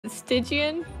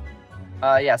Stygian?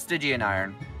 Yeah, Stygian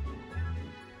iron.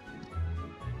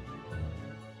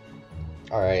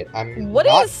 Alright, I'm What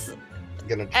not is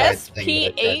gonna try the thing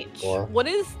that I tried SPH? before What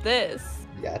is this?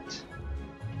 yet.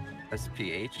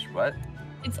 SPH? What?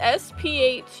 It's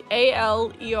SPHALERITE.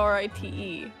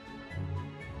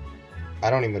 I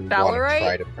don't even want to Valerite?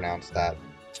 try to pronounce that.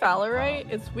 Valerite?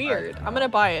 It's weird. I'm gonna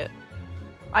buy it.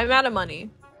 I'm out of money.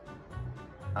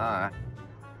 Well.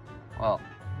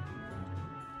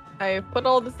 I put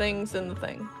all the things in the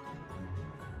thing.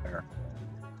 Fair.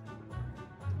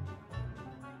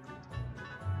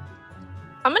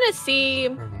 I'm gonna see.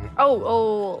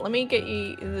 Oh, let me get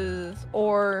you this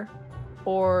or.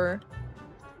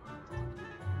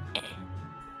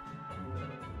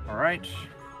 Alright.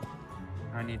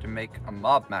 I need to make a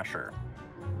mob masher.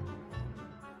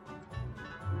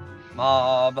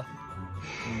 Mob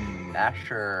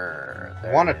masher.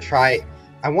 I want to try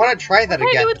that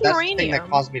again, but that's the thing that uranium?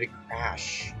 caused me to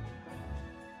crash.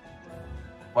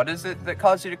 What is it that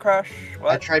caused you to crash?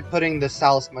 What? I tried putting the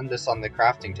Salus Mundus on the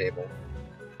crafting table.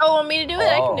 Oh, want me to do it?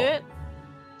 I can do it.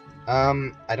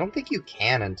 I don't think you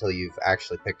can until you've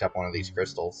actually picked up one of these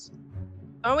crystals.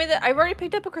 Oh, I've already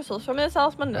picked up a crystal. Show me the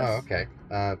Salus Mundus. Oh, okay.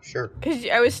 Sure. Because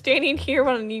I was standing here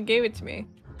when you gave it to me.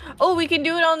 Oh, we can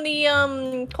do it on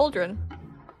the cauldron.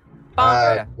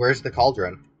 Where's the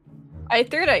cauldron? I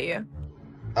threw it at you.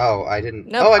 Oh, I didn't.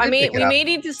 No, oh, I mean we made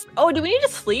it to. Oh, do we need to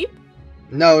sleep?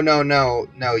 No.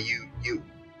 You.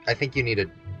 I think you need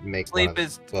to make Sleep one of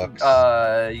is books.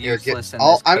 useless.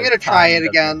 I'm gonna try it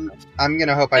again. I'm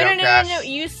gonna hope I don't crash. No.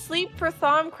 You sleep for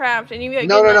Thaumcraft, and you.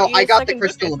 No. I got the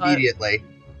crystal immediately.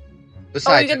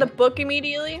 Besides, oh, you got the book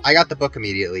immediately? I got the book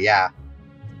immediately. Yeah.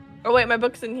 Oh wait, my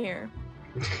book's in here.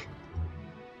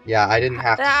 Yeah, I didn't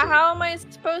have to. How am I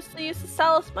supposed to use the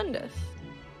Salus Mundus?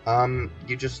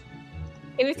 You just.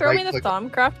 Can you throw me the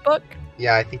Thaumcraft book?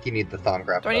 Yeah, I think you need the Thaumcraft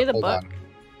book. Do I need the book? On.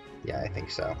 Yeah, I think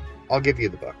so. I'll give you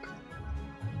the book.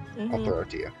 I'll throw it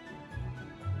to you.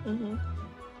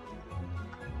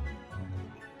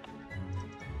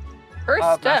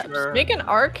 First steps, make an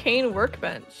arcane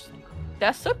workbench.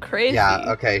 That's so crazy.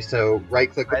 Yeah, okay, so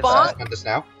right-click with Salus Mundus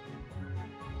now.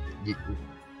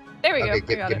 There we go.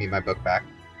 Give me my book back.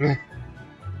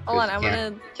 Hold on, I'm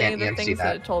gonna think of the things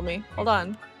that it told me. Hold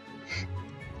on.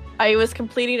 I was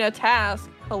completing a task.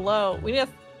 Hello. We need a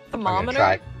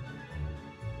thermometer?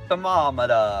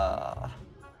 Thermometer.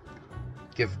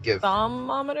 Give.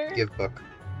 Thermometer? Give book.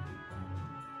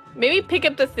 Maybe pick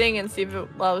up the thing and see if it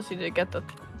allows you to get the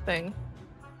thing.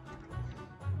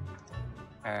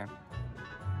 Okay.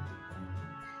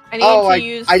 I need to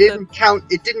use I didn't count.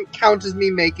 It didn't count as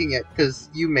me making it because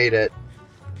you made it.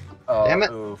 Oh, damn it.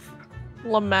 Oof.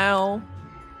 Lamau.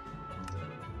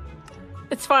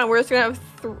 It's fine. We're just gonna have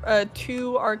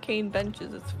 2 arcane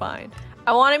benches. It's fine.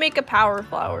 I want to make a power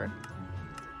flower.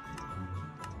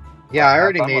 Yeah, I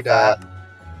already made I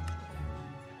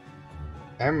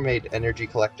made energy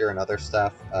collector and other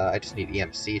stuff. I just need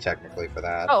EMC technically for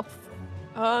that. Oh,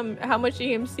 how much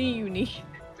EMC you need?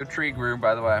 The tree grew,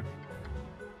 by the way.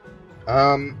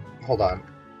 Hold on.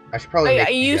 I should probably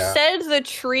make you said the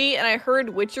tree, and I heard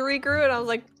Witchery grew, and I was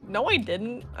like, no, I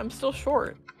didn't. I'm still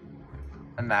short.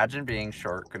 Imagine being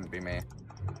short couldn't be me.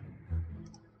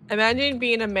 Imagine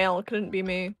being a male couldn't be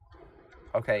me.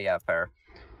 Okay, yeah, fair.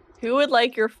 Who would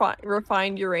like your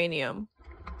refined uranium?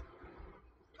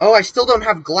 Oh, I still don't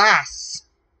have glass.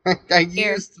 I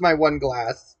used my 1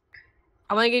 glass.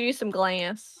 I'm gonna give you some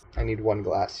glass. I need 1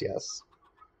 glass, yes.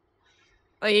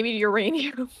 I gave you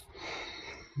uranium.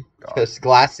 Just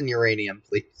glass and uranium,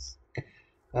 please.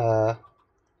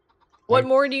 What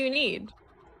more do you need?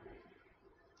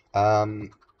 No.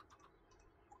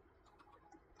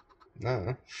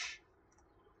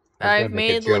 I've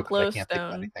made the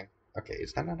glowstone. Okay,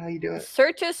 is that not how you do it?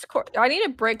 Certus I need a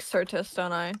brick Certus,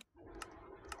 don't I?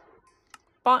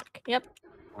 Bonk. Yep.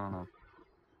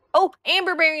 Oh,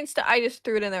 amber bearing stone. I just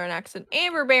threw it in there in accident.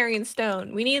 Amber bearing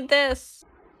stone. We need this.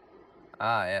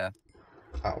 Ah, yeah.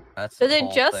 Oh. That's does it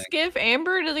just give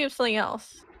amber or does it give something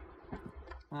else?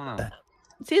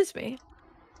 Excuse me.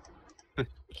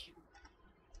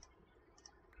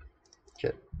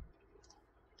 Shit.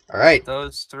 Alright.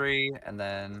 Those 3, and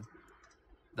then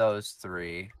those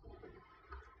 3.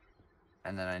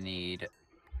 And then I need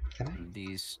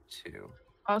these 2.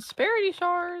 Prosperity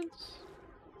shards.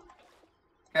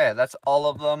 Okay, that's all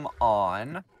of them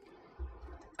on.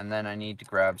 And then I need to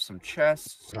grab some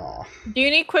chests. Aw. Do you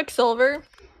need quicksilver?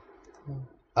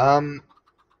 No.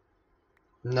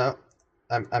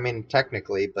 I mean,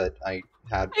 technically, but I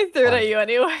had... I threw it at you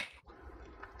anyway.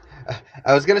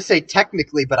 I was gonna say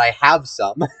technically, but I have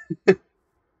some.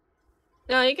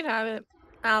 No, you can have it.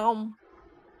 I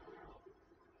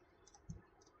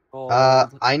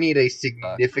need a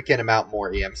significant amount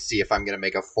more EMC if I'm gonna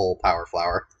make a full power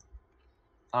flower.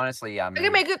 Honestly, yeah. I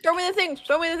can make it. Throw me the things.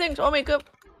 Show me the things. I'll make up.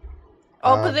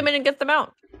 I'll put them in and get them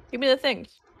out. Give me the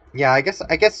things. Yeah, I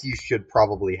guess you should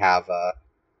probably have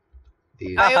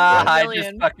these. I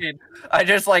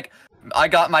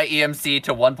got my EMC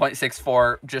to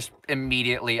 1.64 just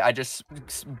immediately. I just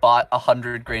bought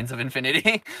 100 grains of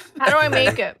infinity. How do I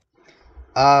make it?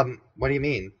 What do you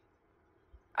mean?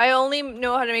 I only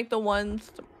know how to make the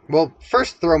ones. Well,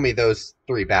 first throw me those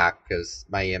 3 back, because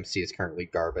my EMC is currently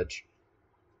garbage.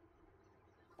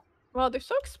 Well, they're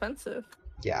so expensive.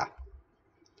 Yeah.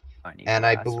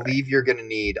 I believe you're going to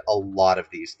need a lot of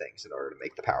these things in order to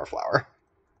make the power flower.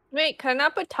 Wait, can I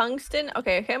not put tungsten?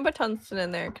 Okay, I can't put tungsten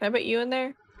in there. Can I put you in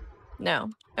there? No.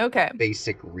 Okay.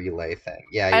 Basic relay thing.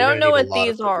 Yeah, I don't know what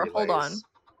these are. Hold on.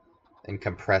 And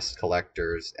compressed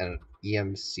collectors and an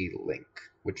EMC link,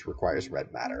 which requires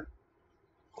red matter.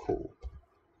 Cool.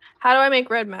 How do I make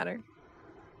red matter?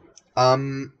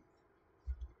 It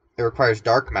requires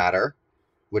dark matter,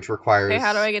 which requires... Okay,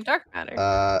 how do I get dark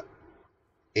matter?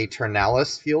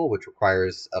 Eternalis fuel, which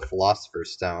requires a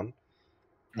philosopher's stone.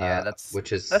 Yeah, that's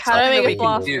how do I make a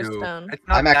philosopher's stone?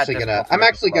 I'm actually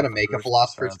gonna make a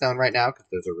philosopher's stone right now because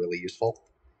those are really useful.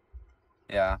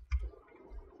 Yeah.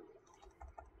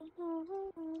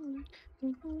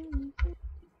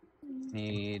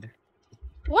 Need.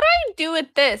 What do I do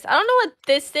with this? I don't know what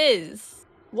this is.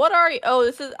 What are you? Oh,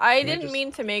 this is. I didn't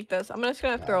mean to make this. I'm just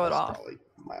gonna throw it off. Probably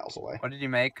miles away. What did you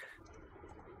make?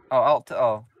 Oh.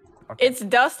 Okay. It's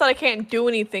dust that I can't do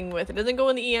anything with. It doesn't go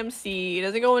in the EMC. It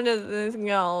doesn't go into anything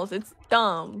else. It's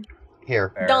dumb.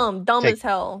 Here. Dumb as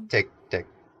hell. Take.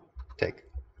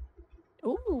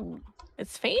 Ooh,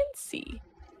 it's fancy.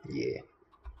 Yeah.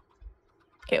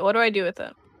 Okay, what do I do with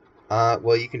it?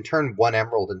 Well, you can turn 1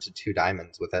 emerald into 2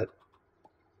 diamonds with it.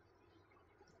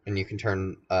 And you can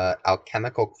turn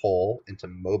alchemical coal into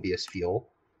Mobius fuel.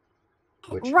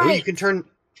 Which you can turn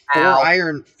 4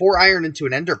 iron into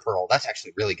an ender pearl. That's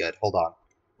actually really good. Hold on.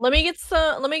 Let me get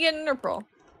an ender pearl.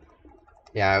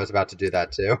 Yeah, I was about to do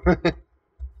that too.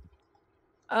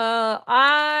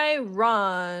 I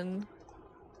run.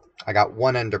 I got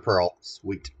 1 ender pearl.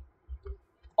 Sweet.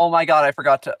 Oh my god, I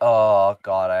forgot to. Oh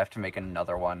god, I have to make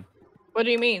another one. What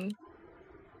do you mean?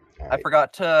 Right. I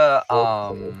forgot to.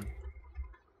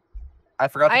 I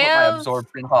forgot to put my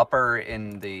absorption hopper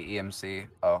in the EMC.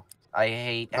 Oh, I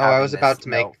hate. I was about to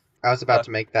make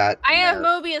that. I have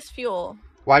Mobius fuel.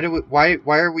 Why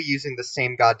are we using the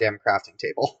same goddamn crafting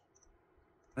table?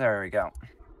 There we go.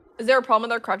 Is there a problem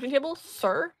with our crafting table,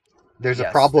 sir? There's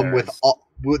a problem with all.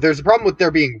 There's a problem with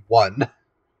there being 1.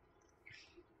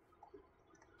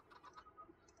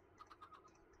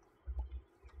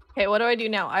 Okay, what do I do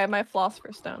now? I have my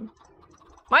philosopher's stone.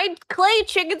 My clay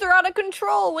chickens are out of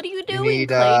control. What are you doing,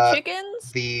 clay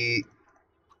chickens? You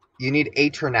need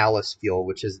Eternalis fuel,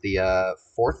 which is the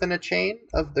 4th in a chain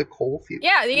of the coal fuel.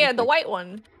 Yeah, the white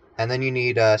one. And then you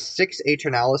need 6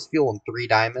 Eternalis fuel and 3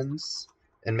 diamonds,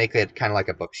 and make it kind of like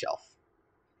a bookshelf.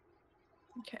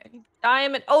 Okay,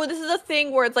 diamond. Oh, this is a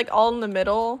thing where it's like all in the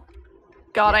middle.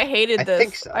 God, I hated this. I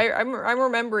think so. I'm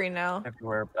remembering now.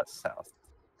 Everywhere but south.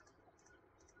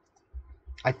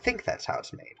 I think that's how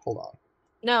it's made. Hold on.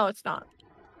 No, it's not.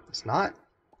 It's not?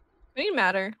 I need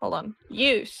matter. Hold on.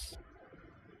 Use.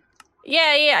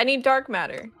 Yeah, I need dark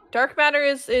matter. Dark matter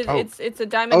is it's a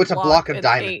diamond block. Oh, it's a block of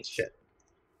diamond shit.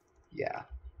 Yeah.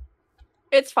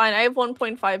 It's fine. I have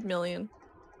 1.5 million.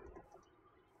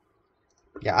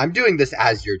 Yeah, I'm doing this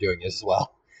as you're doing it as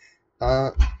well.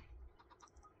 1,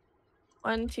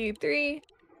 2, 3.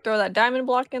 Throw that diamond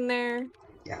block in there.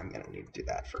 Yeah, I'm gonna need to do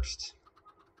that first.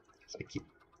 So I keep.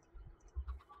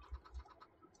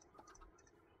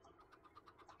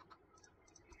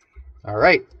 All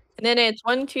right. And then it's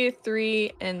 1, 2,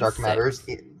 3, and dark 6. matter is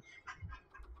in.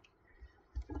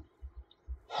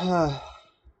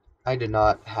 I did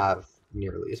not have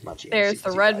nearly as much. There's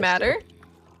the red matter.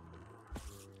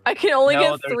 I can only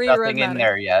get 3 red matter. There's nothing in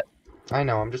there yet. I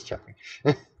know. I'm just checking.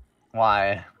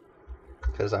 Why?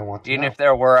 Because I want to. Even if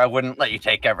there were, I wouldn't let you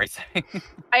take everything.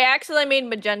 I accidentally made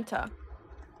magenta.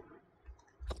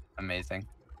 Amazing.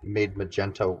 You made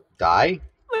magenta die?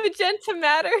 Magenta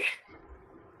matter.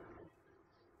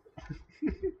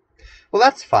 Well,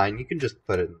 that's fine. You can just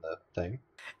put it in the thing.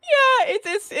 Yeah,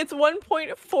 it's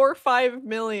 1.45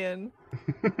 million.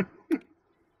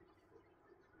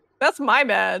 That's my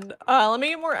bad. Let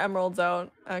me get more emeralds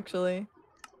out, actually.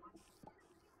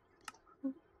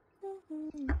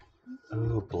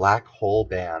 Ooh, black hole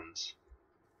band.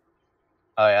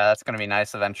 Oh yeah, that's gonna be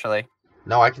nice eventually.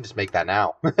 No, I can just make that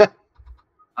now.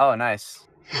 Oh, nice.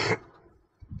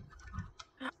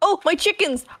 Oh, my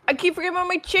chickens! I keep forgetting about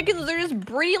my chickens. They're just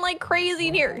breeding like crazy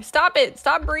in here. Stop it!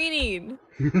 Stop breeding!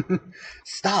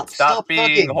 Stop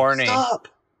being thugging. horny. Stop!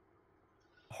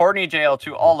 Horny jail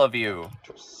to all of you.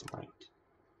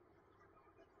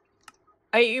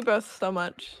 I hate you both so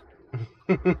much.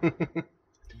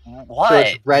 What? So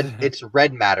it's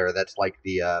red matter that's like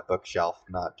the bookshelf,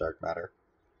 not dark matter.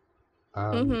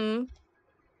 I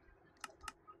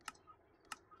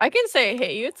can say I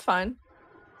hate you, it's fine.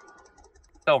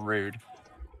 So rude.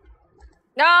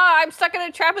 Nah, I'm stuck in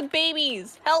a trap with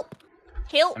babies. Help!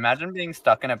 Help! Imagine being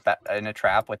stuck in a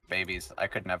trap with babies. I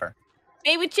could never.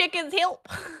 Baby chickens, help!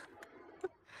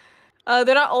 They're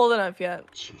not old enough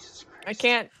yet. Jesus Christ. I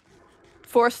can't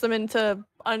force them into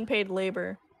unpaid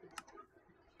labor.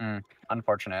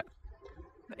 Unfortunate.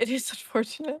 It is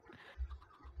unfortunate.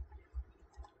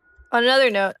 On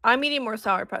another note, I'm eating more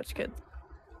Sour Patch Kids.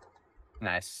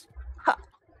 Nice. Ha.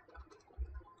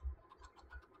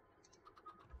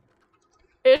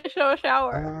 It's no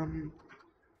shower.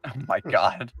 Oh my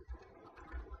god.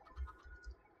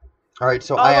 All right,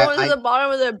 so the ones at the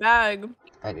bottom of the bag.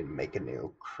 I need to make a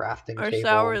new crafting are table.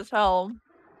 Sour as hell.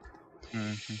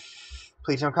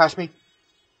 Please don't crash me.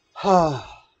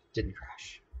 Didn't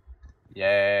crash.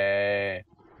 Yay.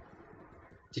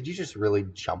 Did you just really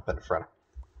jump in front?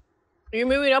 You're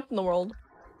moving up in the world.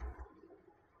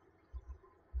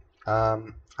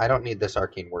 I don't need this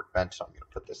arcane workbench, so I'm gonna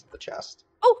put this in the chest.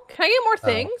 Oh, can I get more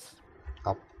things?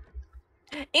 Oh.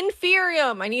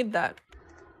 Inferium, I need that.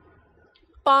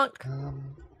 Bonk.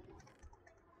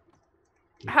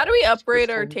 How do we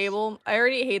upgrade our table? I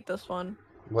already hate this one.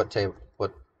 What table?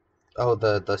 What? Oh,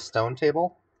 the stone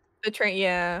table? The train,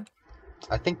 yeah.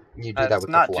 I think you do that with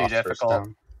not the too Philosopher's difficult.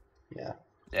 Stone. Yeah.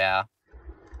 Yeah.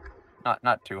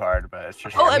 Not too hard, but it's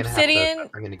just. Oh, obsidian.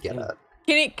 I'm gonna get it.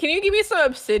 Can you give me some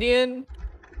obsidian?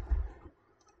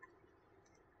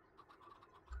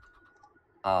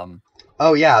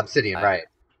 Oh yeah, obsidian, right?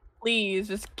 Please,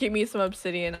 just give me some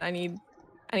obsidian. I need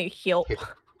heal. Here.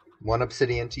 One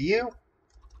obsidian to you.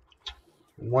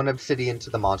 One obsidian to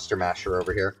the monster masher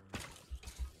over here.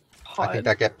 God. I think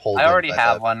that got pulled. I already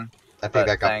have one. I think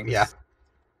that got thanks. yeah.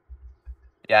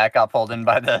 Yeah, it got pulled in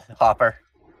by the hopper.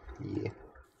 Yeah.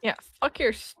 Yeah, fuck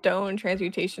your stone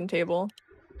transmutation table.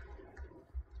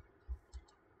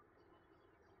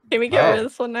 Can we get rid of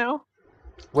this one now?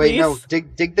 Wait, Please? no.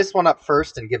 Dig this one up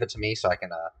first and give it to me so I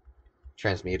can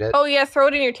transmute it. Oh yeah, throw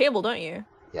it in your table, don't you?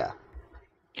 Yeah.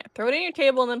 Yeah, throw it in your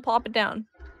table and then plop it down.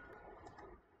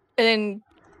 And then,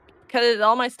 cause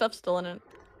all my stuff's still in it.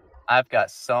 I've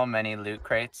got so many loot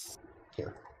crates.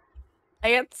 Here.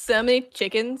 I got so many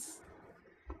chickens.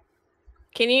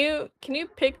 Can you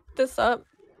pick this up?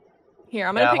 Here,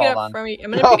 I'm gonna pick it up from you.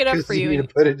 I'm gonna pick it up for you. You need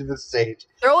to put it to the stage.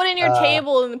 Throw it in your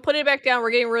table and put it back down.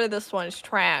 We're getting rid of this one. It's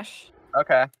trash.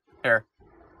 Okay, here.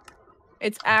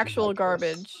 It's actual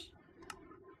garbage.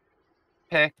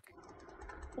 Pick.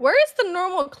 Where is the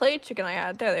normal clay chicken I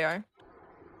had? There they are.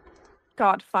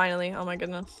 God, finally. Oh my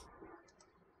goodness.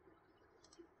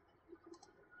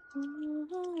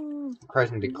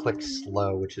 Requires me to click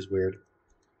slow, which is weird.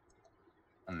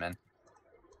 I'm in.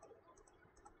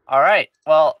 Alright,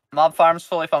 well, mob farm's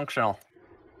fully functional.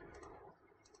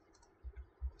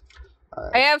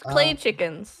 Right. I have clay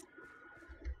chickens.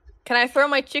 Can I throw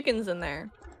my chickens in there?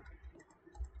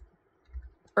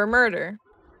 For murder?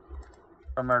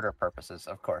 For murder purposes,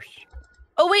 of course.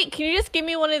 Oh wait, can you just give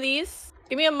me one of these?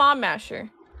 Give me a mob masher.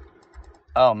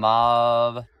 Oh,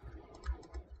 mob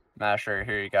masher,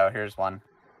 here you go, here's one.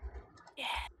 Yeah.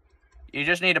 You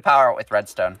just need to power it with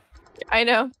redstone. I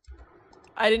know.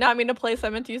 I did not mean to place, I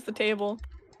meant to use the table.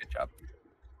 Good job.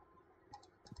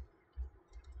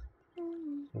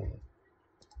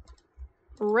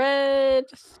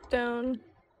 Redstone.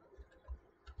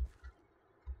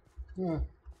 Kind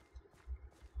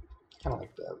of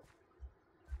like that.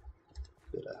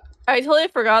 I totally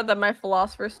forgot that my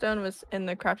Philosopher's Stone was in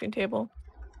the crafting table.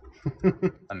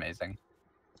 Amazing.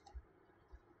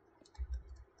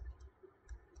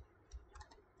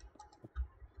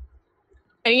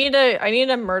 I need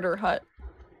a murder hut.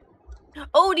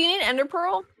 Oh, do you need Ender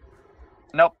Pearl?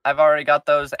 Nope, I've already got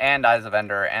those and Eyes of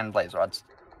Ender and Blaze Rods.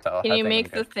 So can you make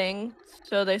the thing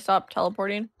so they stop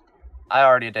teleporting? I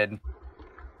already did.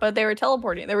 But they were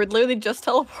teleporting. They were literally just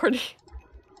teleporting.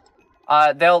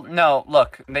 No,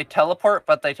 look, they teleport,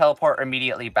 but they teleport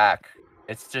immediately back.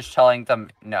 It's just telling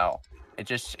them no.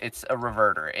 It's a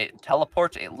reverter. It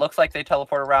teleports, it looks like they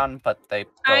teleport around, but they go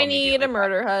I need a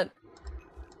murder hut.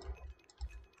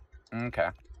 Okay.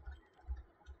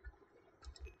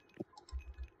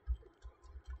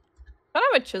 Can I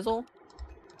have a chisel?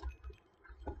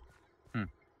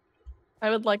 I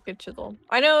would like a chisel.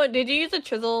 I know. Did you use a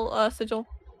chisel, Sigil?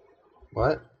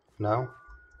 What? No.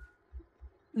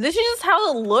 This is just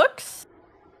how it looks.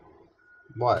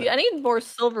 What? Dude, I need more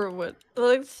silver wood.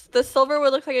 The silver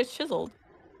wood looks like it's chiseled.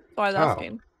 That's why I was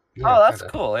asking. Yeah, that's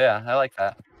cool. Yeah, I like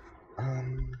that.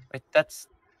 Wait, that's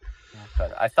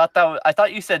good. I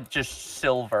thought you said just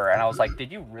silver, and I was like,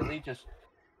 did you really just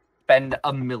spend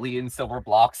 1,000,000 silver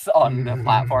blocks on the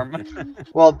platform?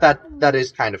 Well, that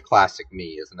is kind of classic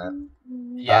me, isn't it?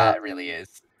 Yeah, it really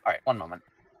is. All right, one moment.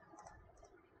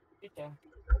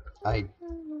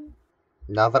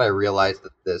 Now that I realize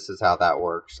that this is how that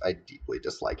works, I deeply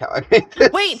dislike how I made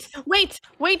this. Wait!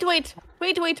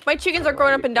 My chickens are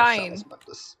growing up and dying.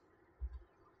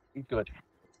 Good.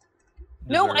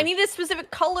 No, I needed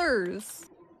specific colors.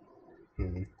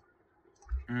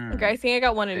 Okay, I think I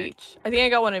got one of each.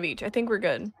 I think we're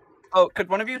good. Oh, could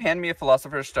one of you hand me a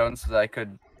Philosopher's Stone so that I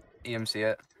could EMC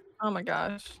it? Oh my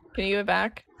gosh. Can you give it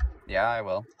back? Yeah, I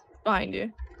will. Behind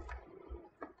you.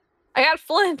 I got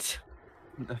flint.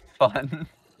 Fun.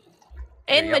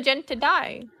 And magenta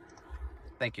dye.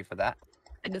 Thank you for that.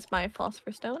 It is my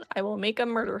Philosopher's Stone. I will make a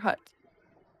murder hut.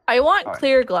 I want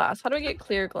clear glass. How do I get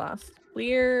clear glass?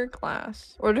 Clear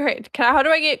glass. Or how do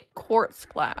I get quartz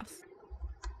glass?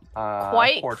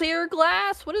 Quite clear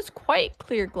glass? What is quite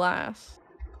clear glass?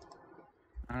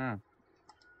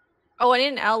 Oh, I need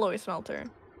an alloy smelter.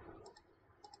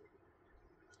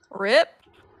 Rip.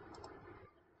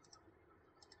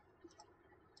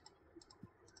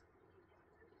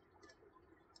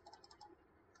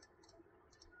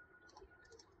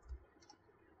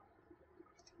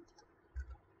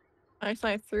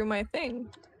 Actually, I threw my thing.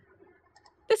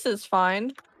 This is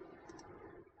fine.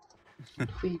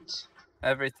 Complete.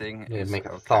 Everything You need is to make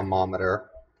a thermometer.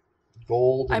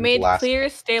 Gold and I made glass clear,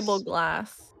 panels. stable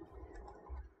glass.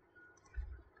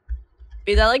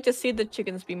 Because I like to see the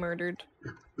chickens be murdered.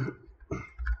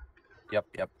 Yep.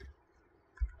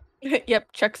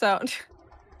 Yep, checks out.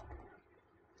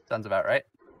 Sounds about right.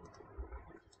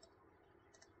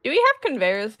 Do we have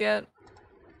conveyors yet?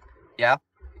 Yeah.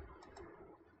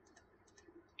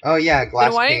 Oh yeah,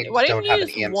 glass panes don't have an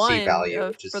use EMC value,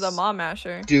 which is for the Maw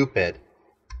Masher? stupid.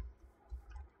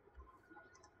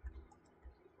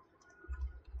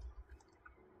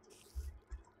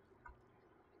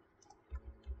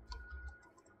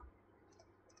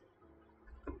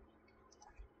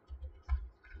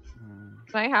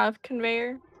 Can I have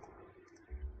conveyor?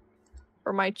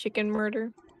 For my chicken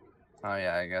murder? Oh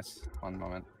yeah, I guess. One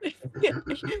moment.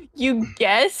 You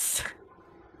guess?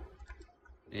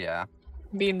 Yeah.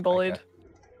 Being bullied.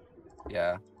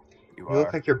 Yeah. You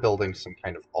look like you're building some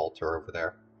kind of altar over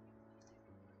there.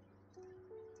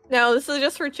 No, this is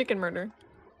just for chicken murder.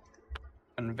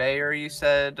 Conveyor, you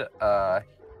said? I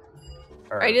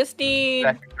just need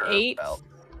 8. Belt.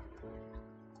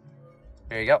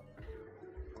 Here you go.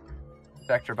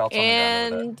 Vector belts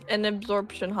and an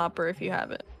absorption hopper if you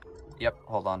have it. Yep,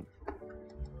 hold on.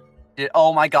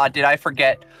 Oh my god, did I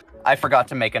forget? I forgot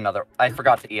to make another. I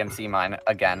forgot to EMC mine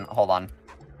again. Hold on.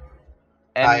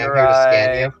 I am here to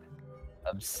scan you.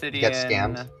 Obsidian. Get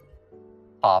scanned.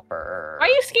 Hopper. Why are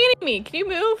you scanning me? Can you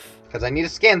move? Because I need to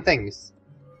scan things.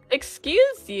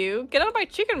 Excuse you. Get out of my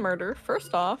chicken murder,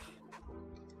 first off.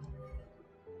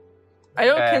 I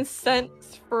don't consent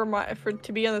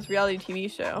to be on this reality TV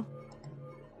show.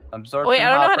 Absorption wait,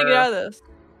 I don't know how to get out of this.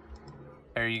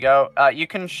 There you go. You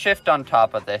can shift on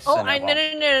top of this. Oh, no. I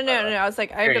was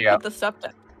like, I have to put the stuff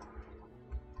down.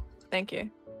 Thank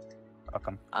you.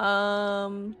 Welcome.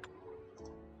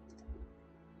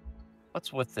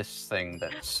 What's with this thing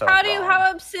that's so How do you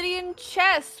have obsidian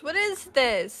chests? What is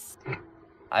this?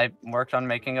 I worked on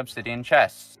making obsidian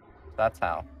chests. That's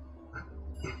how.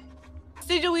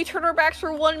 Did we turn our backs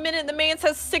for 1 minute? The man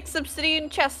says 6 obsidian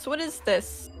chests. What is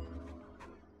this?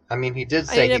 I mean, he did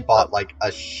say he bought like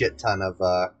a shit ton of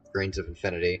Grains of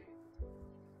Infinity.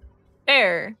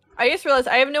 There. I just realized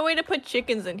I have no way to put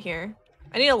chickens in here.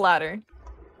 I need a ladder.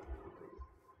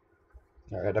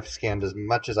 Alright, I've scanned as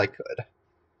much as I could.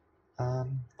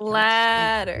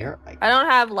 Ladder. I don't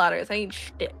have ladders. I need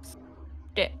sticks.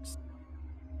 Sticks.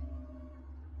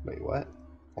 Wait, what?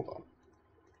 Hold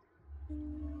on.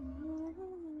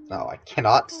 No, I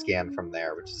cannot scan from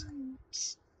there, which is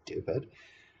stupid.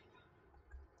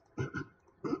 You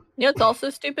know, it's also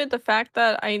stupid, the fact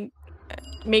that I'm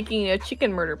making a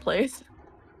chicken murder place.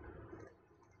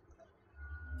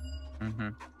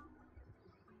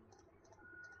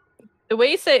 The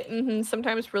way you say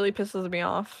sometimes really pisses me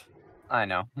off. I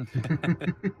know.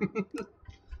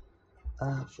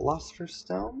 Philosopher's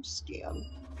Stone, scan.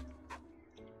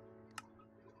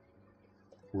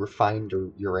 Refined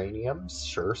uranium,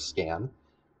 sure, scan.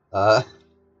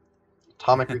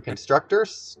 Atomic Reconstructor?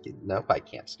 Nope, I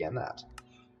can't scan that.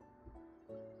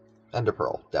 Ender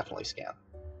Pearl, definitely scan.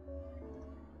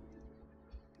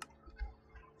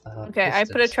 Okay, I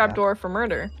put a trapdoor for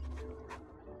murder.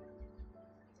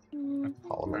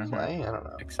 Polymer clay? I don't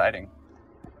know. Exciting.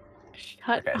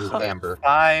 Shut Okay, Ooh, up. amber.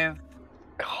 5.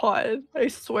 God, I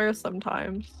swear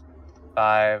sometimes.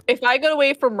 5. If I go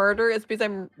away for murder, it's because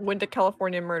I went to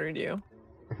California and murdered you.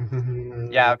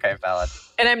 Yeah, okay, valid.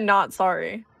 And I'm not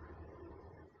sorry.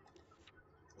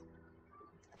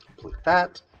 Complete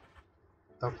that.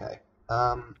 Okay.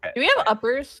 Okay, Do we have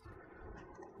uppers?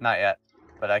 Not yet,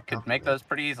 but I could make those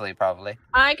pretty easily, probably.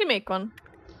 I can make one.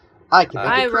 I can make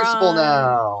I a crucible run.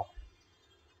 now.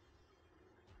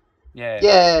 Yay.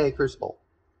 Yay, crucible.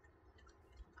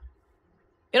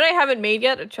 You know what I haven't made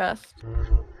yet? A chest.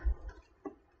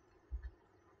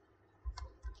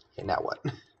 Okay, now what?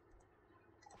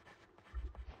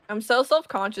 I'm so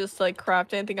self-conscious to like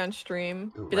craft anything on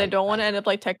stream because I don't want to end up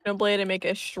like Technoblade and make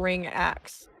a string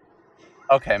axe.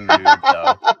 Okay, mood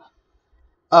though.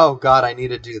 Oh god, I need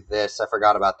to do this. I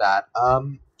forgot about that.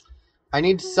 I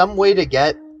need some way to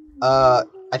get, I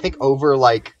think over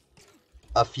like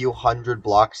a few hundred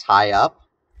blocks high up,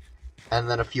 and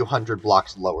then a few hundred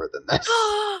blocks lower than this.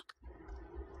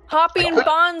 Hopping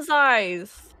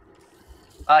bonsais.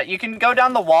 You can go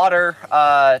down the water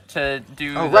to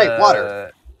do. Oh right,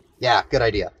 water. Yeah, good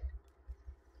idea.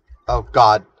 Oh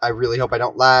god, I really hope I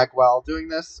don't lag while doing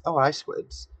this. Oh, hi,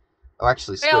 squids. Oh,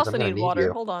 actually, squids, I also I'm gonna need water.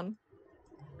 you. Hold on.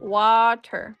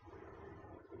 Water.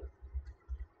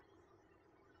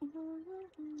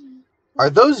 Are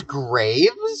those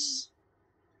graves?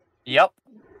 Yep.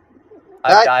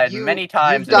 I've died many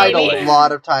times. You've died a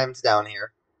lot of times down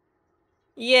here.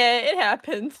 Yeah, it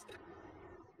happens.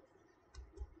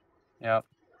 Yep.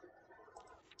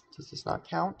 Does this not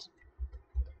count?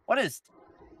 What is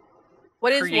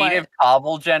creative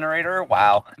cobble generator?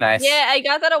 Wow, nice. Yeah, I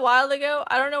got that a while ago.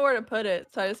 I don't know where to put it,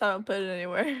 so I just haven't put it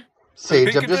anywhere.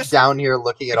 Sage, I'm just down here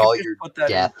looking at all your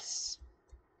deaths.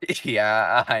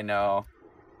 Yeah, I know.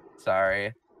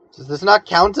 Sorry. Does this not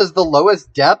count as the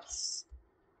lowest depths?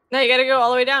 No, you gotta go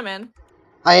all the way down, man.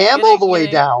 I am all the way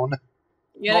down.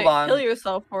 You gotta kill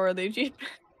yourself for the Jeep.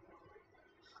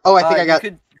 Oh, I think I got. You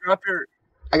could drop your.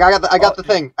 I got the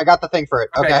thing. I got the thing for it.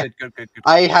 Okay. Good.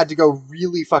 I had to go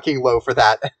really fucking low for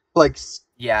that. Like,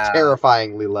 yeah,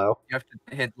 terrifyingly low. You have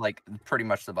to hit like pretty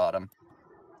much the bottom.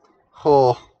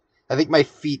 Oh, I think my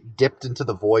feet dipped into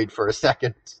the void for a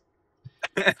second.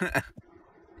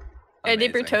 I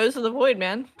dip your toes in the void,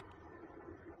 man.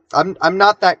 I'm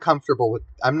not that comfortable with.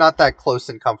 I'm not that close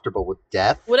and comfortable with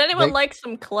death. Would anyone like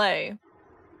some clay?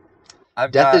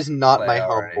 Death is not my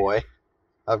homeboy.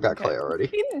 I've got clay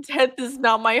already. Death is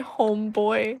not my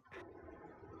homeboy.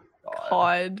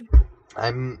 God.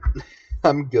 I'm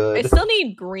good. I still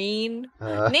need green.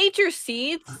 Nature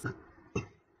seeds.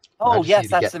 Oh yes,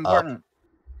 that's important. Up.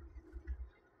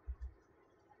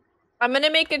 I'm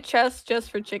gonna make a chest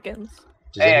just for chickens.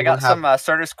 Hey, I got some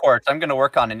Certus quartz. I'm gonna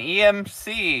work on an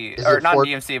EMC, or not an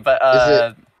EMC, but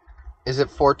Is it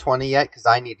 420 yet? Because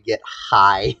I need to get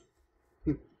high.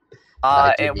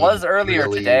 It was earlier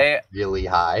today. Really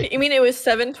high. You mean it was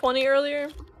 7:20 earlier?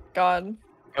 God.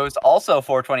 It was also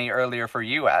 4:20 earlier for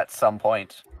you at some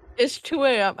point. It's 2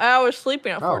 a.m. I was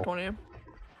sleeping at 4:20.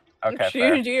 Okay,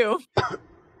 Excuse you.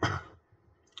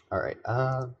 All right.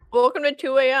 Welcome to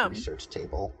 2 a.m. Research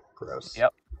table. Gross.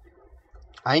 Yep.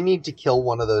 I need to kill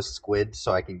one of those squids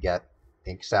so I can get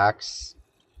ink sacks.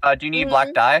 Do you need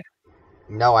black dye?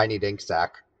 No, I need ink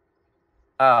sac.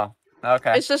 Oh,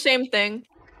 okay. It's the same thing.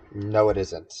 No, it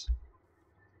isn't.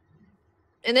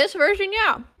 In this version,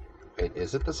 yeah. Wait,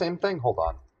 is it the same thing? Hold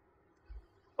on.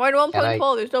 Why in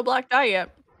 1.12? There's no black dye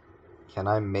yet. Can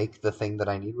I make the thing that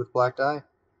I need with black dye?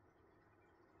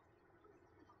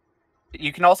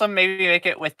 You can also maybe make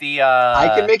it with the.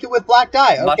 I can make it with black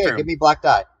dye. Okay, mushroom. give me black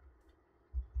dye.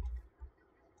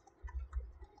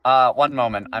 1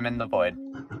 moment. I'm in the void.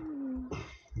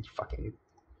 You fucking.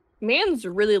 Mans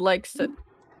really likes it.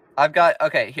 I've got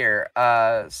here.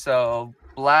 So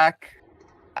black.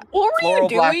 What were you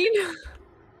doing?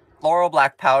 Floral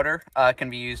black powder can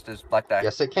be used as black dye.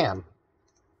 Yes, it can.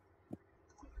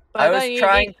 I was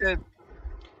trying to.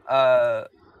 All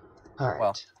right.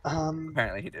 Well,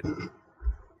 apparently he didn't.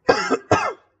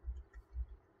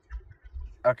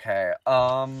 Okay.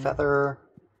 Feather.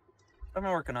 What am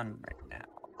I working on right now?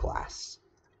 Glass.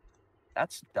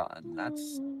 That's done.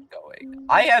 That's going.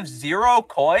 I have 0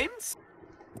 coins?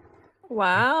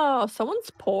 Wow,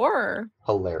 someone's poor.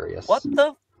 Hilarious. What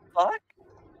the fuck?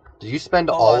 Did you spend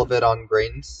all of it on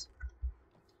grains?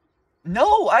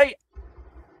 No,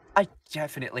 I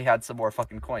definitely had some more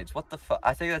fucking coins. What the fuck?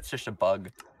 I think that's just a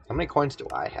bug. How many coins do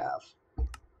I have?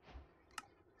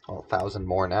 Oh, 1,000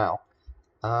 more now.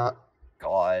 God.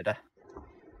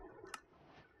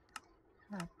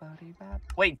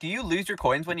 Wait, do you lose your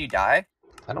coins when you die?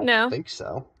 I don't think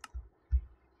so.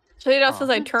 So it also says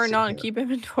I Let's turned see on here. keep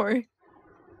inventory.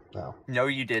 No. No,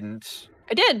 you didn't.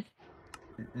 I did.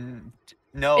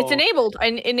 No. It's enabled. I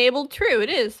enabled true. It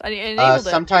is. I enabled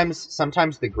it.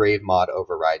 Sometimes the grave mod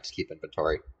overrides keep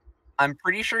inventory. I'm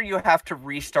pretty sure you have to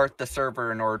restart the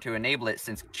server in order to enable it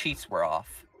since cheats were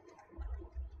off.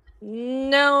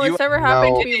 No, it's never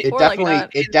happened to me before like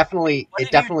that. It definitely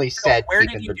said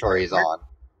keep inventory is on.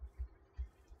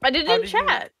 I did it in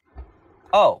chat.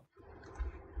 Oh.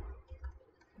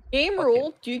 Game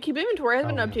rule, do you keep inventory has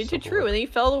been updated to true, and then you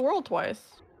fell the world twice.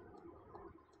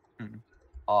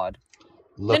 Odd.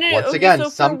 Look, once again,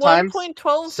 sometimes the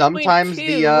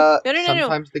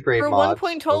grave mod for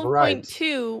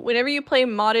 1.12.2, whenever you play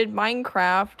modded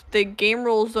Minecraft, the game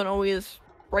rules don't always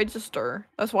register.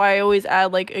 That's why I always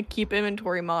add like a keep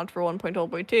inventory mod for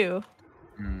 1.12.2.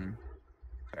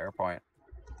 Fair point.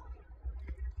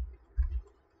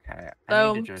 Okay.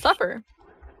 So suffer.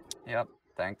 Yep.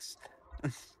 Thanks.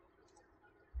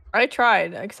 I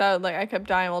tried, except like I kept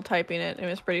dying while typing it. It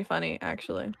was pretty funny,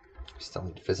 actually. Still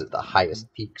need to visit the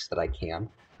highest peaks that I can.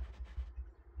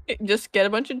 Just get a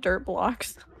bunch of dirt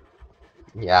blocks.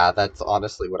 Yeah, that's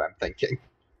honestly what I'm thinking.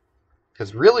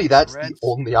 Because really, that's the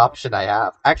only option I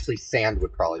have. Actually, sand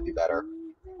would probably be better.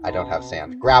 I don't have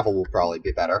sand. Gravel will probably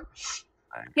be better.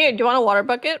 Here, do you want a water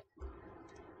bucket?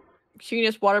 So you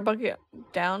can just water bucket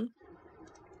down.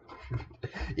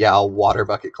 Yeah, I'll water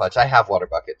bucket clutch. I have water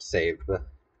bucket saved.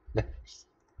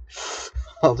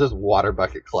 I'll just water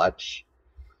bucket clutch.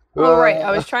 Oh, right.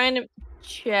 I was trying to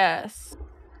chess.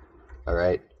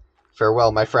 Alright.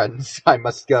 Farewell, my friends. I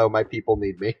must go. My people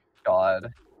need me.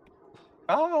 God.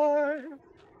 Bye.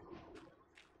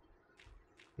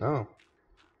 No.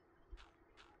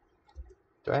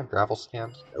 Do I have gravel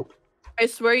scans? Nope. I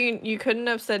swear you couldn't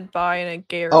have said bye in a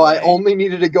gayer way. I only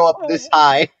needed to go up this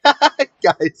high.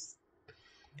 Guys.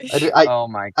 Oh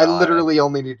my God. I literally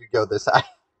only need to go this high.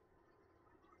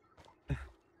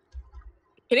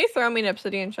 Can you throw me an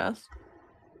obsidian chest?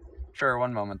 Sure,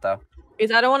 one moment though.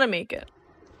 Because I don't want to make it.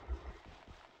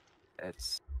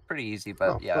 It's pretty easy,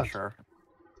 but yeah, sure.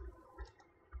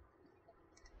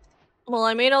 Well,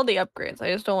 I made all the upgrades.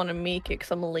 I just don't want to make it because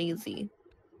I'm lazy.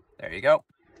 There you go.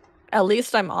 At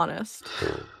least I'm honest.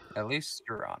 At least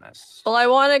you're honest. Well, I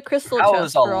want a crystal chest. That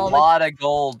was a lot of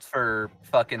gold for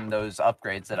fucking those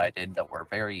upgrades that I did that were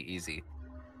very easy.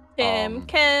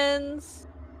 Timkins.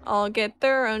 All get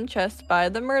their own chest by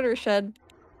the murder shed.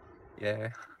 Yeah.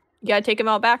 You gotta take them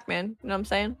all back, man. You know what I'm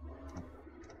saying?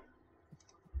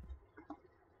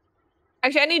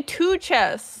 Actually, I need 2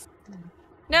 chests.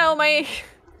 No, I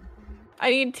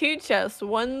need 2 chests.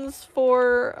 One's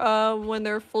for when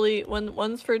they're fully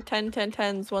one's for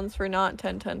 10/10/10s, one's for not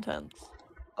 10/10/10s.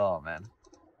 Oh man.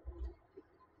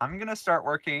 I'm gonna start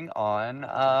working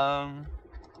on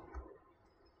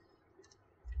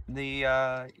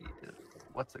the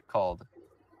what's it called?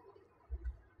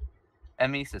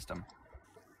 ME system.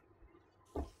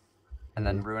 And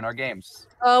then ruin our games.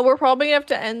 We're probably gonna have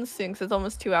to end soon because it's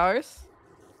almost 2 hours.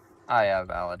 Ah, yeah,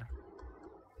 valid.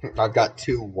 I've got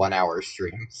 2 1-hour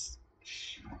streams.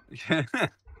 Do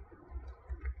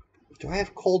I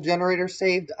have coal generator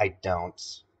saved? I don't.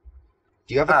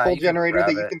 Do you have a coal generator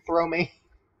that you can throw me?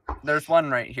 There's one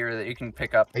right here that you can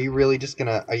pick up. Are you really just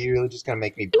gonna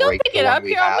make me break Don't pick it up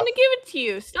here. I'm gonna give it to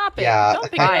you. Stop it. Yeah, don't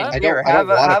pick it up. I don't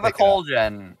have a coal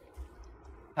gen.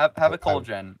 Have a coal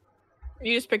gen.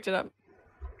 You just picked it up.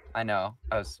 I know.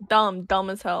 I was dumb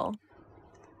as hell.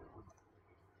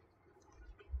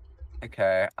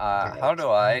 Okay, how do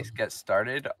I get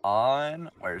started on...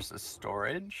 Where's the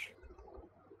storage?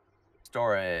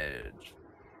 Storage.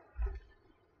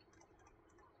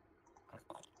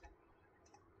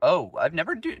 Oh, I've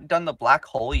never done the black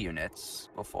hole units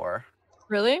before.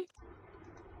 Really?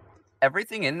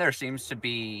 Everything in there seems to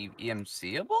be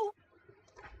EMC-able?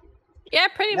 Yeah,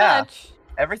 pretty much.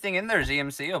 Everything in there is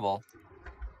EMC-able.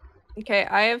 Okay,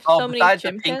 I have so many besides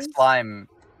the gym pink pins. slime.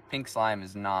 Pink slime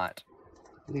is not.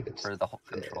 For the whole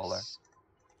this. controller.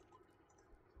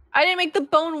 I didn't make the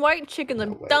bone white chicken.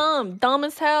 I'm dumb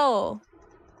as hell.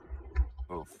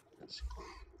 Oof.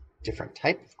 Different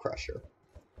type of crusher.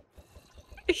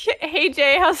 Hey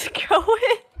Jay, how's it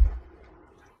going?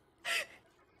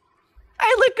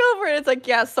 I look over and it's like,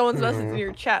 yeah, someone's messaging in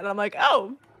your chat, and I'm like,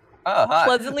 oh, hi.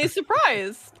 pleasantly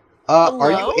surprised.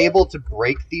 Are you able to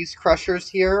break these crushers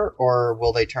here, or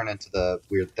will they turn into the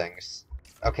weird things?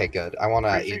 Okay, good. I want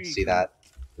Pretty to sure you see can. that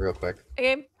real quick.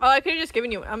 Okay. Oh, I could have just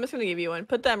given you. I'm just gonna give you one.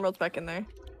 Put the emeralds back in there.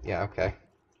 Yeah, okay.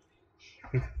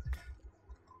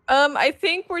 I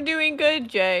think we're doing good,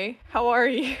 Jay. How are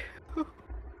you?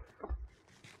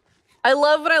 I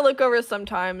love when I look over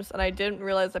sometimes and I didn't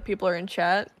realize that people are in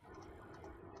chat.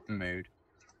 Mood.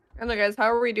 Hello guys,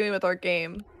 how are we doing with our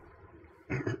game?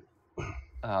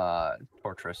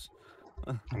 Torturous.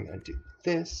 I'm gonna do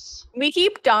this. We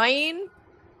keep dying.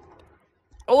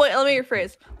 Oh wait, let me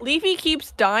rephrase. Leafy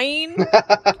keeps dying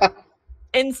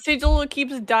and Sigil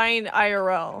keeps dying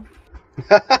IRL.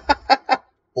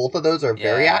 Both of those are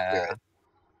very accurate.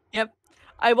 Yep.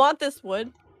 I want this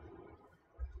wood.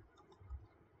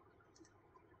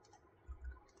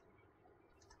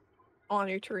 On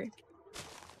your tree.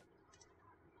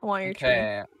 I want your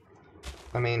tree.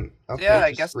 I mean, okay, yeah, I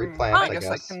just guess replant, I guess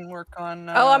I can work on.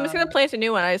 Oh, I'm just gonna plant a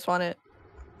new one. I just want it.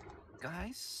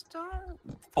 Skystone?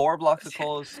 4 blocks of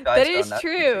coal is Skystone. That is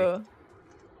true.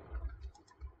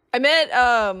 I met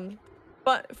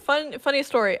funny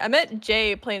story. I met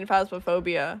Jay playing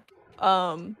Phasmophobia.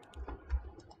 Fun.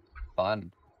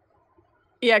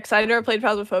 Yeah, because I never played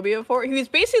Phasmophobia before. He was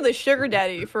basically the sugar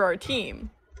daddy for our team.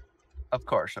 Of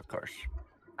course, of course.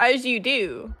 As you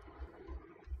do.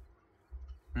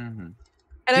 Mm-hmm.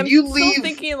 And I'm you still leave?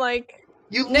 thinking like,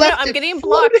 You no, left I'm it getting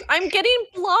floating. blocks. I'm getting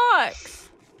blocks.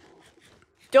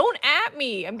 Don't at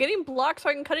me. I'm getting blocks so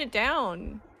I can cut it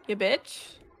down. You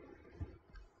bitch.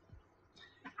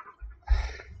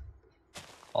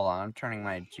 Hold on, I'm turning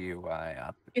my GUI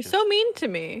up. You're so mean to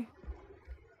me.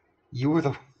 You were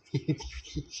the.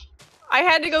 I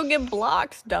had to go get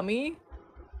blocks, dummy.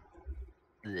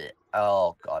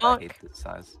 Oh god, I hate this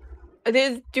size.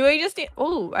 Do I just need?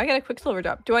 Oh, I got a quicksilver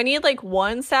drop. Do I need like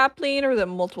one sapling or the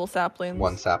multiple saplings?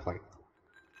 One sapling.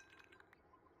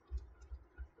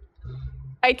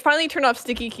 I finally turned off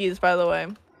sticky keys, by the way.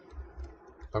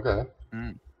 Okay.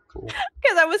 Mm. Cool.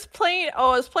 Because I was playing.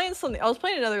 Oh, I was playing something. I was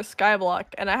playing another Skyblock,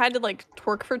 and I had to like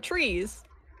twerk for trees.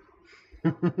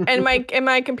 and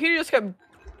my computer just kept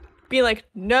being like,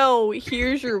 "No,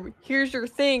 here's your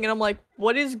thing," and I'm like,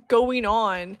 "What is going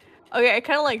on?" Okay, I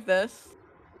kind of like this.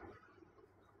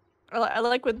 I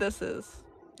like what this is.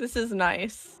 This is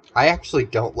nice. I actually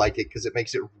don't like it because it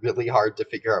makes it really hard to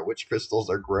figure out which crystals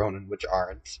are grown and which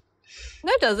aren't.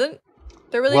 No, it doesn't.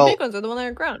 The really big ones are the ones that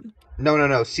are grown.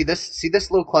 No. See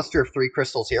this little cluster of 3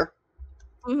 crystals here?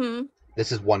 Mm-hmm.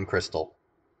 This is 1 crystal.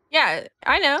 Yeah,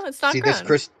 I know. It's not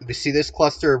grown. See this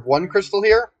cluster of 1 crystal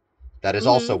here? That is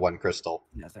also 1 crystal.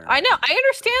 I know. I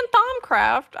understand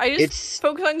Thaumcraft. I just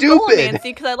focus on stupid. Golemancy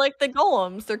because I like the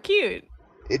golems. They're cute.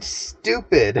 It's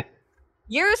stupid.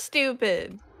 You're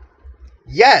stupid.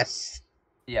 Yes.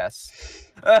 Yes.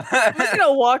 I'm just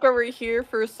gonna walk over here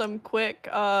for some quick,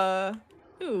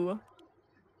 ooh.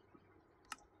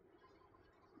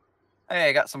 Hey,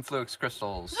 I got some Flux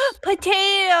crystals.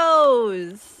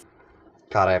 Potatoes!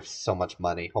 God, I have so much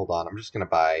money. Hold on, I'm just gonna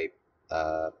buy,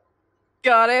 God,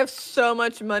 I have so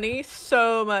much money.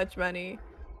 So much money.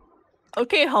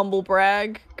 Okay, humble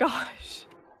brag. Gosh.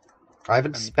 I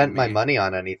haven't spent my money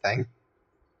on anything.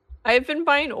 I've been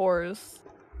buying ores.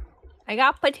 I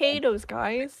got potatoes,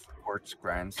 guys. Quartz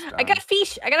grindstone. I got a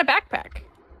fish. I got a backpack.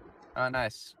 Oh,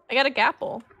 nice. I got a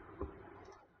gapple.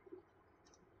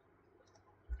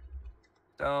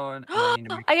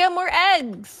 I got more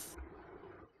eggs.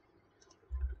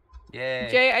 Yay.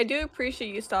 Jay, I do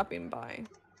appreciate you stopping by.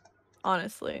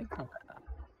 Honestly.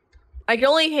 I can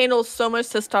only handle so much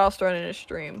testosterone in a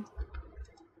stream.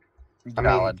 Valid.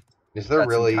 I mean, is there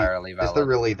really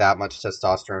that much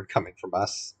testosterone coming from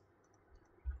us?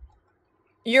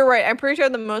 You're right. I'm pretty sure I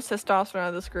have the most testosterone out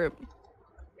of this group.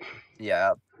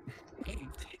 Yeah.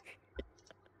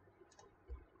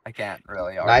 I can't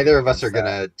really argue. Neither of us are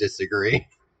gonna disagree.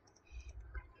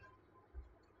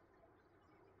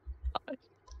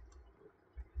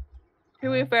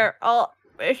 To be fair, oh,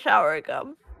 my shower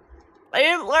gum. I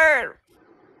didn't learn.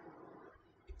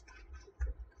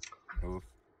 Oof.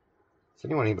 Is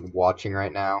anyone even watching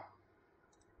right now?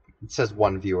 It says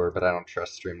 1 viewer, but I don't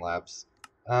trust Streamlabs.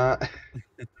 Trust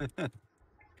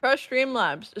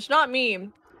Streamlabs. It's not me,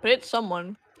 but it's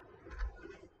someone.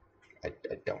 I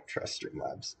don't trust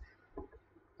Streamlabs.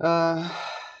 I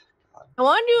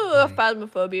want to do a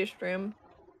Phasmophobia stream.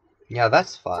 Yeah,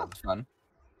 that's fun. That's fun.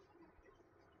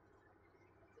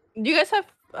 Do you guys have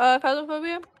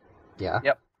Phasmophobia? Yeah.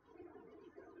 Yep.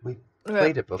 We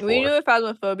played it before. We do a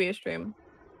Phasmophobia stream.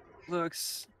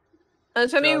 Looks. And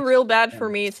it's gonna be real bad for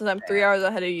me since I'm 3 hours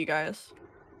ahead of you guys.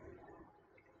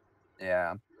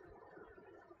 Yeah.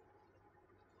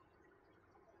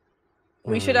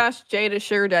 We should ask Jay to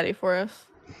sugar daddy for us.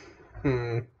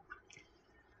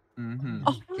 Mm-hmm.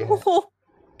 Oh,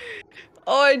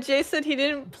 oh, and Jay said he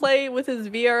didn't play with his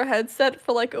VR headset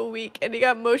for like a week and he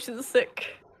got motion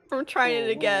sick from trying it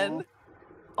again.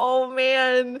 Oh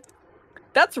man.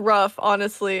 That's rough,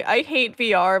 honestly. I hate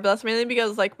VR, but that's mainly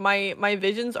because like my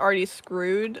vision's already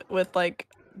screwed with like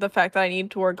the fact that I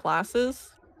need to wear glasses.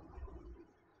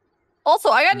 Also,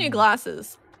 I got new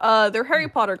glasses. They're Harry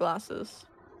Potter glasses.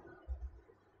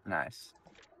 Nice.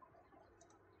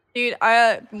 Dude,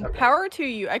 power to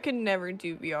you. I could never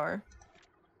do VR.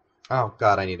 Oh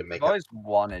god, I need to make I've always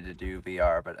wanted to do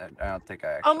VR, but I don't think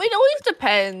I actually. It always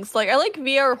depends. Like I like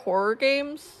VR horror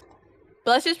games,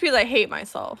 but that's just because I hate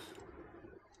myself.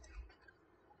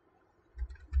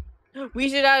 We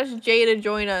should ask Jay to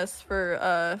join us for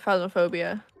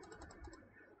Phasmophobia.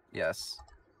 Yes.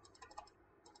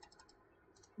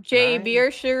 Jay, be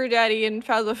our sugar daddy in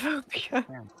Phasmophobia.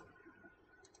 Yeah.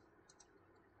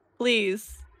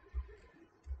 Please.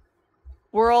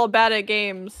 We're all bad at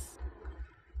games.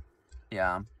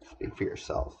 Yeah. Speak for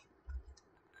yourself.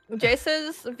 Jay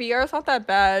says VR's not that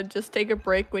bad. Just take a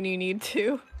break when you need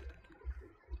to.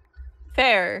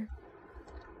 Fair.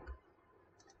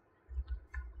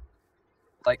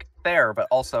 Like fair, but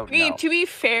also no. To be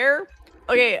fair,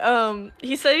 okay,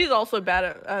 he said he's also bad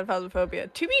at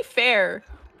Phasmophobia. To be fair,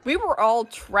 we were all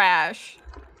trash,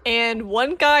 and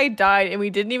one guy died, and we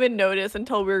didn't even notice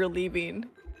until we were leaving.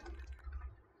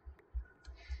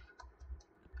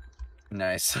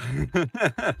 Nice. We were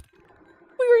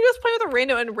just playing with a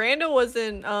rando, and rando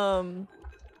wasn't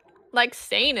like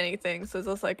saying anything, so it's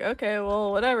just like, okay,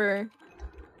 well, whatever.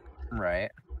 Right.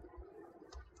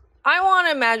 I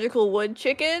want a magical wood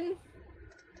chicken.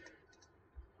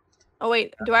 Oh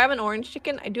wait, do I have an orange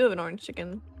chicken? I do have an orange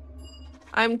chicken.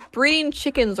 I'm breeding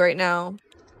chickens right now.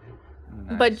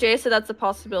 Nice. But Jay said that's a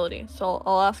possibility, so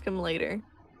I'll ask him later.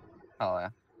 Oh yeah.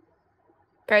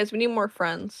 Guys, we need more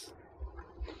friends.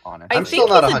 Honestly. I'm still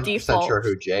not 100% sure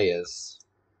who Jay is.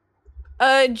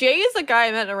 Jay is the guy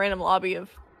I met in a random lobby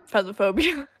of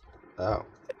Phasmophobia. Oh.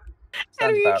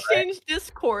 And we exchanged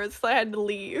Discords, so I had to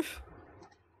leave.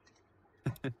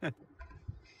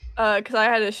 Because I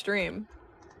had a stream.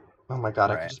 Oh my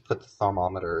god, I could just put the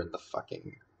thermometer in the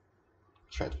fucking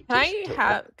transportation table.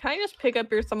 Can I just pick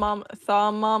up your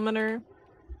thermometer?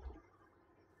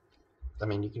 I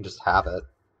mean, you can just have it.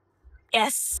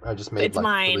 Yes. I just made like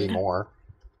mine. 3 more.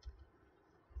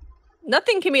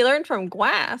 Nothing can be learned from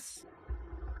glass.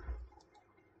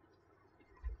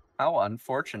 How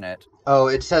unfortunate. Oh,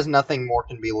 it says nothing more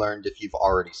can be learned if you've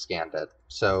already scanned it.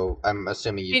 So I'm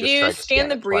assuming you just tried to scan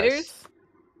the breeders?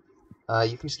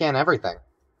 You can scan everything.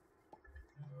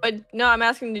 But no, I'm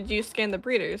asking, did you scan the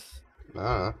breeders?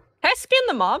 Can I scan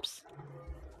the mobs?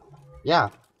 Yeah.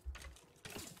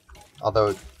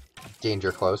 Although,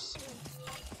 danger close.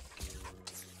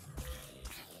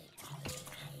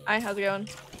 Hi, how's it going?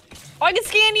 Oh, I can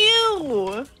scan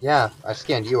you! Yeah, I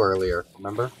scanned you earlier,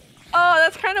 remember? Oh,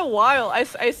 that's kind of wild.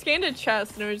 I scanned a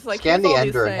chest and it was just like, scan the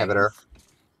ender inhibitor.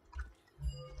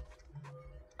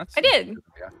 I did.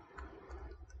 Yeah.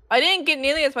 I didn't get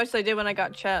nearly as much as I did when I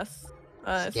got chests.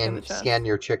 Scan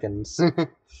your chickens.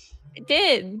 I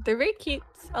did. They're very cute.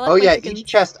 I like oh yeah, chickens. Each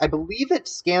chest. I believe it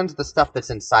scans the stuff that's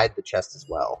inside the chest as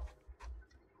well.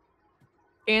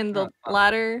 Scan the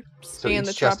ladder. Scan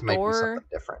the trap might be something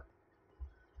different.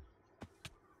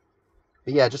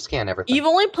 But yeah, just scan everything. You've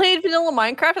only played vanilla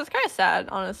Minecraft? It's kind of sad,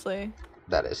 honestly.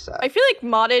 That is sad. I feel like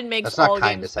modded makes all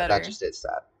games better. That just is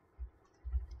sad.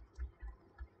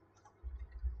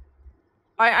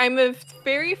 I'm a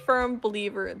very firm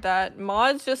believer that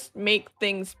mods just make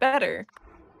things better.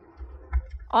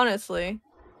 Honestly.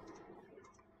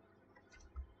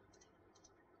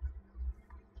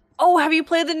 Oh, have you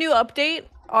played the new update?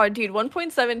 Oh, dude,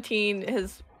 1.17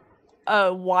 is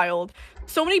wild.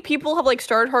 So many people have like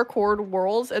started hardcore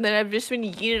worlds and then have just been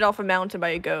yeeted off a mountain by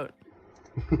a goat.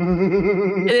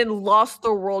 And then lost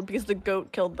the world because the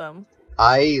goat killed them.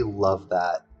 I love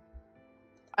that.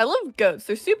 I love goats.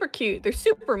 They're super cute. They're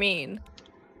super mean.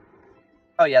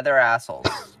 Oh yeah, they're assholes.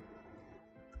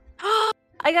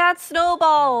 I got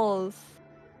snowballs.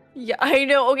 Yeah, I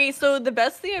know. Okay, so the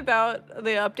best thing about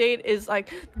the update is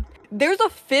like there's a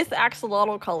 5th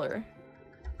axolotl color.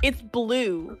 It's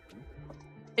blue.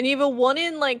 And you have a 1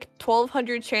 in like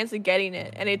 1200 chance of getting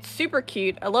it, and it's super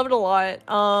cute. I love it a lot.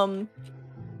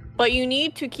 But you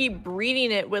need to keep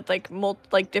breeding it with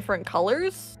like different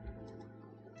colors.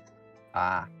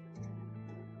 Ah.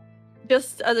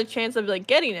 Just as a chance of like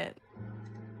getting it.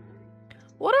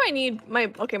 What do I need? My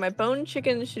bone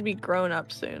chickens should be grown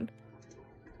up soon.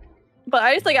 But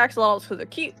I just like axolotls because they're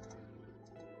cute.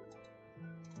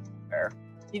 Fair.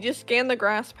 You just scan the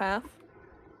grass path.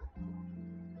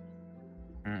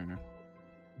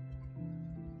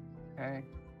 Okay.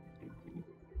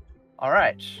 All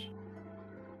right.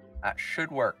 That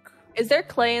should work. Is there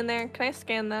clay in there? Can I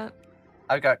scan that?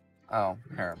 I've got. Oh,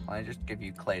 here. Let me just give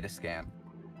you clay to scan.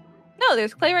 No,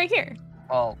 there's clay right here.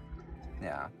 Well,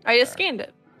 yeah. I just scanned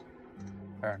it.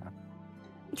 Fair enough.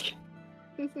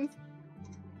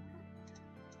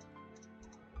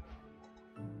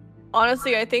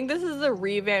 Honestly, I think this is a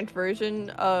revamped version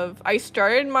of. I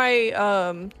started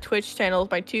my Twitch channel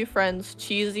with my two friends,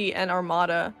 Cheesy and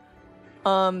Armada.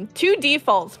 Two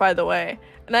defaults, by the way,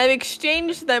 and I've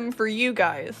exchanged them for you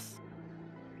guys.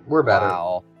 We're better.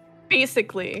 Wow.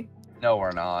 Basically. No,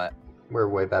 we're not. We're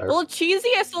way better. Well, Cheesy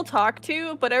I still talk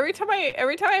to, but every time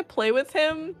I play with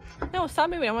him, no, stop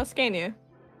moving. I want to scan you.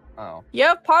 Oh. You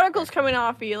have particles coming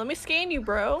off of you. Let me scan you,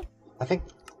 bro. I think.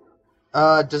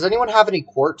 Does anyone have any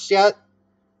quartz yet?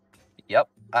 Yep.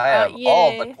 I have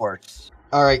all the quartz.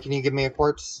 All right. Can you give me a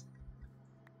quartz?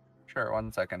 Sure.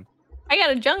 1 second. I got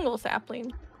a jungle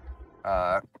sapling.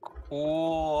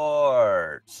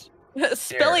 Quartz.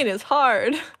 Spelling is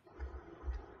hard.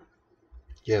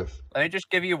 Give. Let me just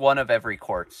give you one of every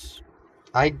quartz.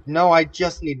 I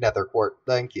just need nether quartz.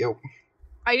 Thank you.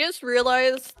 I just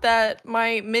realized that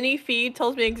my mini feed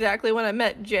tells me exactly when I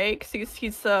met Jay, because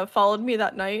he's followed me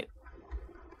that night.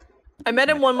 I met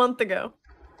him 1 month ago.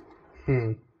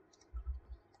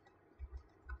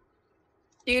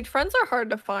 Dude, friends are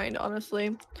hard to find,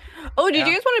 honestly. Oh, did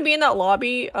you guys want to be in that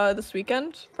lobby this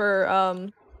weekend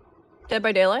for Dead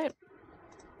by Daylight?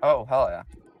 Oh, hell yeah.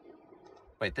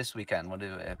 Wait, this weekend, what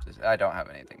do I have to say? I don't have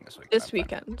anything this weekend. This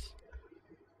weekend.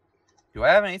 Do I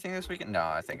have anything this weekend? No,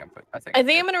 I think I'm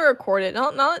gonna record it.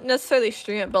 Not necessarily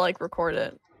stream it, but like record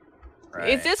it. Right.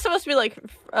 It's just supposed to be like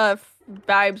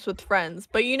vibes with friends.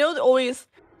 But you know, always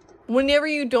whenever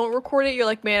you don't record it, you're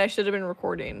like, man, I should have been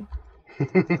recording.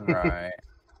 Right.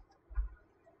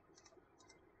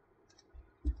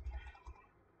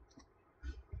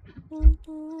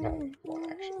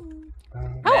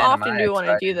 How often do you want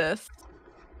to do this?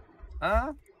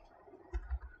 I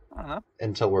don't know.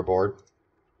 Until we're bored.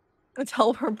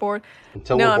 Until we're bored.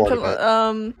 Until we're bored of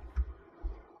it.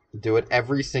 Do it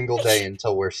every single day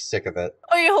until we're sick of it.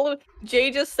 Oh, yeah, hold on.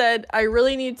 Jay just said, I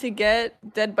really need to get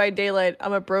Dead by Daylight.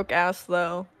 I'm a broke ass,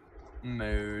 though.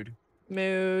 Mood.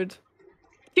 To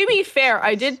be fair,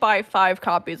 I did buy 5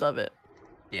 copies of it.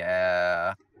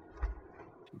 Yeah.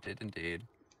 You did indeed.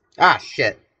 Ah,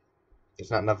 shit.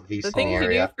 There's not enough VC The thing in the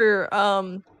to area. do for,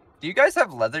 Do you guys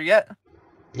have leather yet?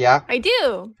 Yeah. I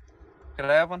do. Could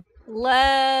I have one?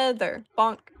 Leather.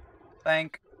 Bonk.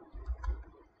 Thank.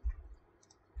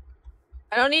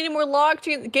 I don't need any more log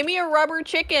chicken. Give me a rubber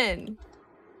chicken.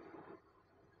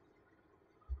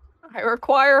 I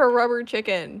require a rubber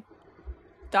chicken.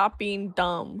 Stop being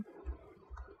dumb.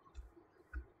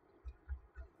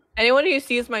 Anyone who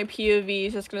sees my POV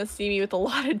is just gonna see me with a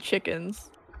lot of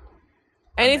chickens.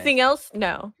 Anything else?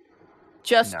 No.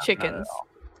 Just chickens.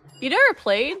 You never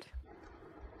played?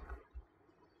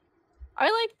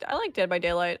 I like Dead by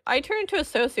Daylight. I turned into a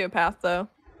sociopath though.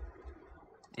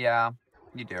 Yeah,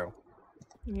 you do.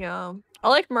 Yeah. I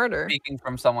like murder. Speaking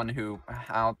from someone who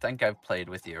I don't think I've played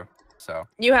with you, so.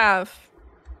 You have.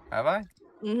 Have I?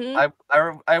 Mm-hmm.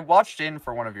 I watched in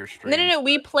for one of your streams. No,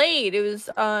 we played. It was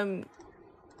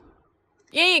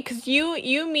yeah, because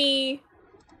you, me,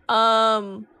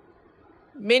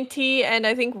 Minty, and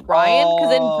I think Ryan, because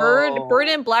then Bird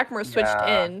and Blackmore switched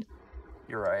in.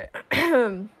 You're right.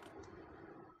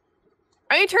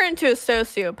 I turned into a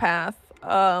sociopath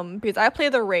because I play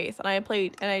the Wraith and I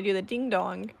do the Ding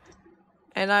Dong,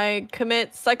 and I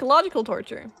commit psychological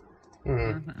torture.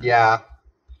 Yeah,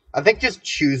 I think just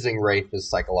choosing Wraith is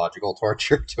psychological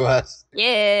torture to us.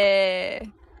 Yeah.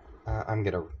 I'm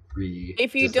gonna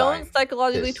If you don't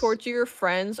psychologically torture your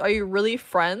friends, are you really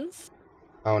friends?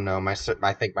 Oh no, I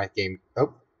think my game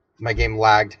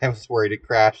lagged. I was worried it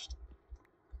crashed.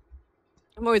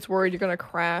 I'm always worried you're gonna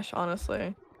crash,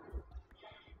 honestly.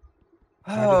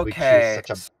 Why did we choose such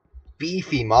a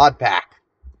beefy mod pack?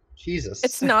 Jesus.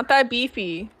 It's not that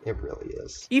beefy. It really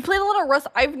is. You played a lot of Rust.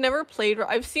 I've never played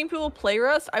Rust. I've seen people play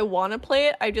Rust. I want to play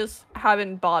it. I just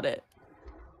haven't bought it.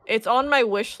 It's on my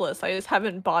wish list. I just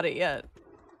haven't bought it yet.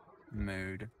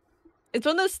 Mood. It's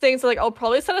one of those things like I'll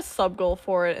probably set a sub goal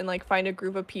for it and like find a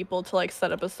group of people to like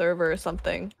set up a server or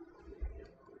something.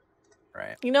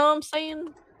 Right. You know what I'm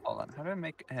saying? Hold on. How do I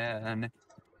make an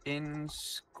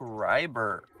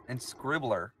inscribler?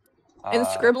 Inscribbler.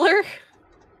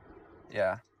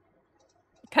 Yeah.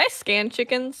 Can I scan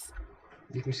chickens?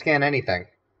 You can scan anything.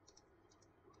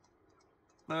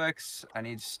 Lux, I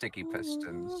need sticky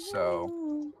pistons,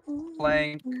 so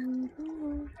plank. You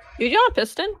want a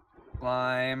piston?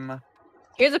 Lime.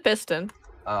 Here's a piston.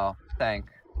 Oh, Thank.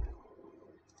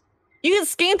 You can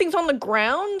scan things on the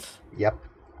ground? Yep.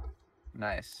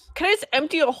 Nice. Can I just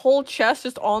empty a whole chest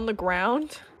just on the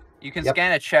ground? You can Yep.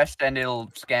 scan a chest and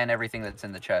it'll scan everything that's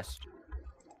in the chest.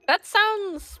 That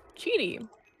sounds cheaty.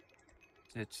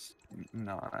 It's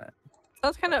not.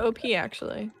 Sounds kind of OP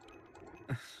actually.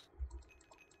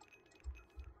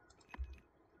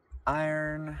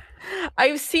 Iron.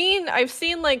 I've seen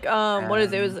like what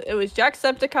is it? It was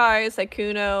Jacksepticeye,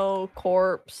 Sykkuno,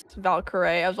 Corpse,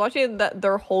 Valkyrie. I was watching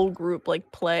their whole group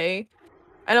like play,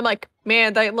 and I'm like,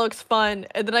 man, that looks fun.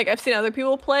 And then like I've seen other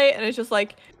people play, and it's just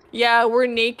like, yeah, we're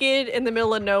naked in the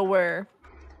middle of nowhere.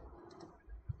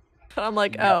 And I'm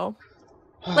like, oh,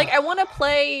 like I want to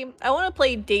play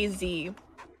DayZ.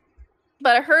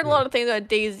 But I heard a lot of things about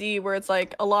DayZ where it's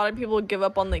like a lot of people give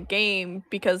up on the game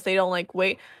because they don't like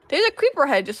wait. There's a creeper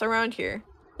head just around here.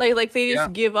 Like they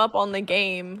just give up on the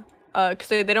game because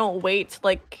they don't wait to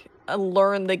like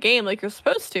learn the game like you're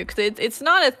supposed to, because it's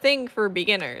not a thing for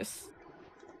beginners.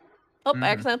 Oh, I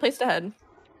accidentally placed a head.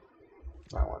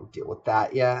 I don't want to deal with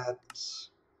that yet.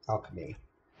 Alchemy.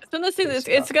 So this thing,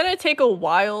 it's gonna take a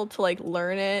while to like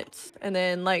learn it, and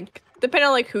then like depending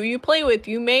on like who you play with,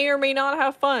 you may or may not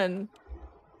have fun.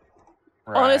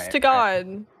 Right, honest to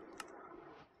God.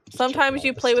 Sometimes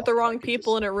you play with the wrong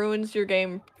people and it ruins your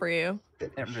game for you.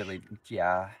 It really,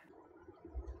 yeah.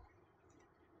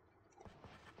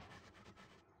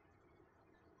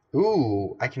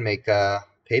 Ooh, I can make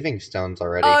paving stones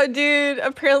already. Oh, dude!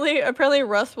 Apparently,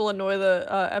 Rust will annoy the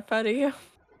F out of you.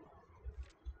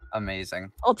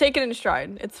 Amazing. I'll take it in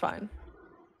stride. It's fine.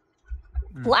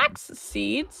 Flax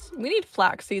seeds. We need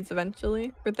flax seeds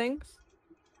eventually for things.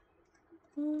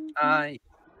 You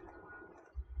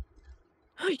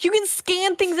can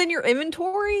scan things in your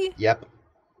inventory? Yep.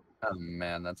 Oh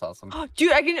man, that's awesome.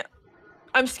 Dude,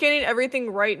 I'm scanning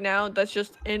everything right now that's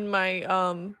just in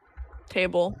my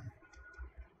table.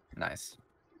 Nice.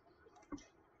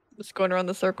 Just going around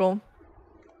the circle.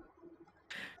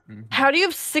 How do you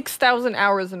have 6,000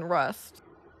 hours in Rust?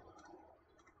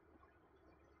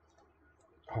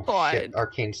 Oh God. shit,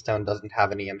 Arcane Stone doesn't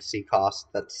have any MC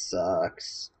cost. That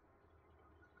sucks.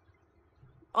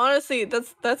 Honestly,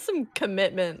 that's some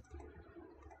commitment.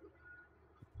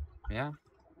 Yeah.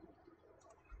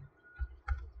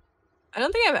 I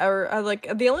don't think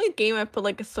like the only game I've put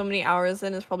like so many hours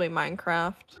in is probably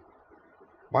Minecraft.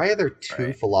 Why are there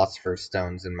two Philosopher's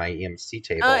Stones in my EMC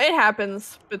table? It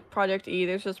happens with Project E.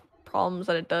 There's just problems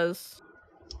that it does.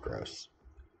 Gross.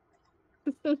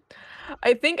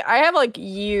 I think I have like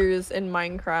years in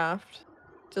Minecraft,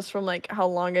 just from like how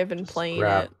long I've been playing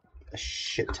it. A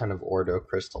shit ton of Ordo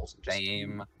crystals.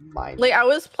 And just mine like I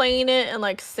was playing it in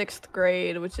like 6th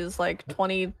grade, which is like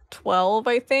 2012,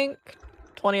 I think,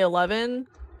 2011.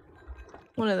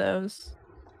 One of those.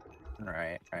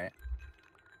 Right.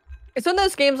 It's one of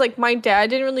those games like my dad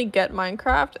didn't really get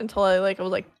Minecraft until I was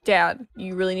like, Dad,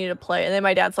 you really need to play. And then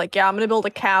my dad's like, yeah, I'm gonna build a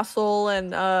castle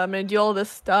and I'm gonna do all this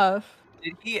stuff.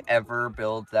 Did he ever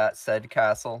build that said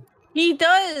castle? He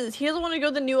does. He doesn't want to go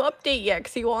to the new update yet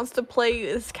because he wants to play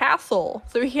his castle.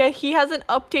 So he hasn't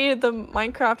updated the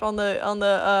Minecraft on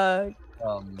the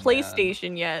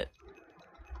PlayStation yet.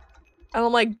 And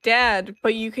I'm like, Dad,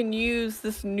 but you can use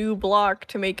this new block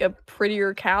to make a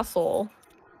prettier castle.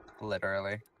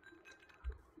 Literally.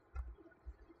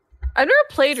 I've never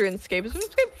played RuneScape. Is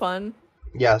RuneScape fun?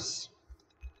 Yes.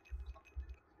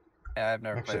 Yeah, I've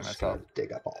never played it myself.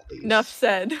 Dig up all these. Enough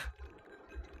said.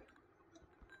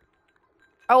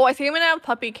 Oh, I think I'm gonna have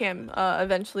Puppy Cam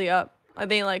eventually up. I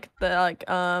think like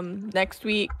next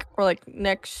week or like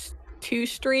next 2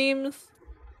 streams.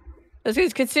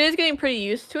 Because Katsina's getting pretty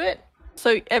used to it,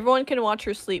 so everyone can watch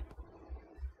her sleep.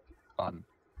 Fun.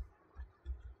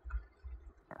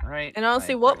 All right. And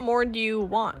honestly, what more do you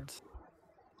want?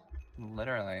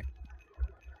 Literally.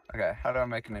 Okay, how do I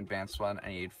make an advanced one? I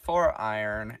need 4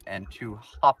 iron and 2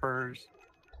 hoppers.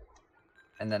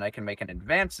 And then I can make an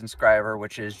advanced inscriber,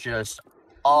 which is just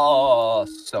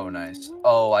so nice.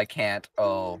 Oh, I can't.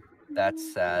 Oh,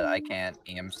 that's sad. I can't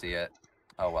EMC it.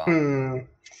 Oh well.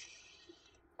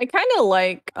 I kind of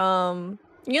like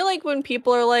you know, like when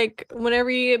people are like,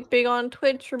 whenever you get big on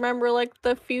Twitch, remember like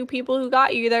the few people who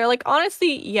got you there. Like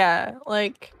honestly, yeah,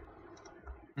 like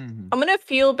I'm gonna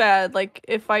feel bad like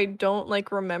if I don't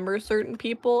like remember certain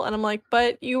people, and I'm like,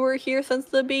 but you were here since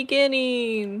the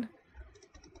beginning.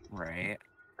 Right.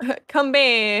 Come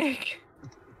back.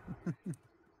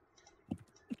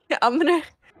 I'm gonna,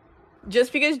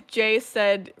 just because Jay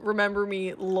said remember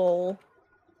me, lol.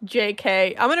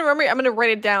 JK. I'm gonna remember. I'm gonna write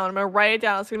it down.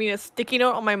 It's gonna be a sticky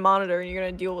note on my monitor, and you're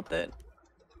gonna deal with it.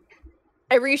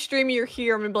 Every stream you're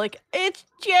here, I'm gonna be like, it's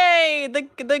Jay,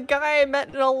 the guy I met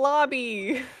in a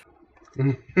lobby.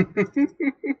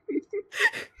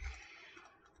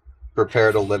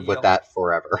 Prepare to live with that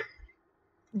forever.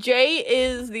 Jay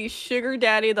is the sugar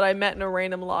daddy that I met in a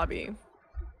random lobby.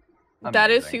 Amazing. That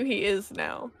is who he is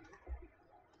now.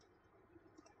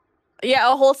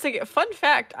 Yeah, a whole sticky. Fun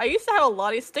fact: I used to have a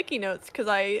lot of sticky notes because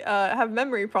I have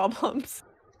memory problems.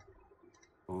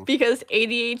 Oof. Because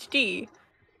ADHD.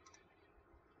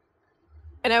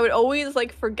 And I would always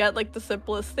like forget like the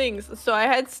simplest things. So I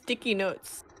had sticky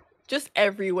notes just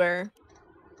everywhere.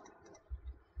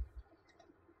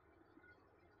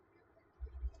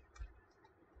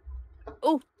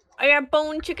 Oh, I got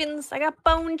bone chickens. I got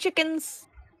bone chickens.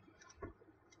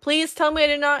 Please tell me I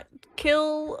did not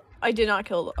kill. I did not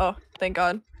kill. Oh, thank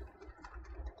God.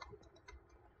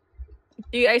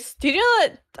 Do you know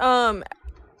that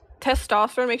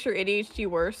testosterone makes your ADHD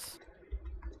worse?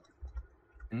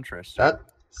 Interesting. That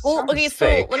Well, okay, so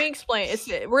fake. let me explain.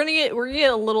 We're gonna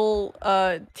get a little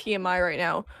TMI right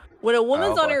now. When a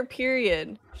woman's on her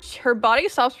period, her body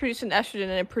stops producing estrogen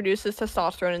and it produces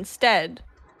testosterone instead.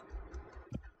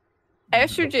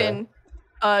 Estrogen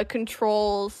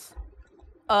controls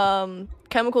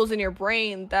chemicals in your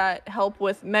brain that help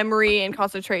with memory and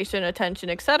concentration, attention,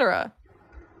 etc.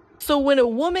 So when a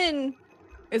woman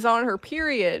is on her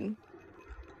period,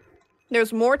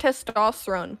 there's more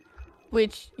testosterone,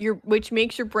 which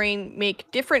makes your brain make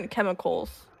different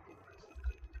chemicals.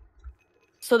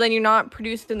 So then you're not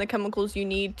producing the chemicals you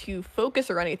need to focus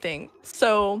or anything.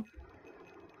 So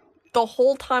the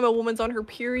whole time a woman's on her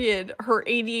period, her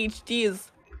ADHD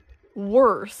is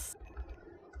worse.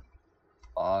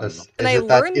 Is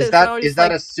that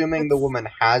assuming the woman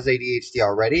has ADHD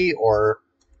already, or?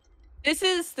 This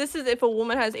is if a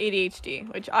woman has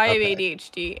ADHD, which I have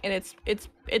ADHD, and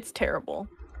it's terrible.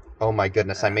 Oh my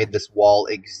goodness, I made this wall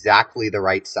exactly the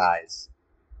right size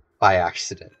by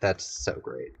accident. That's so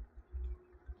great.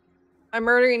 I'm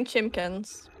murdering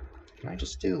chimkins. Can I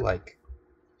just do like...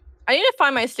 I need to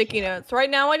find my sticky notes. Right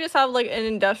now I just have like an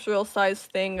industrial size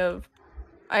thing of...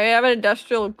 I have an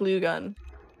industrial glue gun.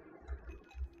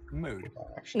 Mood.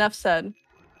 Enough said.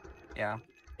 Yeah.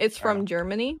 It's from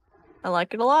Germany. I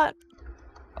like it a lot.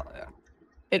 Oh yeah.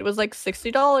 It was like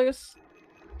 $60.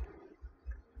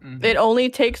 Mm-hmm. It only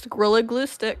takes Gorilla Glue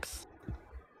sticks.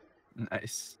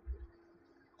 Nice.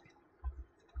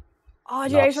 Oh,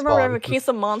 dude, I just remember I have a case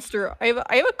of Monster. I have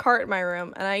a cart in my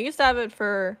room, and I used to have it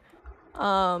for,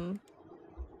 hold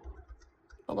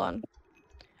on.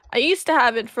 I used to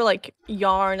have it for like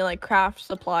yarn and like craft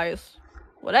supplies,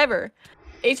 whatever.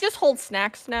 It just holds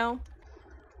snacks now.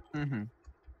 Mm-hmm.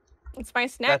 It's my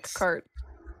snack cart.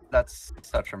 That's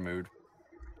such a mood.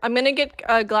 I'm gonna get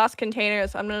glass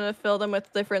containers. I'm gonna fill them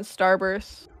with different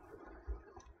Starbursts.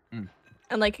 And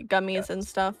like gummies and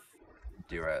stuff.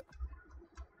 Do it.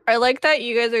 I like that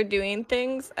you guys are doing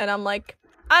things, and I'm like,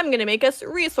 I'm gonna make us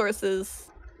resources.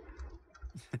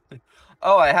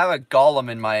 Oh, I have a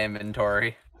golem in my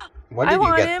inventory. When did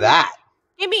you get that?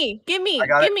 Gimme! I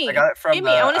got it from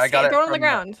I want to throw it on the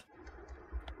ground.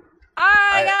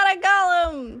 I got a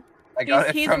golem! I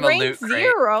got it from a loot crate.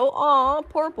 He's 0. Aw,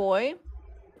 poor boy.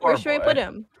 Where should I put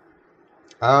him?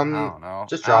 I don't know.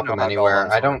 Just drop him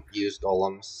anywhere. I don't use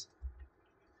golems.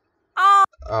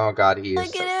 Oh god, he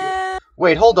is so cute.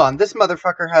 Wait, hold on. This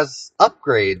motherfucker has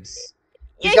upgrades.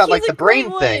 He's got like the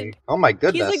brain thing. Oh my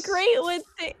goodness. He's a great wood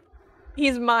thing.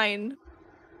 He's mine.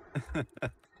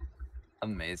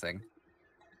 Amazing.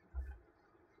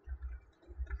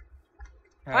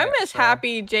 I'm just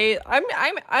happy Jay. I'm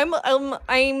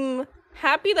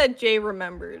happy that Jay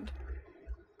remembered.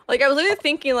 Like I was literally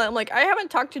thinking, like, I'm like, I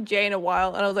haven't talked to Jay in a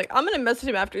while, and I was like, I'm gonna message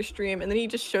him after stream, and then he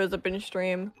just shows up in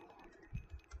stream.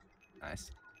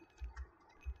 Nice.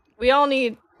 We all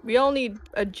need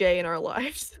a Jay in our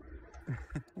lives.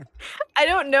 I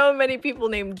don't know many people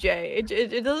named Jay.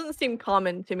 It doesn't seem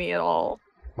common to me at all.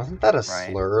 Wasn't that a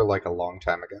slur like a long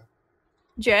time ago?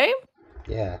 Jay?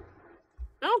 Yeah.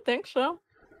 I don't think so.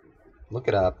 Look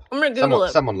it up. I'm gonna Google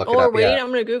it. Someone look it up. Yeah. I'm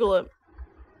gonna Google it.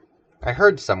 I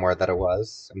heard somewhere that it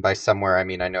was, and by somewhere I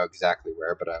mean I know exactly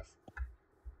where, but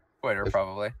Twitter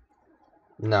probably.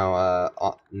 No,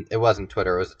 it wasn't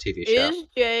Twitter. It was a TV show. Is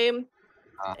Jay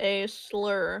a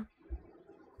slur?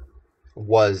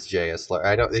 Was Jay a slur?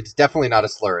 It's definitely not a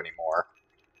slur anymore.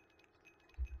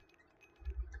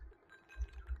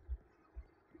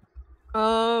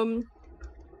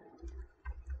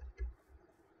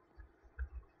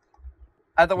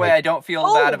 Either way, I don't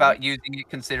feel bad about using it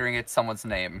considering it's someone's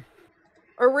name.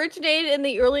 Originated in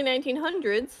the early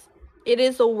 1900s, it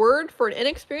is a word for an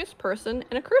inexperienced person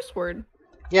and a curse word.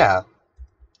 Yeah.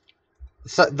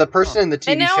 So the person in the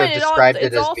TV now show it described it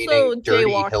it's as also meaning dirty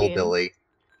jaywalking. hillbilly.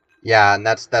 Yeah, and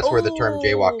that's where the term Oh,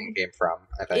 jaywalking came from,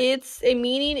 I think. it's a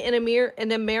meaning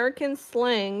in American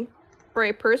slang for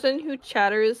a person who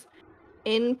chatters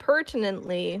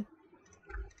impertinently.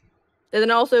 And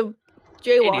then also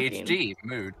jaywalking. ADHD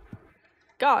mood.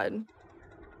 God.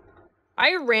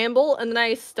 I ramble and then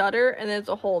I stutter and then it's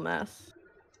a whole mess.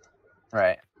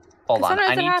 Right. Hold 'Cause on. I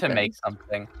sometimes it need to make happens.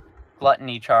 something.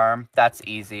 Gluttony charm. That's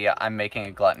easy. I'm making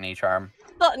a gluttony charm.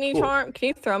 Gluttony Cool. charm. Can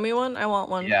you throw me one? I want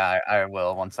one. Yeah, I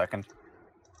will. 1 second.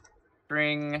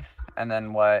 String, and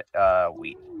then what?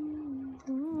 Wheat.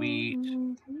 Wheat.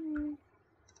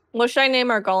 What should I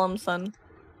name our golem son?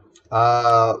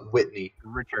 Whitney.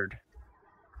 Richard.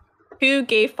 2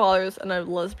 gay fathers and a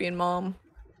lesbian mom.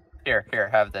 Here,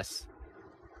 have this.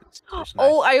 It's just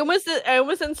Oh, nice. I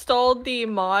almost installed the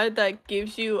mod that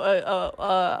gives you a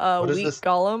What is wheat this?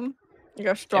 golem. Like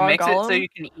a straw It makes golem. it so you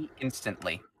can eat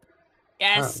instantly.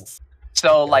 Yes.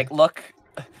 So, Okay. like, look.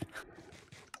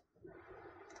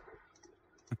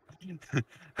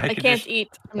 I can't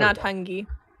eat. I'm not hungry.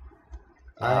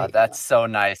 That's so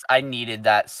nice. I needed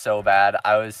that so bad.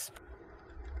 I was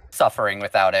suffering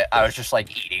without it. I was just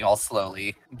like eating all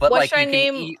slowly. But What like should I you can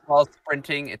name- eat while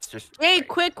sprinting. It's just Hey, great.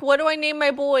 quick! What do I name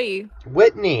my boy?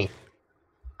 Whitney.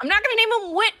 I'm not gonna name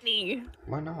him Whitney.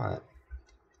 Why not?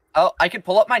 Oh, I could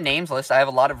pull up my names list. I have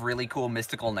a lot of really cool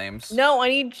mystical names. No, I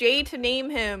need Jay to name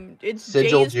him. It's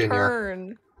Sigil Jay's Jr..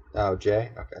 turn. Oh,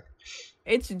 Jay? Okay.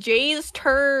 It's Jay's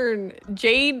turn.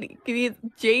 Jay's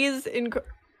in. Do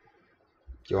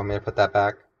you want me to put that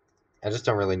back? I just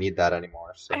don't really need that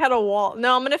anymore. So. I had a wall.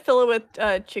 No, I'm gonna fill it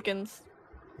with chickens.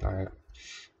 Alright.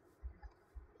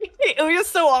 It was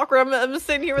just so awkward. I'm just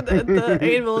sitting here with the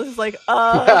animal. It's like,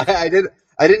 I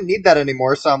didn't need that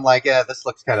anymore, so I'm like, yeah, this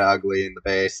looks kind of ugly in the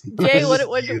base. Jay, what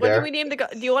Just you do there. we name the guy?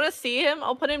 Do you want to see him?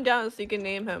 I'll put him down so you can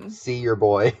name him. See your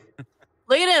boy.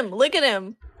 Look at him! Look at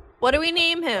him! What do we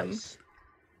name him? Nice.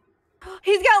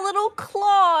 He's got little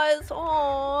claws.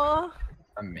 Aww.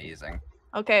 Amazing.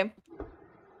 Okay.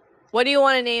 What do you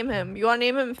want to name him? You want to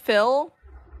name him Phil?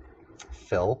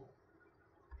 Phil.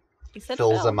 He said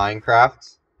Phil's Phil. a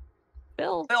Minecraft.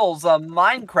 Phil. Phil's a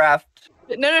Minecraft.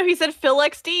 No, he said Phil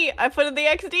XD. I put in the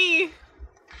XD.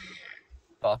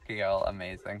 Fucking hell,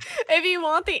 amazing. If you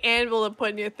want the anvil to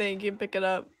put in your thing, you can pick it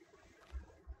up.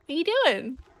 What are you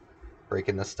doing?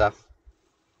 Breaking this stuff.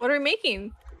 What are we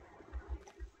making?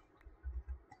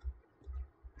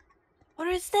 What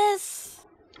is this?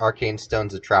 Arcane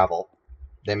stones of travel.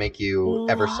 They make you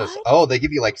ever so. What? Oh, they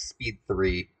give you like speed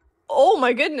 3. Oh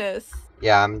my goodness.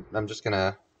 Yeah, I'm just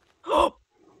gonna.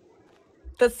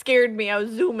 That scared me. I was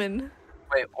zooming.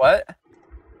 Wait, what?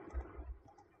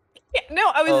 Yeah, no,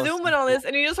 I was Oh, zooming so on this,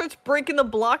 and he just starts breaking the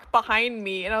block behind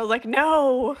me, and I was like,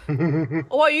 no.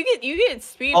 Oh, wow, you get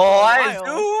speed. Oh, for a I while.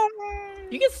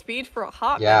 zoom. You get speed for a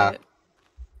hot Yeah. minute.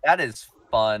 That is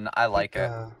fun. I like it.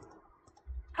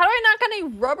 How do I not got any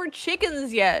rubber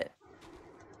chickens yet?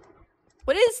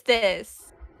 What is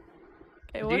this?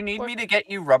 Okay, Do you need me to get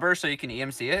you rubber so you can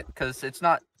EMC it? Because it's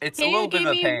not. It's a Can little you bit give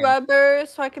of a me pain. rubber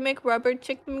so I can make rubber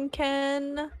chicken,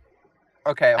 Ken?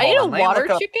 Okay, I need hold a on. Let me water look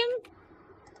up chicken?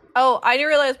 Oh, I didn't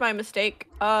realize my mistake.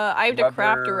 I have to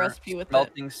craft a rubber, recipe with it.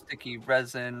 melting sticky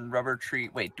resin, rubber tree.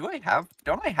 Wait, don't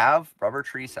I have rubber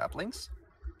tree saplings?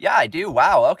 Yeah, I do.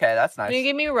 Wow, okay, that's nice. Can you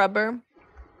give me rubber?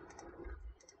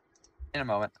 In a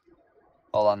moment.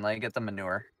 Hold on, let me get the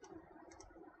manure.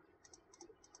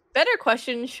 Better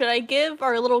question, should I give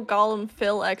our little golem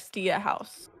Phil XD a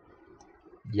house?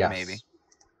 Yes. Maybe.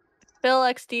 Phil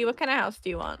XD, what kind of house do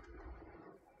you want?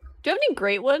 Do you have any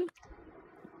great wood?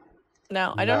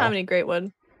 No, I don't No. have any great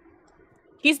wood.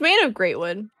 He's made of great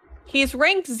wood. He's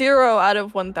ranked 0 out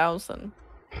of 1,000.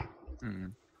 Hmm.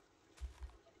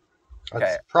 That's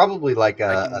Okay. probably like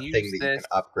I a can thing use that you can this.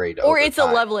 upgrade Or over it's time.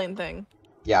 a leveling thing.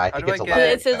 Yeah, I How think do it's I a get- But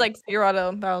leveling it says thing. like 0 out of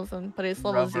 1,000, but it's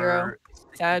level 0. Rubber,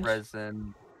 sticky Sad.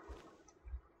 resin.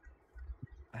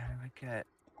 How do I get?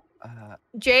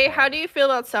 Jay, how do you feel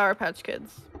about Sour Patch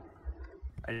Kids?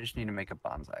 I just need to make a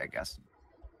bonsai, I guess.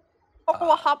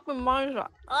 Oh, hop and manja.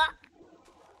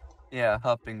 Yeah,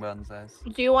 hopping bonsais.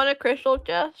 Do you want a crystal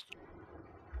chest?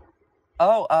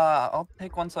 Oh, I'll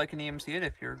take one so I can EMC it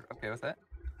if you're okay with it.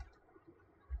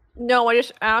 No, I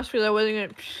just asked because I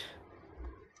wasn't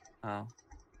gonna.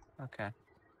 Oh, okay.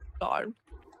 God.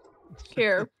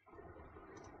 Here.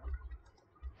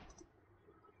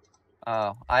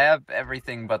 Oh, I have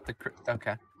everything but the.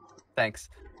 Okay, thanks.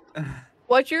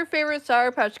 What's your favorite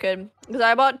Sour Patch Kid? Because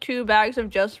I bought 2 bags of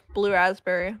just blue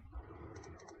raspberry.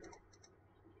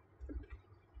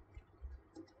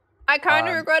 I kind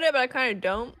of regret it, but I kind of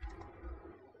don't.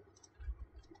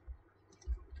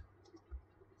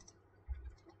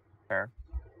 Fair.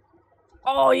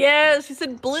 Oh yes, he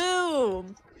said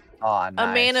bloom. Oh, nice.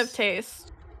 A man of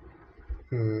taste.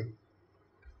 Hmm.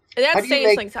 That's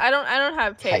saying things. I don't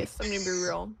have taste. I'm gonna be pipes?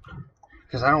 real.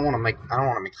 Because I don't want to make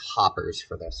hoppers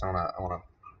for this. I wanna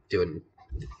do it in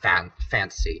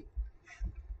fancy.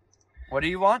 What do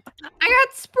you want? I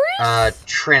got spruce.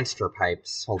 Transfer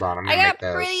pipes. Hold on, I'm gonna make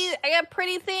those. I got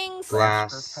pretty things.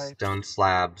 Glass, stone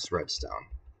slabs, redstone.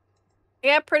 I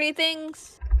got pretty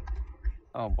things.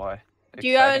 Oh boy. Do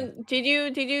you have? Can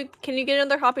you get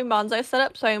another hopping bonsai set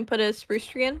up so I can put a spruce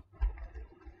tree in?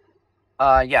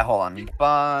 Yeah, hold on.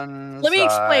 Bonsai. Let me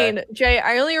explain, Jay.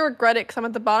 I only regret it because I'm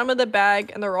at the bottom of the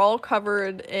bag and they're all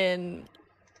covered in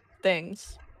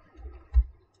things.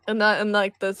 And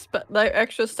like the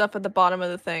extra stuff at the bottom of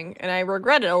the thing, and I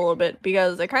regret it a little bit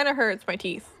because it kind of hurts my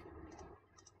teeth.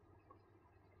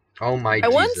 Oh my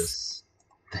Jesus!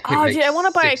 Oh, dude, I want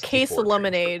to buy a case of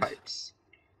lemonade.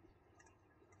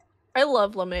 I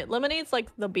love lemonade. Lemonade's like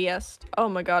the best. Oh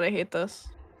my god, I hate this.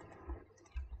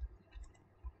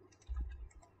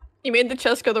 You made the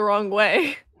chest go the wrong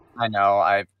way. I know.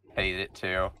 I hate it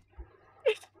too.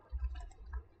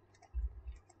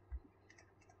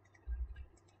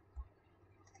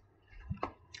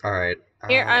 All right.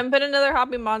 Here, I'm putting another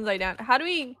hopping bonsai down. How do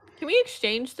we? Can we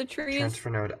exchange the trees? Transfer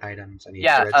node items. I need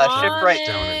shift right.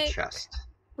 Stone and chest.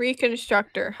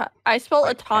 Reconstructor. I spelled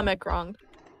atomic wrong.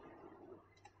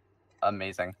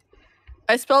 Amazing.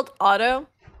 I spelled auto.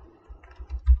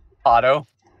 Auto.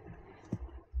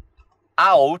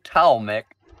 Ow, Talmic.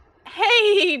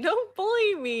 Hey, don't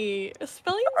bully me.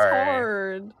 Spelling's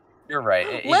hard. You're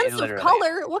right. Lens of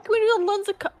color? What can we do with lens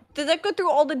of color? Did that go through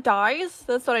all the dyes?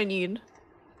 That's what I need.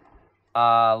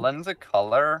 Lens of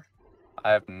color?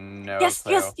 I have no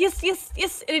clue.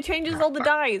 Yes. And it changes all the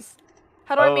dyes.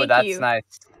 How do I make you? Oh, that's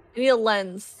nice. I need a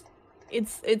lens.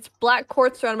 It's black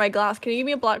quartz around my glass. Can you give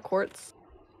me a black quartz?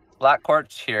 Black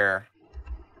quartz here.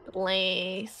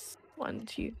 Lace. 1,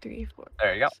 2, 3, 4.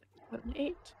 There you go. 7,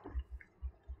 8.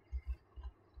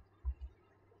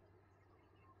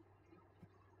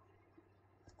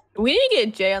 We need to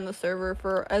get Jay on the server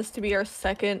for us to be our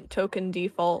second token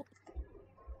default.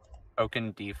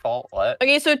 Token default? What?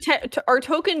 Okay, so our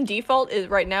token default is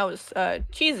right now is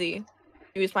Cheesy.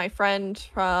 He was my friend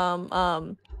from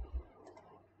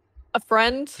a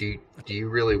friend. Do you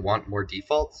really want more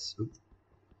defaults? Oop.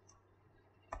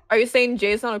 Are you saying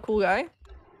Jay's not a cool guy?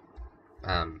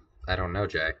 I don't know,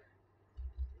 Jay.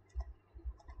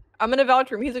 I'm gonna vouch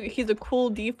for him. He's a cool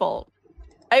default.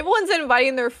 Everyone's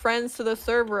inviting their friends to the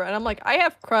server, and I'm like, I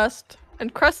have Crust,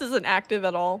 and Crust isn't active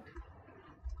at all.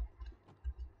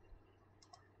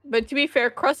 But to be fair,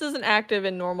 Crust isn't active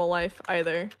in normal life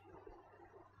either.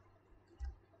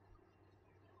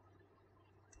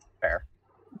 Fair.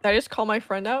 Did I just call my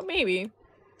friend out? Maybe.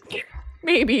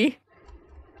 Maybe.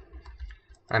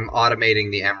 I'm automating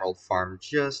the emerald farm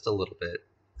just a little bit.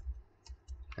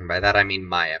 And by that I mean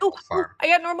my emerald farm. I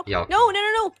got normal.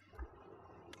 No.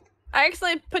 I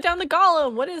actually put down the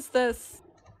golem. What is this?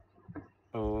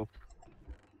 Oh.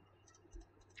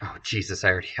 Oh, Jesus, I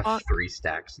already have 3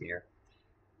 stacks in here.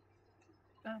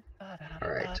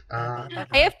 Alright, I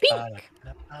have pink!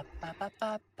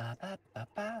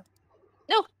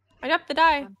 No! I dropped the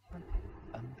die.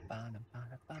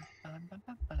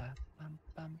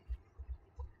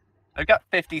 I've got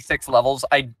 56 levels.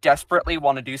 I desperately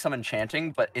want to do some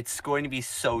enchanting, but it's going to be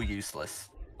so useless.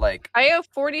 Like, I have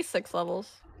 46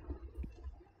 levels.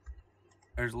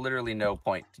 There's literally no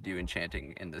point to do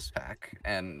enchanting in this pack,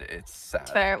 and it's sad.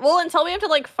 Fair. Well, until we have to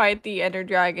like fight the Ender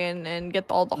Dragon and get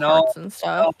all the hearts and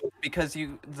stuff. No, because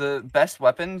the best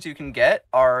weapons you can get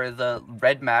are the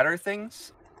red matter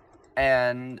things,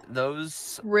 and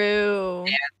those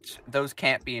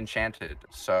can't be enchanted.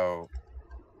 So,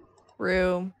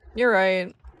 Rue, you're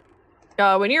right.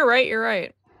 When you're right, you're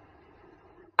right.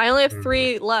 I only have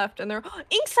 3 left, and they're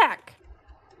ink sac.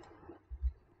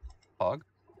 Pog.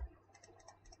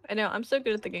 I know, I'm so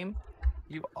good at the game.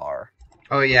 You are.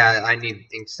 Oh yeah, I need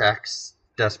ink sacks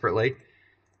desperately.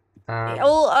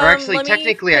 Or actually,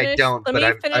 technically I don't, but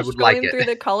I would like it. Let me finish going through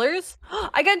the colors.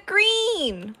 I got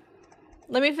green!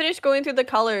 Let me finish going through the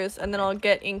colors, and then I'll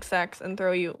get ink sacks and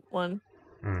throw you one.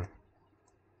 I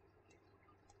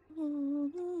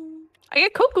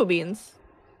get cocoa beans.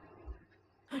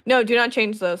 No, do not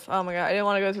change those. Oh my god, I didn't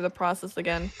want to go through the process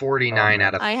again. 49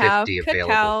 out of 50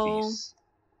 available piece.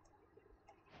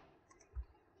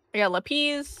 I got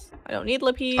lapis. I don't need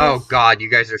lapis. Oh god, you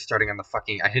guys are starting on the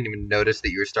fucking... I didn't even notice that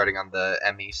you were starting on the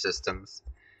ME systems.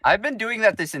 I've been doing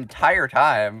that this entire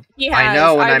time. He has. I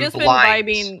know, and I've I'm just blind.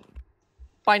 been vibing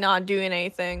by not doing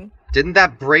anything. Didn't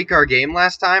that break our game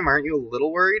last time? Aren't you a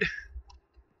little worried?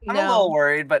 I'm a little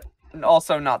worried, but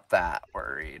also not that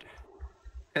worried.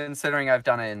 Considering I've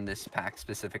done it in this pack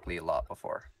specifically a lot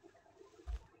before.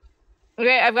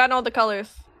 Okay, I've gotten all the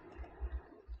colors.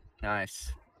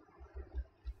 Nice.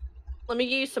 Let me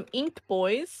give you some ink,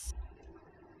 boys.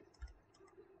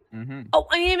 Mm-hmm. Oh,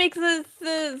 I need to make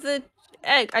the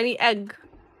egg. I need egg.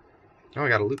 Oh, I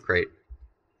got a loot crate.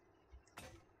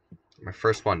 My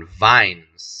first one,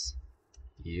 vines.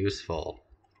 Useful.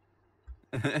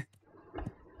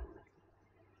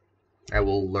 I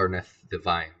will learneth the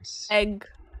vines. Egg.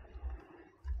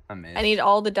 I need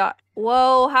all the dye.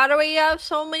 Whoa, how do we have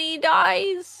so many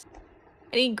dyes?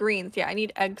 I need greens. Yeah, I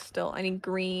need egg still. I need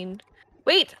green.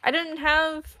 Wait, I didn't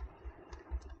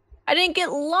get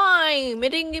lime. It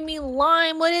didn't give me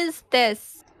lime. What is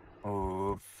this?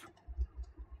 Oof.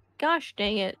 Gosh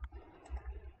dang it.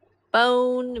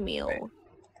 Bone meal.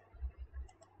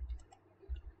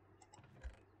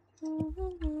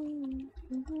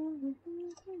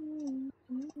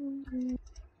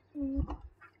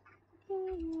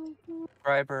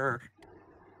 Driver.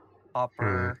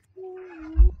 Hopper.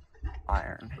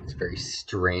 Iron. It's a very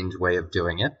strange way of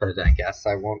doing it, but I guess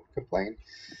I won't complain.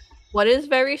 What is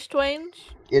very strange?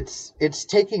 It's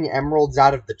taking emeralds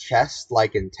out of the chest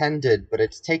like intended, but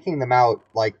it's taking them out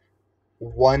like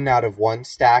one out of one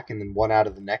stack and then one out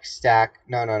of the next stack.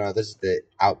 No, this is the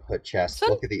output chest.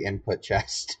 Look at the input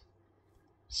chest.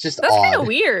 It's just That's odd. kind of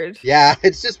weird. Yeah,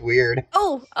 it's just weird.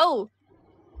 Oh.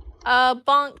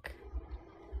 Bonk.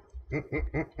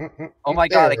 Oh my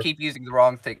god, I keep using the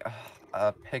wrong thing.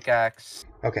 Pickaxe.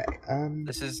 Okay.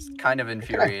 This is kind of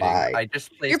infuriating. I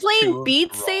just placed. You're playing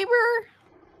Beat Saber?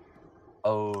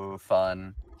 Oh,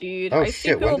 fun. Dude, oh, I see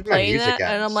people playing that,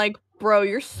 and I'm like, bro,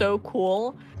 you're so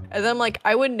cool. And then I'm like,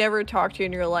 I would never talk to you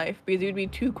in real life because you'd be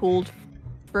too cool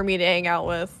for me to hang out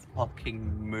with.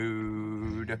 Fucking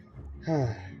mood.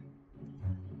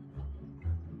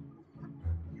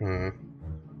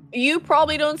 You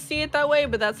probably don't see it that way,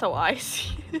 but that's how I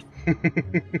see it.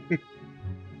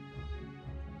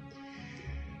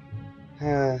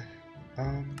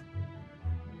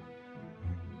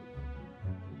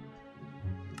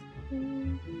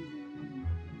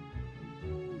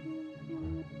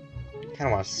 Kind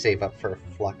of want to save up for a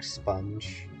flux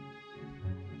sponge.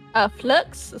 A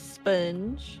flux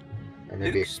sponge. Or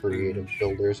maybe a creative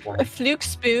builder's one. A fluke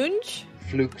sponge?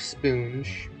 Fluke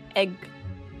sponge. Egg.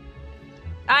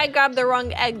 I grabbed the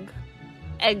wrong egg.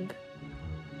 Egg.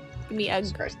 Give me egg.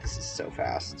 Jesus Christ, this is so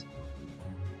fast.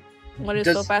 What is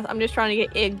so fast? I'm just trying to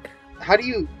get egg. How do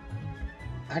you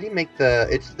make the...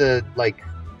 It's the, like...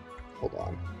 Hold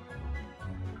on.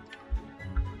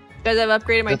 Guys, I've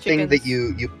upgraded my chickens. The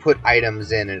thing that you put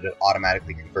items in and it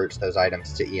automatically converts those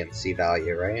items to EMC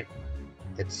value, right?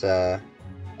 It's, I'll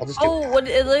just do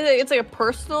it's like a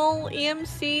personal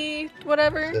EMC,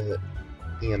 whatever?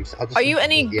 EMC. Are you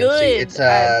any EMC. good It's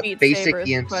at a Beat basic Saber,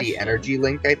 EMC energy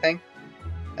link, I think.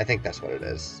 I think that's what it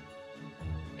is.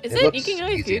 Is it? You can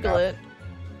always Google it.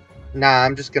 Nah,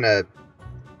 I'm just gonna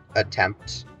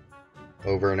attempt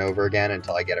over and over again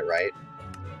until I get it right.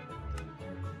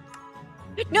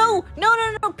 No!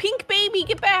 Pink baby,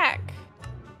 get back!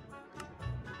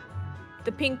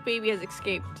 The pink baby has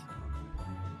escaped.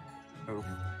 Oh.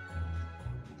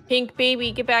 Pink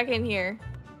baby, get back in here.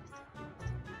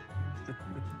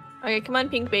 Okay, come on,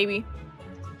 pink baby.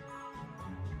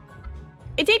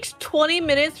 It takes 20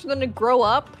 minutes for them to grow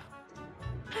up.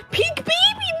 Pink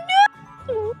baby,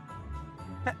 no!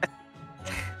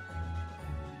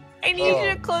 I need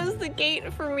you to close the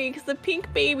gate for me because the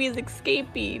pink baby is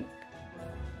escaping.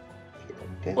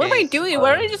 What am I doing?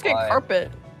 Why don't I just get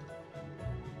carpet?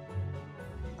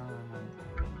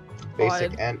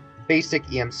 Basic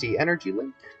EMC energy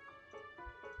link.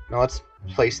 Now let's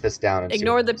place this down and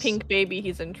ignore the pink baby.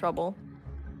 He's in trouble.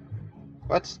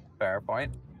 What? Fair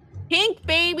point. Pink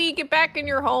baby, get back in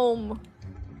your home.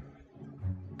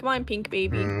 Come on, pink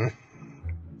baby.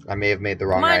 I may have made the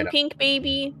wrong item. Come on, pink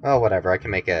baby. Oh, whatever. I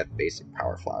can make a basic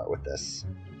power flower with this.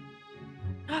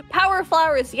 Power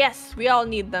flowers, yes, we all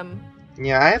need them.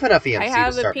 Yeah, I have enough EMC I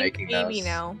have to start a pink making baby those.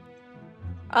 now.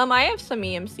 I have some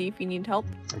EMC if you need help.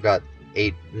 I've got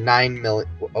 9 million,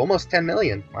 almost 10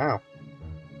 million. Wow.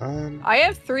 I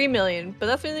have 3 million, but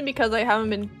that's mainly because I haven't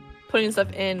been putting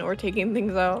stuff in or taking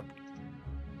things out.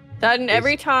 That and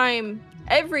every time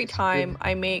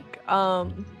I make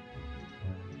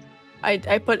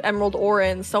I put emerald ore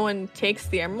in, someone takes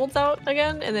the emeralds out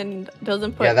again and then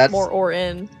doesn't put more ore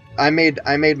in. I made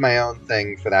my own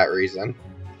thing for that reason.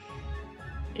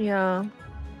 Yeah.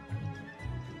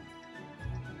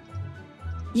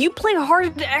 You play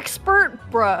hard to expert,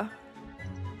 bruh.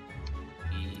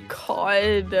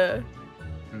 God.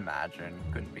 imagine.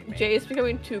 Couldn't be me. Jay is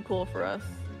becoming too cool for us.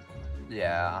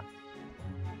 Yeah.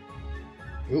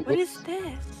 Ooh, What whoops. is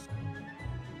this?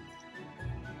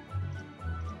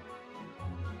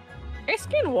 Can I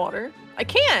scan water? I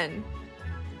can!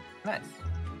 Nice.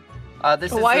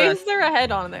 This Why is is there a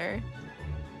head on there?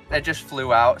 it just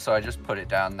flew out, so I just put it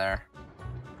down there.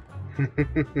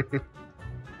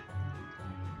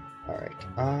 Alright,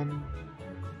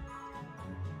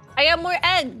 I got more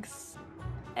eggs!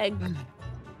 Egg.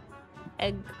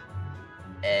 Egg.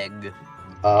 Egg.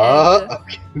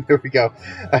 okay, there we go.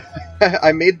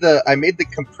 I made the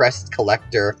compressed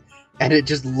collector, and it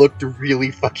just looked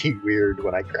really fucking weird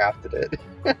when I crafted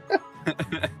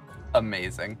it.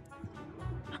 Amazing.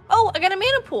 Oh, I got a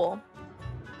mana pool!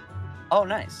 Oh,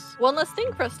 nice. One less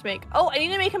thing for us to make. Oh, I need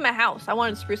to make him a house. I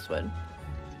wanted spruce wood.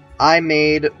 I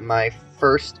made my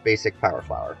first basic power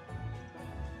flower.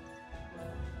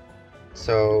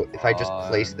 So if I just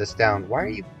place this down,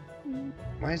 why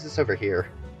is this over here?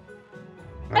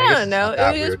 Well, I guess don't it's know. not It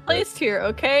that was just weird, but- placed here,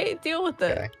 okay? Deal with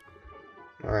it. Okay.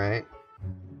 Alright.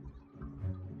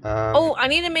 Oh, I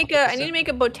need to make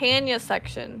a Botania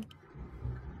section.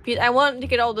 I want to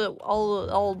get all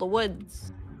the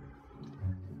woods.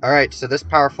 Alright, so this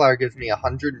power flower gives me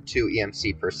 102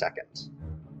 EMC per second.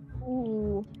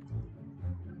 Ooh.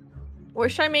 Where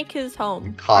should I make his home?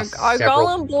 It costs Our several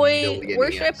Golem boy. million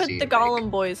Where should I put EMC the to make.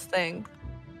 Golem boy's thing?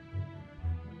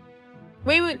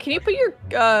 Wait. Can you put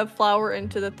your flower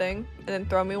into the thing and then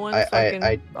throw me one so I can?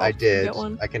 I also did. Get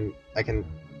one? I can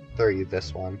throw you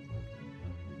this one.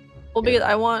 Well, because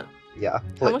I want. Yeah.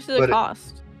 How much does it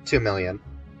cost? 2 million.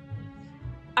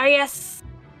 Ah, yes.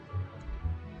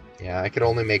 Yeah, I could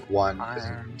only make one because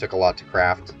it took a lot to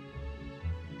craft.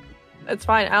 It's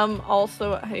fine. I'm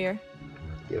also here.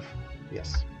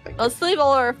 Yes. Thank you. Let's leave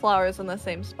all our flowers in the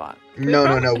same spot. No.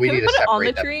 We can need to put it on the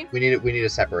separate them. tree? We need to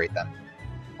separate them.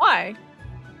 Why?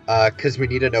 Because we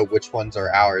need to know which ones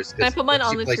are ours. Can I put mine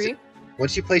on the tree?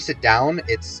 Once you place it down,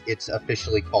 it's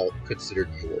officially considered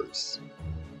yours.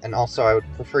 And also, I would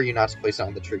prefer you not to place it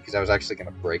on the tree because I was actually going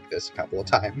to break this a couple of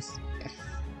times.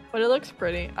 But it looks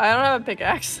pretty. I don't have a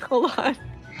pickaxe. Hold on.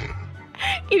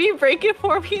 Can you break it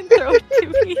for me and throw it to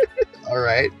me? All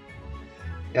right.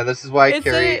 Yeah, this is why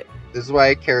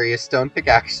I carry a stone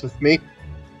pickaxe with me.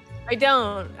 I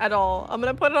don't at all. I'm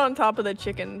gonna put it on top of the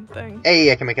chicken thing.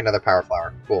 Hey, I can make another power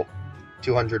flower. Cool.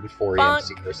 204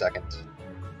 EMC per second.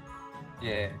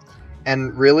 Yeah.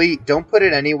 And really, don't put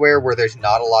it anywhere where there's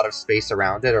not a lot of space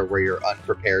around it or where you're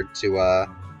unprepared to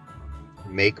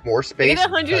make more space.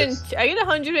 I get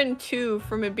 102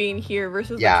 from it being here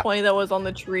versus Yeah. the 20 that was on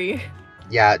the tree.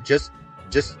 Yeah, just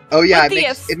oh yeah,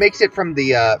 With it makes it from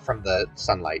the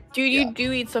sunlight. Dude, Yeah. you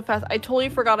do eat so fast. I totally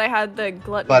forgot I had the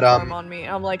gluttony But, farm on me.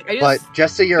 I'm like, But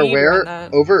just so you're feed aware, on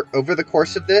that. over the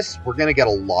course of this, we're gonna get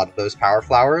a lot of those power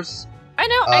flowers. I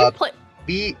know. I've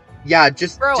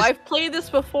played this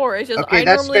before. It's just okay, I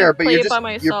that's normally fair, but play you're it by just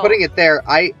myself. you're putting it there.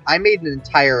 I made an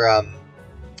entire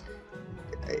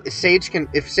if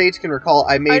Sage can recall,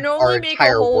 I made our normally make a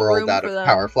entire whole world room out for of them.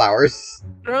 power flowers.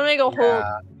 I don't make a whole.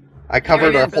 Yeah. I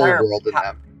covered Yeah, our whole there. world in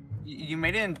them. You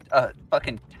made a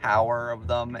fucking tower of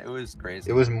them. It was crazy.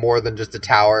 It was more than just a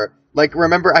tower. Like,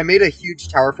 remember, I made a huge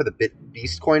tower for the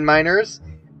beast coin miners,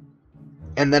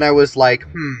 and then I was like,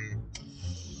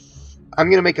 I'm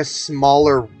gonna make a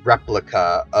smaller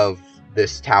replica of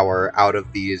this tower out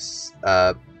of these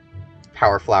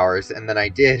power flowers, and then I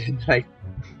did, and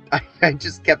I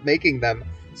just kept making them.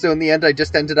 So in the end, I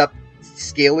just ended up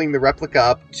scaling the replica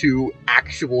up to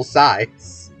actual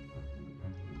size.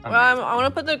 Well, I want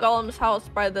to put the golem's house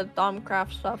by the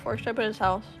Domcraft stuff. Where should I put his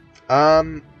house?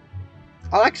 I'll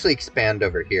actually expand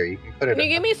over here. You can put it. Can you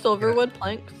give me silverwood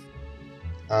planks?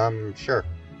 Sure.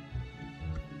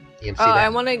 EMC Oh, that. I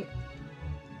want to.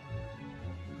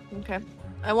 Okay,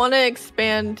 I want to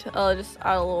expand just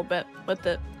out a little bit with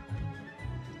it.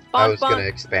 I Bonk, was bonk. gonna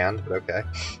expand, but okay.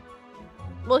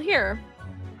 Well, here.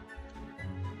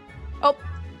 Oh,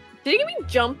 did it give me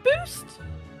jump boost?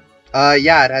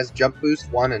 Yeah, it has jump boost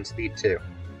 1 and speed 2.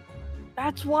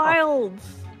 That's wild.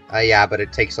 Yeah, but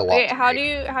it takes a lot. Okay, to how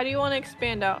make. do you want to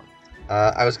expand out?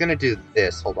 I was gonna do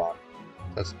this. Hold on.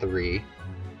 That's 3.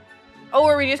 Oh,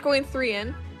 are we just going 3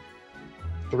 in?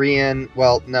 3 in.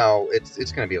 Well, no,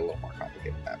 it's gonna be a little more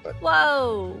complicated than that, but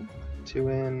Whoa. 2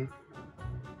 in.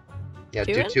 Yeah,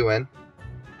 2 do in? 2 in.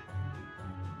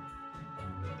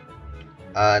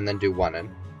 And then do 1 in.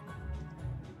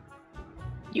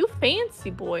 You fancy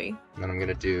boy. And then I'm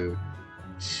gonna do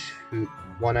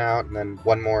 1 out, and then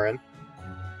 1 more in.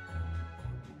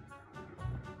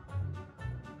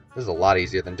 This is a lot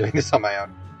easier than doing this on my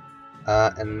own.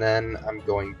 And then I'm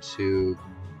going to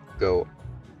go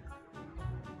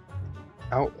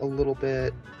out a little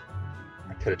bit.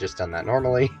 I could have just done that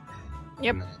normally.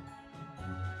 Yep. Then,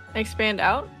 Expand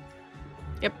out?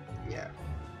 Yep. yeah.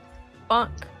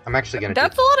 Fuck. I'm actually gonna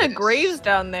That's do a lot this. of graves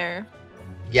down there.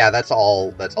 Yeah, that's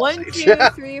all 1, sage. 2,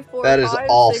 3, 4, That is 5,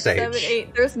 all 6, 7, sage.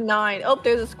 8. There's 9. Oh,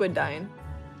 there's a squid dying.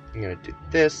 I'm gonna do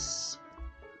this.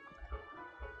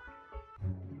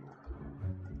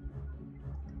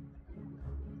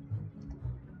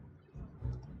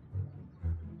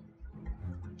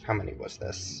 How many was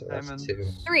this? So that's Diamonds. 2,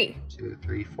 3. 2,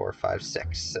 3, 4, 5,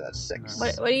 6. So that's 6.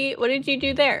 What did you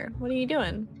do there? What are you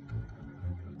doing?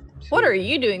 What are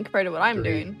you doing compared to what I'm 3,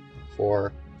 doing?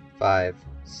 4, 5,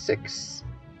 6.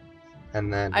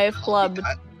 And then I have clubbed.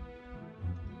 cut.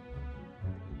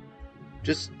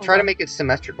 Just try to make it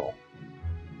symmetrical.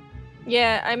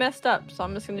 Yeah, I messed up, so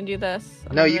I'm just gonna do this.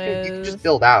 No, you can just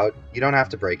build out. You don't have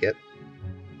to break it.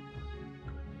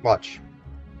 Watch.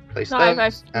 Place No,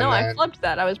 those, and I then- flipped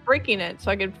that. I was breaking it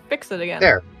so I could fix it again.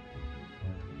 There.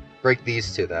 Break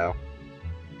these two though.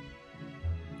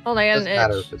 Oh, I got Doesn't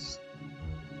matter an if it's.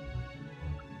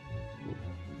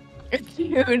 itch.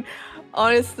 Dude,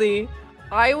 honestly,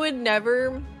 I would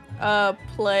never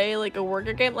play like a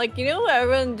worker game. Like, you know,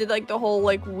 everyone did like the whole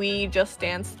like Wii Just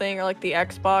Dance thing or like the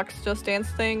Xbox Just Dance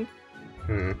thing.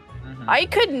 Hmm. I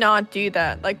could not do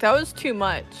that. Like, that was too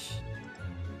much.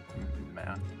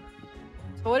 Man.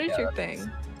 So what is Yeah, your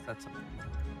thing? That's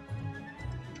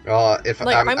If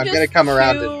Like, I'm I'm gonna just come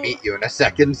around too- and meet you in a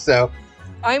second, so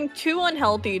I'm too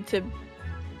unhealthy to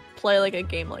play like a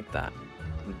game like that.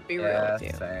 Be real yeah, with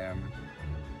you. same.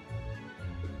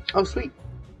 oh sweet.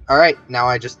 All right, now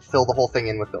I just fill the whole thing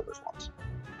in with builder's wands.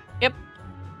 Yep.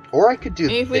 Or I could do.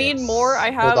 And if we need this. more,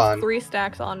 I Hold have on. 3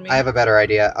 stacks on me. I have a better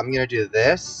idea. I'm gonna do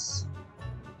this.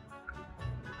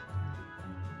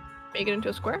 Make it into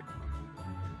a square.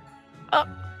 Oh,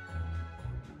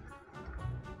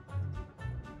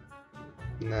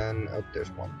 And then, oh,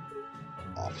 there's one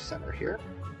off center here.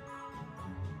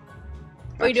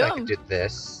 What are you Actually, I doing? could do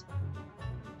this.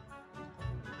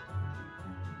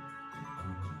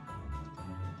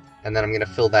 And then I'm gonna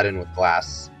fill that in with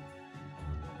glass.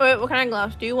 wait, what kind of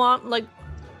glass? Do you want like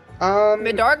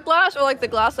the dark glass or like the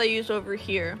glass I use over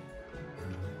here?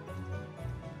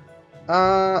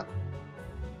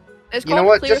 It's You know called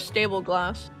what? clear Just- stable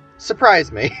glass.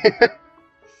 surprise me.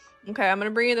 Okay, I'm gonna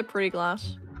bring you the pretty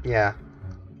glass. Yeah.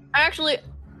 Actually,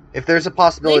 If there's a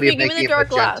possibility Leafy, of give me making the it dark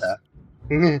glass.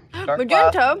 magenta. Dark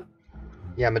glass. magenta.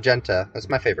 Yeah, magenta. That's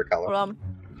my favorite color. Hold on.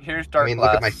 Here's dark I mean, glass.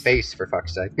 look at my face, for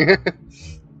fuck's sake.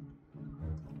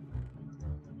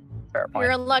 Fair point.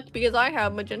 You're in luck because I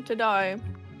have magenta dye.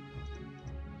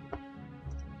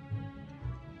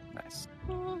 Nice.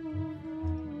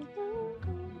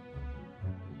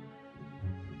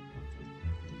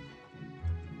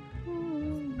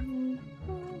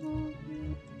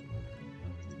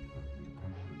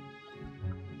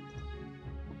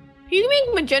 You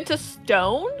make magenta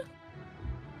stone?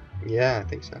 Yeah, I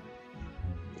think so.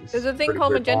 It's There's a thing pretty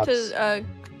called weird magenta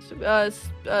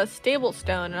bots. stable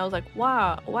stone, and I was like,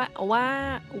 wow,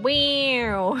 wow.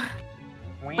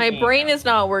 My brain is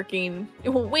not working.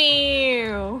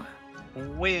 Wow.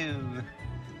 Woo.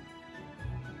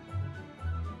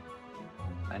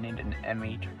 I need an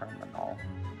ME terminal.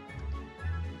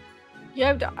 You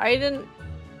have to. I didn't.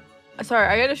 Sorry,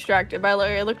 I got distracted. But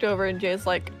I looked over and Jay's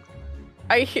like,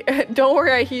 don't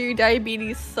worry. I hear you.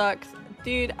 Diabetes sucks,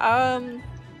 dude. Oh.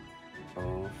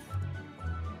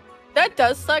 That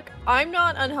does suck. I'm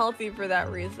not unhealthy for that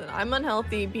reason. I'm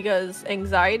unhealthy because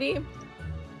anxiety.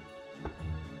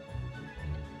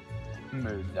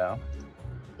 Mood though.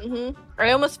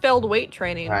 I almost failed weight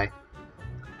training. Hi.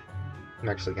 I'm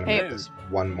actually gonna Hey. make this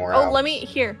one more Oh, out. let me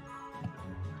here.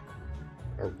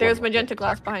 Or one There's more magenta bit,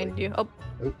 glass technically. behind you. Oh,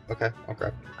 Oh, okay,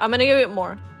 okay. I'm gonna give it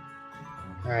more.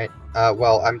 Alright.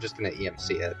 Well, I'm just gonna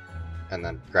EMC it and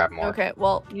then grab more. Okay,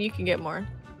 well, you can get more.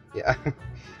 Yeah.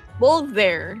 Well,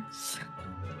 there's.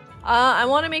 I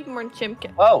want to make more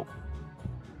chimkin. Whoa.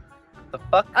 The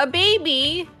fuck? A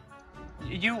baby,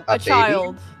 You. A a baby?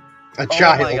 child. A Oh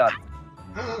child. my god.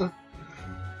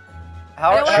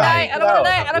 How I don't want to child. die. I don't want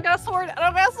to die. I don't got a sword. I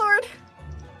don't got a sword.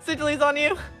 Sigilly's on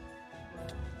you.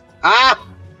 Ah!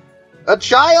 A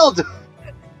child!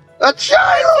 A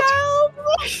child!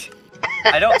 Child.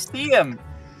 I don't see him.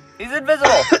 He's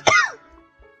invisible.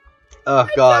 Oh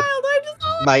god. Child. I just.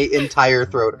 My entire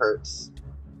throat hurts.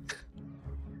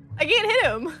 I can't hit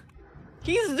him.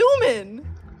 He's zooming.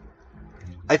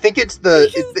 I think it's the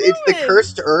What are you it's the doing?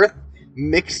 cursed earth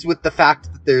mixed with the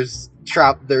fact that there's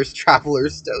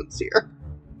traveler's stones here.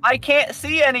 I can't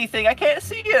see anything. I can't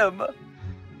see him.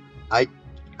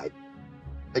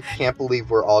 I can't believe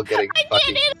we're all getting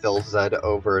fucking Philzed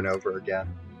over and over again.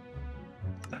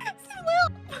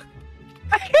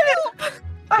 I can't help.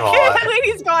 God. Wait,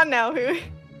 he's gone now.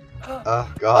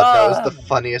 Oh god, that was the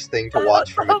funniest thing to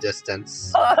watch from a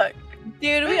distance.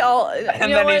 Dude, we all.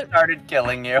 And then he started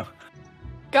killing you.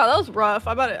 God, that was rough.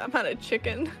 I'm out of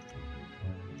chicken.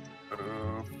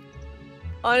 Ooh.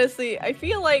 Honestly, I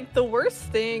feel like the worst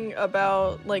thing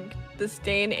about like this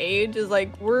day and age is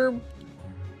like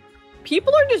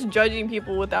people are just judging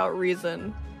people without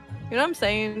reason. You know what I'm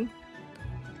saying?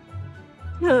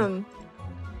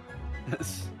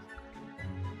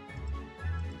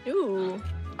 Ooh.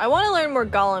 I want to learn more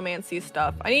Golemancy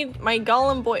stuff. I need my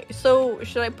Golem boy. So,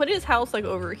 should I put his house like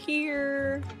over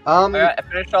here? I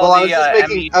finished all the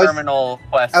ME terminal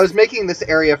quests. I was making this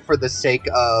area for the sake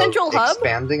of Central hub?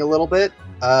 expanding a little bit.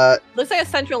 Looks like a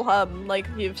central hub. Like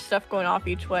you have stuff going off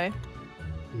each way.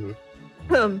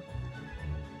 Hold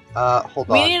on.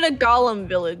 We need a Golem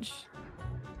village.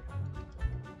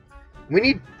 We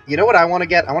need. You know what I want to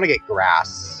get? I want to get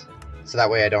grass, so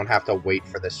that way I don't have to wait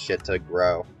for this shit to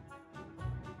grow.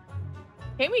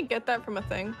 Can't we get that from a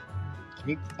thing? Can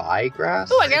you buy grass?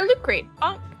 Oh, I got a loot crate.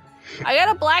 Oh, I got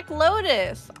a black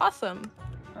lotus. Awesome.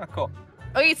 Oh, cool.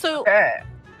 Okay, so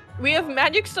we have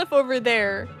magic stuff over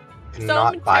there.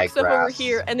 Cannot Some buy tech stuff grass. over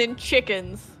here, and then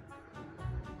chickens.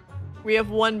 We have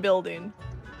one building.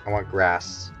 I want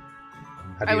grass.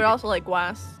 I would also like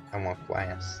glass. I want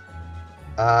glass.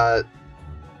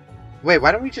 Wait,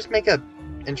 why don't we just make a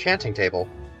enchanting table?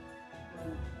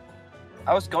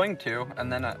 I was going to,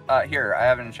 and then here, I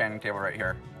have an enchanting table right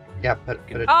here. Yeah, put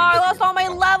it. Oh, I lost all my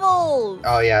levels!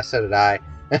 Oh yeah, so did I.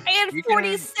 I had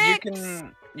 46!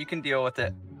 You can deal with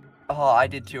it. Oh, I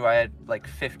did too. I had like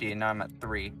 50, and now I'm at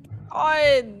 3.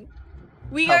 God.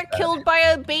 We got killed by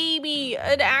a baby,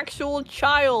 an actual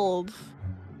child.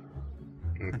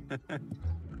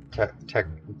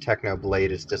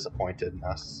 Technoblade is disappointed in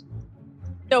us.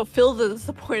 No, Philza is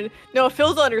disappointed. No,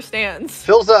 Philza understands.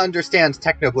 Philza understands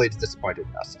Technoblade's disappointed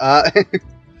in us.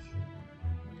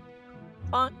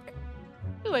 Bonk.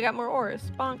 Ooh, I got more ores.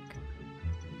 Bonk.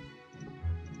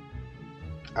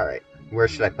 Alright, where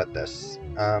should I put this?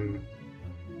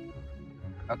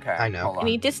 Okay. I know. I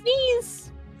need to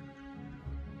sneeze.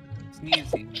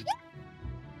 Sneezing.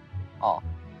 Oh.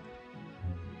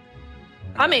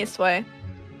 I'm a sway.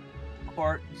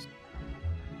 Quartz.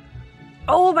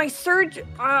 Oh, my surge!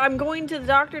 I'm going to the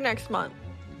doctor next month.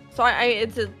 So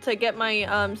it's to get my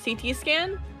CT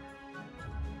scan.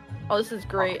 Oh, this is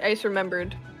great. I just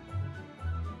remembered.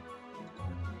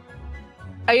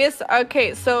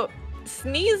 Okay, so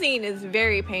sneezing is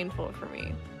very painful for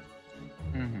me.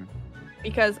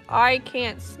 Because I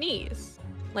can't sneeze.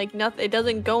 Like, nothing, it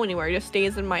doesn't go anywhere, it just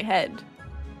stays in my head.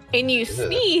 And you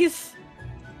sneeze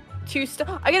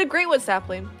to I get a great wood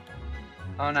sapling.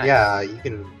 Oh, nice. Yeah, you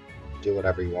can do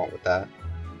whatever you want with that.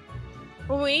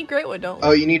 Well, we need great wood, don't we?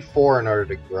 Oh, you need 4 in order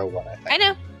to grow one, I think. I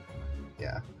know.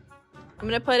 Yeah. I'm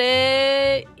gonna put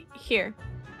it here.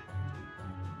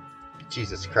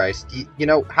 Jesus Christ. You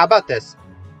know, how about this?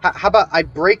 How about I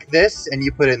break this and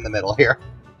you put it in the middle here?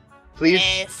 Please?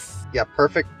 Yes. Yeah,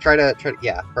 perfect.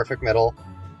 Yeah, perfect middle.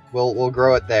 We'll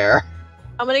grow it there.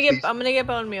 I'm gonna get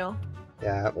bone meal.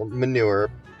 Yeah, well, manure.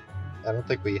 I don't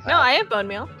think we have. No, I have bone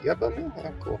meal. You have bone meal?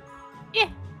 Oh, cool. Yeah.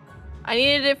 I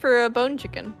needed it for a bone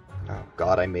chicken. Oh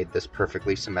god, I made this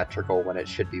perfectly symmetrical when it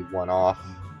should be one off.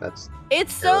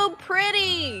 It's so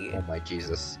pretty! Oh my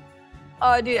Jesus.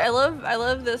 Oh dude, I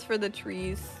love this for the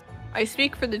trees. I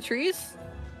speak for the trees?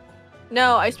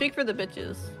 No, I speak for the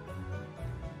bitches.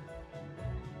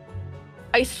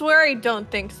 I swear I don't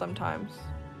think sometimes.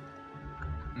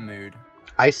 Mood.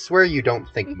 I swear you don't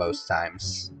think most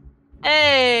times.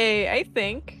 Hey, I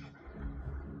think.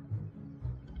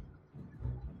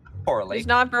 Poorly. It's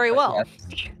not very well.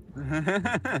 Yes.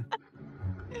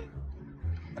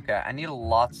 Okay, I need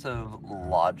lots of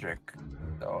logic,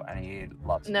 though. I need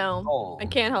lots of gold. I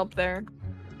can't help there.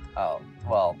 Oh,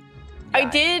 well. Yeah, I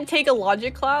did take a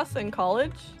logic class in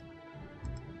college.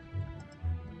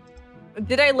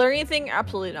 Did I learn anything?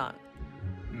 Absolutely not.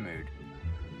 Mood.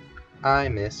 I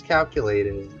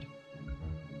miscalculated.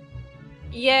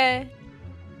 Yeah,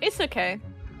 it's okay.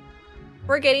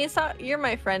 We're getting you're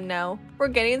my friend now. We're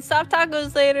getting soft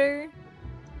tacos later.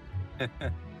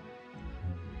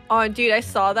 Oh, dude, I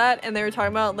saw that, and they were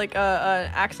talking about like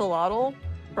an axolotl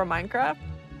from Minecraft.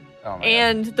 Oh my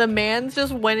and God. The man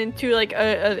just went into like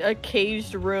a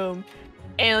caged room,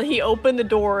 and he opened the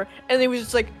door, and it was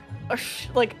just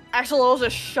like axolotls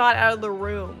just shot out of the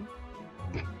room.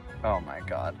 Oh my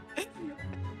God.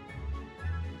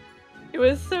 It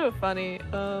was so funny.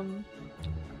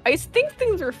 I think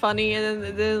things are funny, and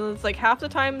then it's like half the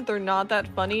time they're not that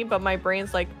funny, but my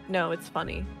brain's like, no, it's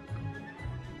funny.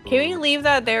 Can we leave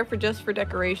that there for just for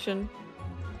decoration?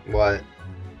 What?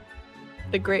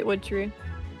 The great wood tree.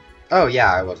 Oh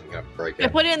yeah, I wasn't gonna break it. I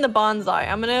put it in the bonsai.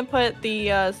 I'm gonna put the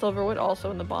silverwood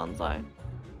also in the bonsai.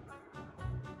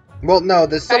 Well, no,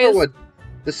 the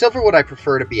silverwood I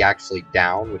prefer to be actually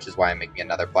down, which is why I'm making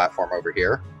another platform over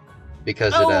here.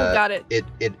 Because got it.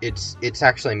 It's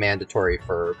actually mandatory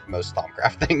for most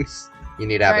Thaumcraft things. You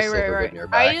need to have a silverwood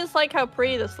nearby. I just like how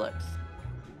pretty this looks.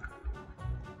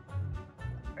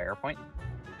 Fair point.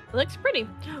 It looks pretty.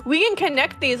 We can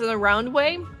connect these in a round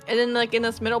way, and then like in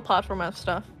this middle platform have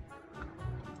stuff.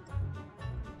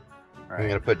 I'm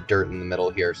gonna put dirt in the middle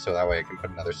here, so that way I can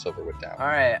put another silverwood down. All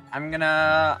right, I'm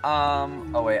gonna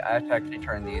oh wait, I have to actually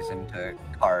turn these into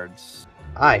cards.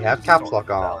 I have caps lock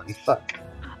on. Fuck.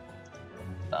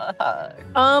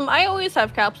 I always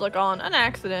have caps lock on, an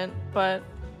accident, but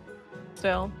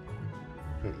still.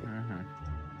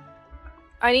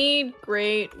 I need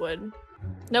great wood.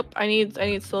 Nope, I need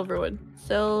silverwood.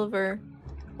 Silverwood.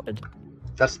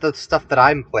 That's the stuff that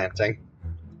I'm planting.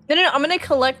 No, I'm gonna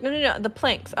collect the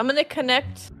planks. I'm gonna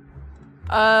connect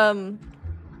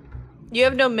you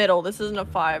have no middle. This isn't a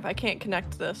 5. I can't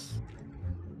connect this.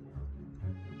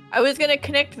 I was gonna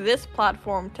connect this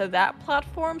platform to that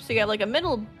platform, so you got like a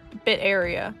middle bit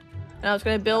area. And I was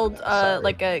gonna build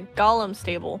like a golem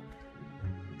stable.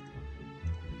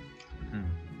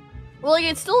 Well, like,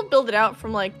 I'd still build it out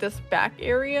from, like, this back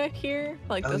area here.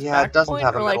 Like, this back it doesn't point,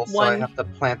 have a or, middle, like, so I have to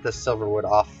plant this silverwood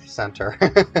off-center.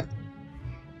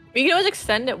 We can always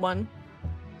extend it one.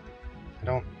 I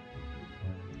don't...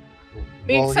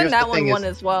 We can extend that one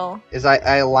as well.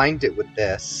 I aligned it with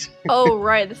this. Oh,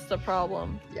 right, this is the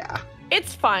problem. Yeah.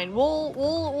 It's fine.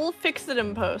 We'll fix it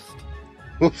in post.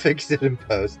 We'll fix it in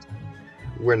post.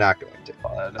 We're not going to.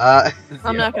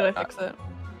 I'm not gonna fix it.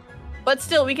 But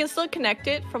still, we can still connect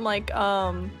it from, like,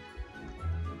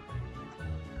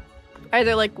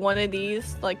 either, like, one of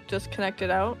these, like, just connect it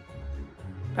out.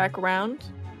 Back around.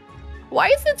 Why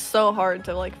is it so hard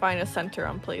to, like, find a center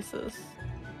on places?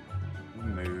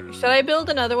 Should I build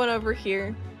another one over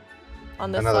here?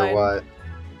 On this side? Another what?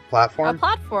 Platform? A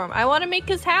platform. I want to make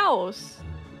his house.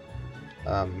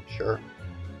 Sure.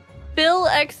 Phil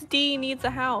XD needs a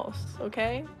house,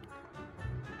 okay?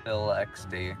 Phil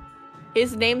XD.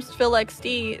 His name's Phil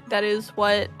XD. That is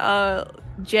what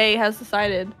Jay has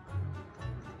decided.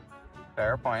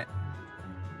 Fair point.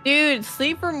 Dude,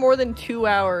 sleep for more than 2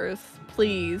 hours,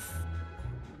 please.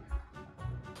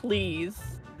 Please.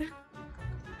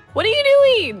 What are you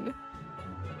doing?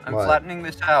 I'm flattening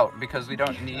this out because we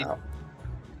don't need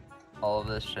all of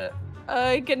this shit.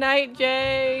 Good night,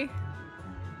 Jay.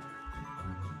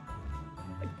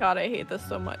 God, I hate this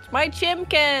so much. My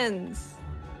chimkins!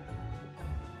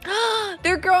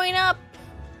 They're growing up!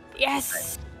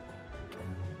 Yes!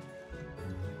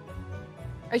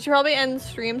 I should probably end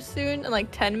stream soon in like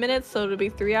 10 minutes, so it'll be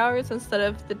 3 hours instead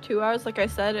of the 2 hours like I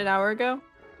said an hour ago.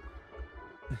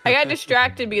 I got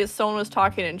distracted because someone was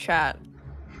talking in chat.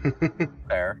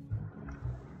 Fair.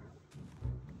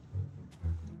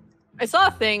 I saw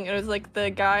a thing, it was like the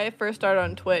guy first started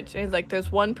on Twitch, and he's like,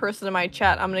 there's one person in my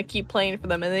chat, I'm gonna keep playing for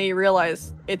them, and then he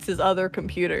realized it's his other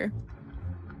computer.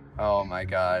 Oh my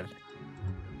god.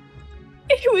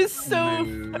 It was so...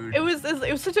 It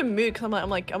was such a mood, because I'm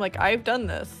like, I've done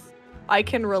this. I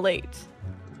can relate.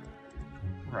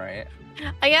 Right.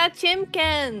 I got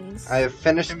chimkins! I have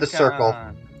finished the circle.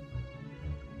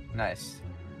 Nice.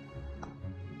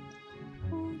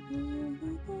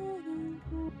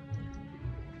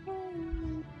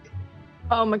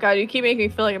 Oh my god, you keep making me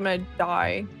feel like I'm gonna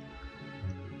die.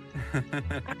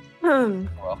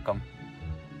 Welcome.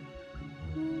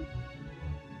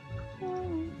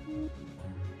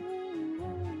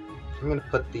 I'm gonna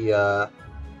put the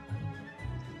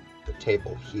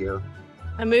table here.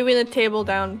 I'm moving the table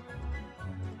down.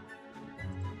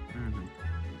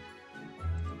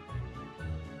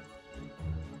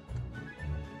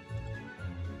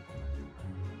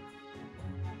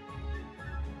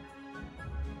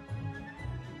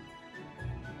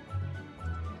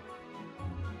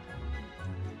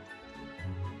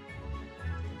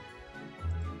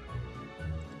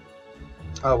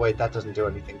 Oh wait, that doesn't do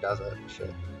anything, does it?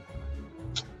 Shit.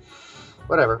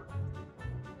 Whatever.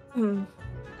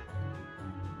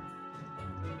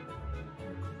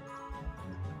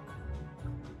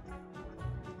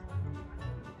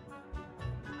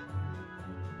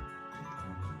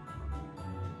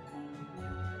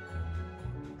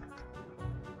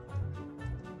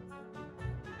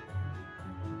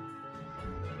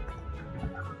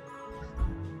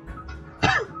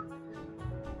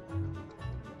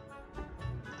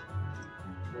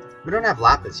 We don't have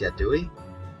lapis yet, do we?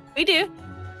 We do.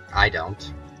 I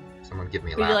don't. Someone give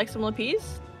me a Would lapis. you like some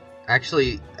lapis?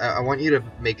 Actually, I want you to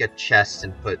make a chest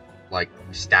and put, like,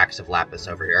 stacks of lapis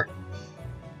over here.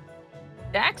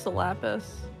 Stacks of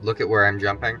lapis. Look at where I'm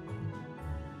jumping.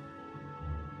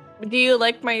 Do you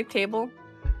like my table?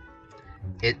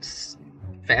 It's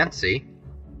fancy.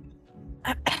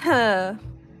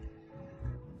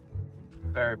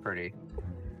 Very pretty.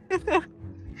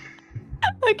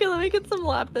 Okay, let me get some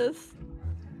lapis.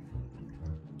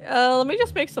 Let me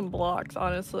just make some blocks,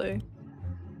 honestly.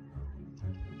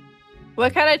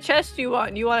 What kind of chest do you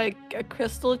want? You want a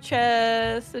crystal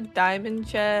chest, a diamond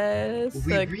chest,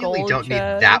 We a really gold don't need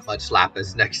chest? that much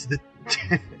lapis next to the...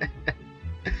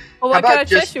 Well, what kind of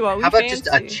chest you want? How about just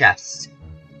a fancy. chest?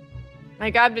 I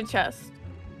grabbed a chest.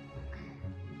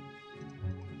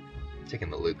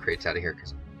 Taking the loot crates out of here,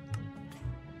 because...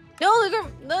 No, those are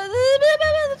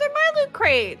my loot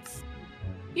crates.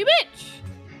 You bitch.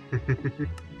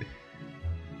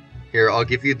 Here, I'll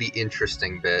give you the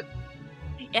interesting bit.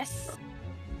 Yes.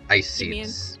 Ice Give me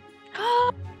seeds.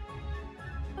 I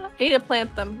need to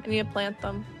plant them.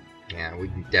 Yeah,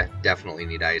 we definitely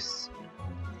need ice.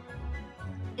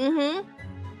 Mm-hmm.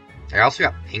 I also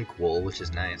got pink wool, which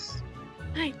is nice.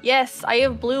 Yes, I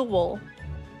have blue wool.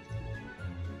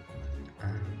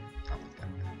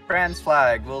 Trans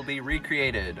flag will be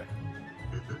recreated.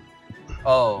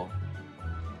 Oh.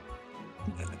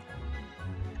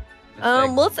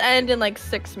 Let's end in like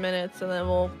 6 minutes and then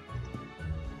we'll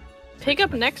pick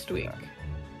up next week.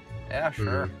 Yeah,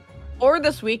 sure. Or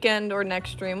this weekend or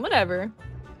next stream, whatever.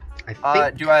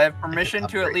 Do I have permission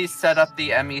to at least set up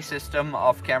the ME system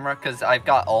off camera? Because I've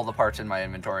got all the parts in my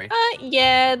inventory.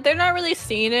 Yeah, they're not really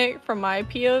seeing it from my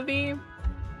POV.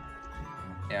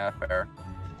 Yeah, fair.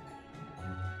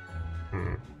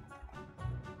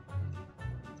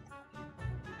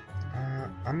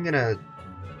 I'm gonna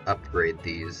upgrade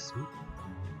these.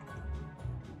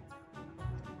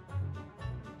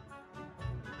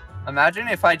 Imagine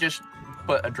if I just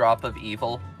put a drop of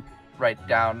evil right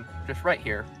down, just right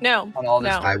here. No, on all this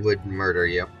no. I would murder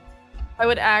you. I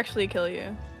would actually kill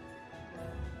you.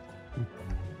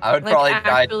 I would Like, probably die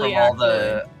from actually, all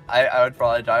the. I would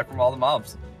probably die from all the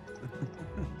mobs.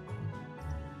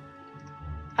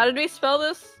 How did we spell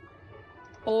this?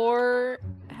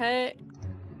 Jorge?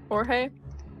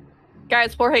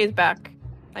 Guys, Jorge is back.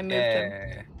 I moved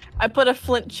him. I put a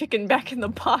flint chicken back in the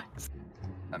box.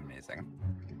 Amazing.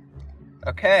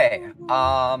 Okay.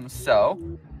 So.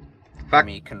 Fuck.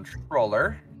 Me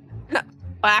controller.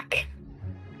 Whack.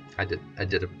 I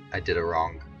did a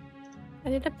wrong. I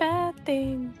did a bad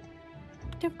thing.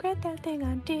 Don't regret that thing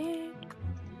I did.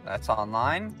 That's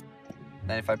online.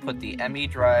 Then if I put the ME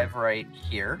drive right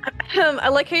here. I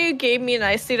like how you gave me an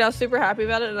ice seed. I was super happy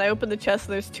about it, and I opened the chest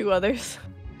and there's 2 others.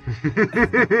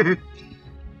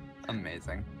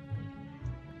 Amazing.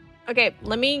 Okay,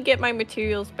 let me get my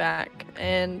materials back,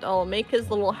 and I'll make his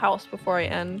little house before I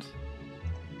end.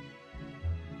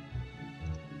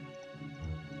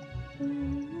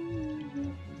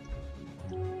 Can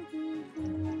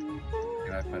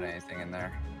I put anything in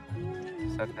there?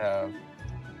 Just have to have.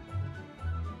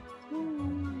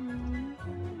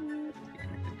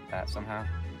 Connected to that somehow.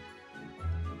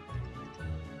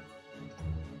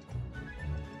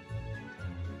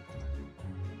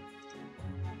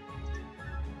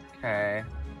 Okay.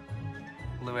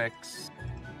 Bluix.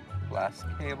 Glass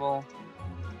cable.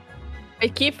 I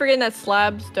keep forgetting that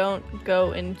slabs don't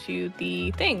go into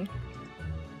the thing.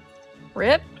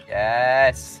 Rip.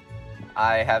 Yes!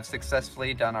 I have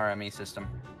successfully done our ME system.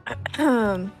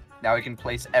 Now we can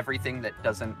place everything that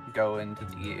doesn't go into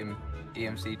the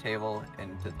EMC table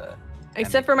into the...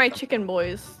 Except for my chicken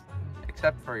boys.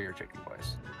 Except for your chicken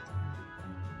boys.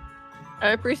 I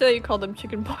appreciate that you called them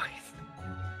chicken boys.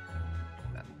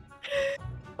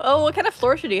 Oh, what kind of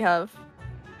floor should he have?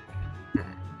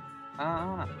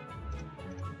 Alright,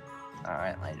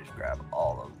 let me just grab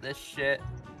all of this shit.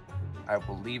 I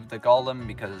will leave the golem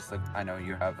because I know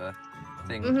you have a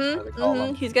thing for the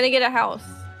golem. He's gonna get a house.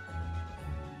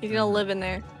 He's gonna live in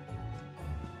there.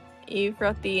 You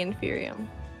brought the inferium.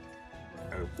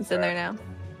 Oh, It's in there now.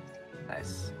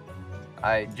 Nice.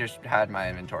 I just had my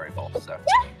inventory full, so.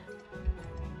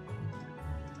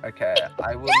 Okay,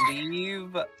 I will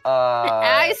leave.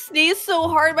 I sneezed so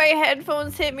hard my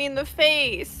headphones hit me in the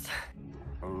face.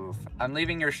 Oof. I'm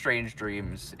leaving your strange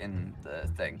dreams in the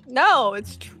thing. No,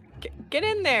 it's get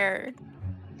in there.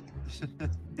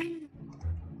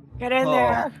 Get in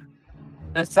there.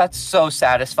 That's so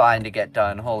satisfying to get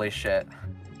done. Holy shit.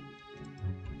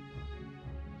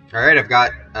 Alright, I've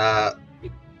got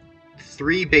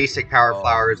 3 basic power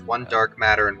flowers, 1 dark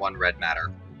matter, and 1 red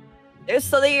matter. There's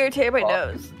something irritating my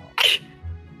nose.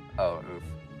 Oh, oof.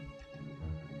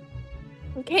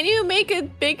 Can you make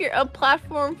a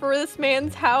platform for this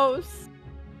man's house?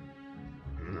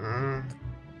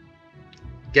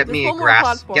 Get me a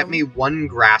grass. Get me one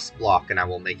grass block, and I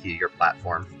will make you your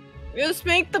platform. Just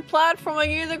make the platform. I'll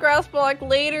give you the grass block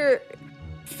later.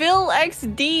 Phil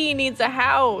XD needs a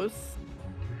house.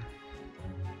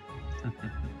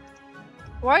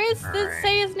 Why does this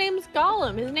say his name's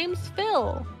Gollum? His name's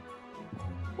Phil.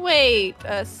 Wait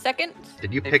a second.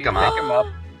 Did you pick him up?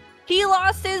 He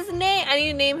lost his name. I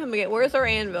need to name him again. Where's our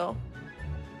anvil?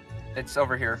 It's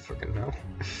over here. Fucking no.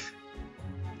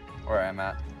 Where I'm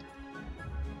at.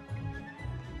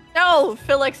 No,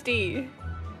 Phil XD.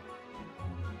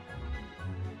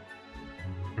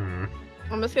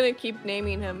 I'm just gonna keep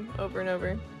naming him over and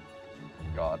over.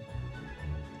 God.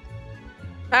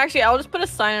 Actually, I'll just put a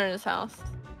sign on his house.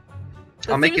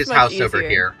 I'll make his house over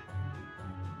here.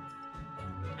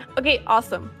 Okay,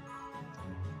 awesome.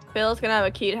 Phil's gonna have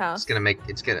a cute house.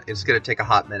 It's gonna take a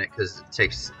hot minute because it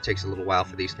takes a little while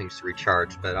for these things to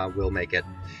recharge, but I will make it.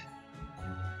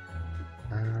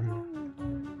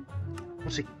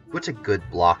 What's a good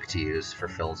block to use for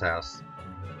Phil's house?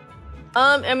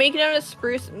 I'm making it out of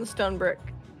spruce and stone brick.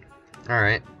 All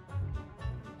right.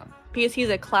 Because he's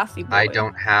a classy boy. I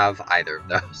don't have either of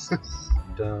those.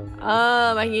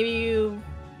 I give you.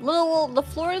 Well, the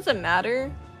floor doesn't matter.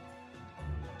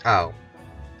 Oh.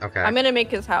 Okay. I'm gonna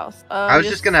make his house. I was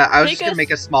just gonna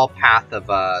make a small path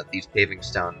of these paving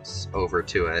stones over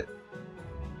to it.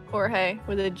 Or hey,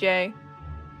 with a J.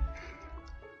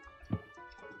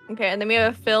 Okay, and then we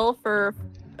have a Phil for.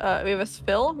 We have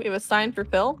a sign for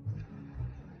Phil.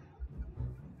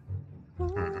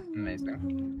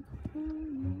 Amazing.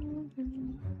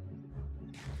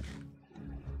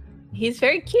 He's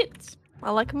very cute.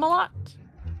 I like him a lot.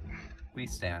 We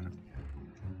stan.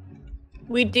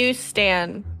 We do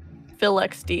stan Phil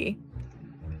XD.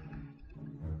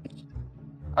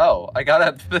 Oh, I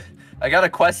got a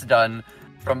quest done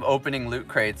from opening loot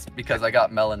crates because I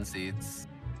got melon seeds.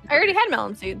 I already had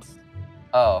melon seeds.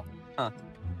 Oh, huh.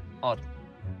 Odd.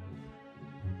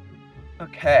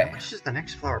 Okay. How much does the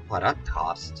next flower pot up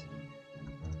cost?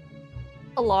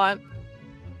 A lot.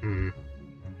 Come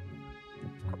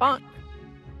on.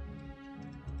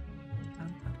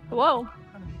 Whoa.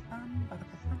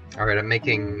 Alright, I'm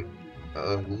making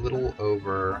a little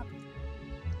over...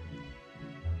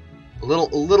 A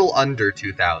little under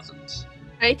 2,000.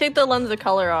 I take the lens of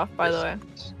color off, by the way.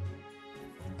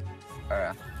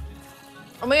 Alright.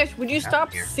 Oh my gosh, would you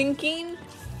stop sinking?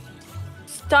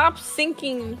 Stop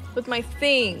sinking with my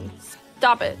thing.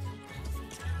 Stop it.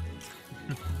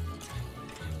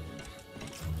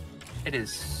 It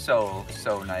is so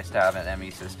nice to have an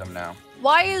ME system now.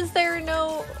 Why is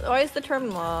the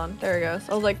terminal on? There it goes.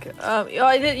 I was like,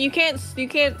 you can't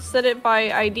set it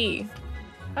by ID.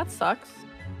 That sucks.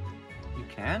 You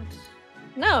can't?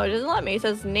 No, it doesn't let me. It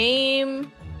says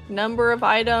name, number of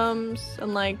items,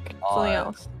 and like something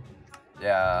else.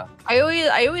 Yeah. I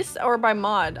always or by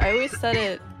mod. I always set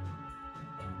it.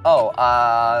 Oh,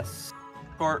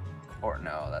 short or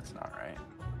no, that's not right.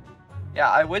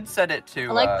 Yeah, I would set it to.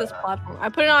 I like this platform. I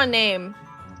put it on name.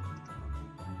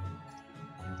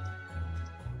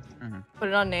 Put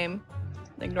it on name.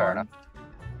 Ignore him.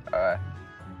 Alright.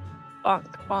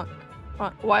 Bonk.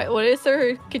 Why? What is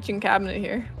their kitchen cabinet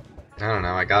here? I don't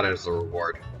know. I got it as a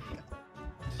reward.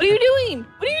 What are you doing?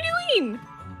 What are you doing?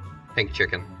 Pink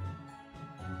chicken.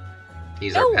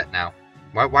 He's our pet now.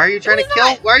 Why are you trying to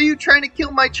kill? Why are you trying to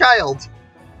kill my child?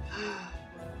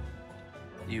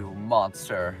 You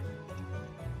monster.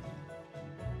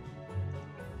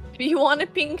 If you want a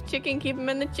pink chicken, keep him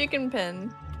in the chicken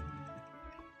pen.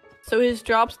 So his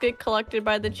drops get collected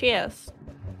by the chest.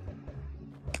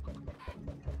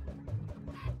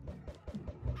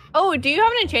 Oh, do you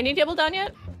have an enchanting table done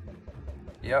yet?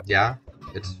 Yep. Yeah,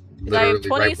 it's literally right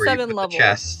where you put the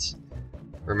chest.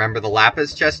 Remember the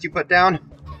lapis chest you put down?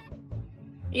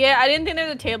 Yeah, I didn't think there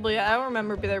was a table yet. I don't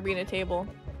remember there being a table.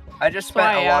 I just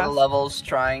spent a lot of levels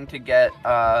trying to get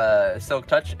Silk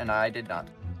Touch, and I did not.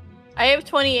 I have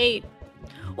 28.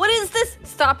 What is this?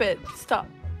 Stop it. Stop.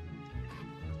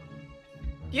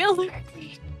 You got a loot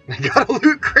crate. I got a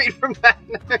loot crate from that.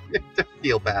 I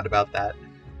feel bad about that.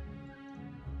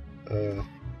 Why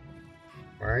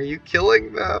are you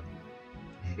killing them?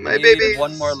 My baby.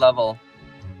 One more level.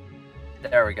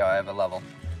 There we go, I have a level.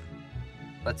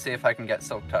 Let's see if I can get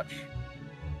Silk Touch.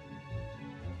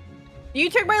 You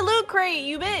took my loot crate,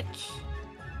 you bitch!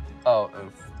 Oh,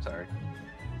 oof, sorry.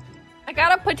 I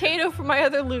got a potato for my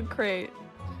other loot crate.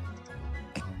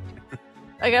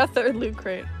 I got a third loot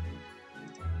crate.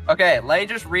 Okay, let me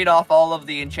just read off all of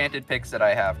the enchanted picks that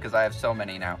I have, because I have so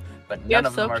many now. But none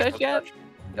of them are Silk Touch yet?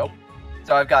 Nope.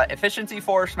 So I've got Efficiency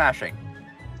 4 Smashing,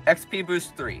 XP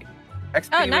Boost 3,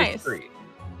 XP Boost 3,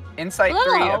 Insight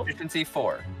 3, Efficiency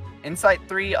 4, Insight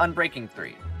 3, Unbreaking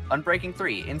 3, Unbreaking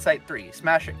 3, Insight 3,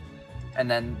 Smashing. And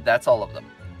then that's all of them.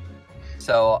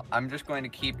 So I'm just going to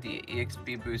keep the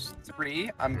EXP Boost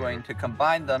 3. I'm going to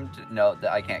combine them to... No,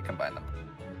 I can't combine them.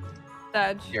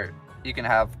 Dodge. Here, you can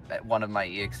have one of my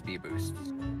EXP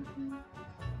boosts.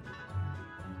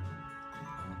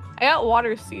 I got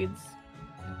water seeds.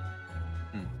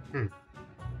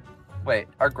 Wait,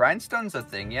 are grindstones a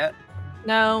thing yet?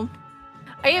 No.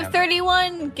 I have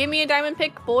 31. Give me a diamond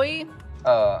pick, boy.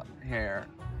 Here.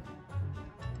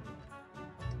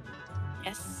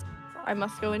 Yes. I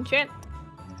must go enchant.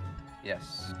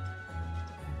 Yes.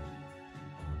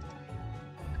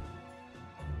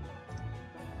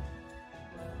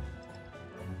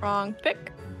 Wrong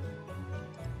pick.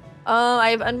 I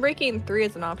have Unbreaking 3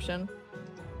 as an option.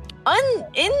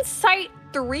 Insight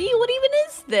 3? What even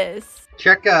is this?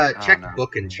 Check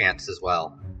book enchants as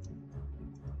well.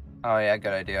 Oh yeah,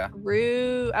 good idea.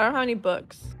 I don't have any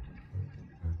books.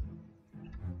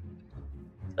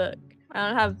 Book. I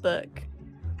don't have book.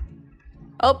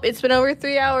 Oh, it's been over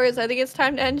 3 hours. I think it's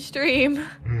time to end stream.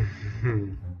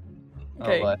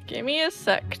 Okay, give me a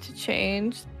sec to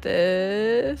change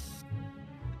this.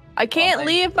 I can't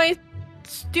leave my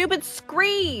stupid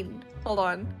screen. Hold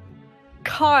on.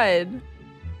 God.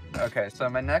 Okay, so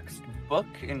my next book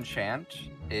enchant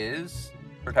is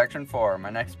Protection 4. My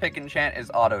next pick enchant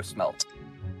is Auto Smelt.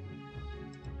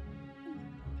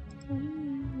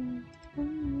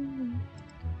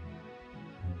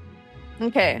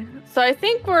 Okay, so I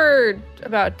think we're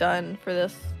about done for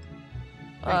this.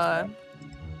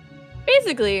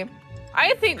 Basically,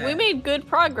 I think we made good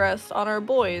progress on our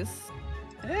boys.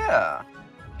 Yeah.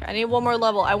 I need one more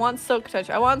level. I want Silk Touch.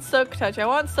 I want Silk Touch. I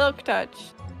want Silk Touch.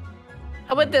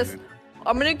 How about this?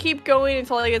 I'm gonna keep going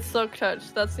until I get Silk Touch.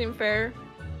 Does that seem fair?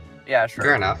 Yeah, sure.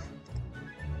 Fair enough.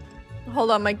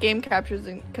 Hold on, my game capture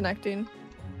isn't connecting.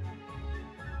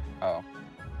 Oh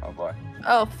boy.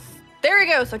 Oh, there it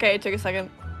goes. Okay, it took a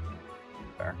second.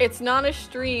 Fair. It's not a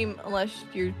stream unless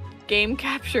your game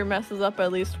capture messes up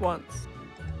at least once.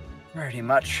 Pretty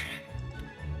much.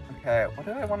 Okay, what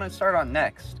do I want to start on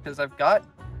next? Because I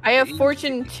have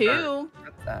Fortune 2.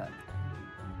 What's that?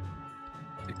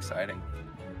 Exciting.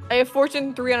 I have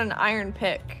Fortune 3 on an iron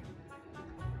pick.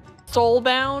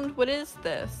 Soulbound? What is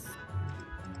this?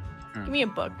 Give me a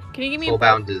book. Can you give me a book?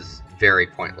 Soulbound is very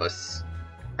pointless.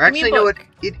 Or actually, you know what?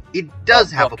 It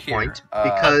does have a point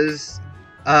because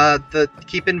the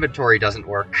keep inventory doesn't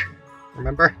work.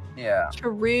 Remember? Yeah.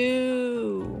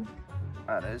 True.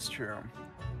 That is true.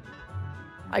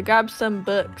 I grabbed some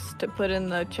books to put in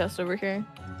the chest over here.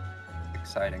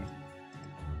 Exciting.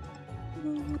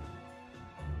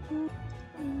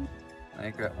 I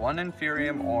got 1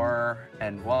 Inferium ore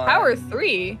and 1... Power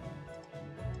 3?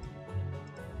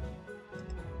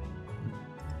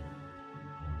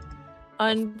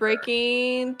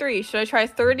 Unbreaking 3. Should I try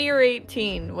 30 or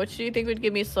 18? Which do you think would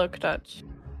give me Silk Touch?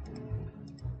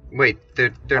 Wait,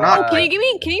 they're not. Can you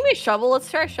give me a shovel?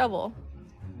 Let's try a shovel.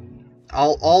 You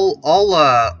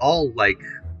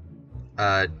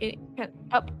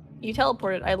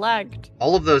teleported. I lagged.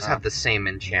 All of those have the same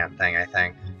enchant thing, I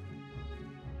think.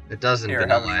 It does in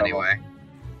vanilla anyway.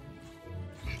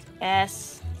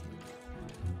 Yes.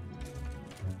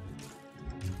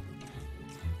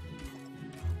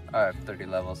 I have 30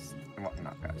 levels. I'm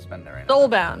not gonna spend it right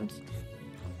Soulbound. now.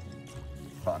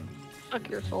 Fun. Fuck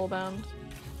your Soulbound.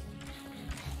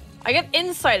 I get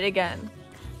Insight again.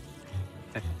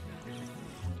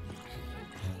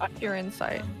 Fuck your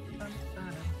Insight.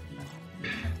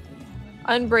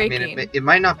 Unbreaking. I mean, it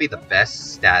might not be the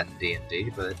best stat in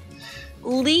D&D, but...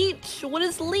 Leech? What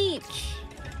is Leech?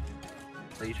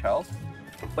 Leech health?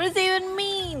 What does it even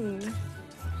mean?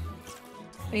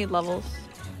 I need levels.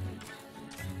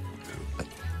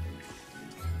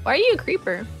 Why are you a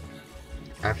creeper?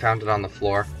 I found it on the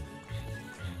floor.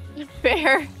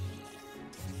 Fair.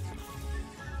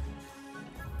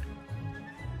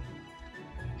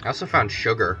 I also found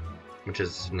sugar, which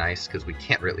is nice because we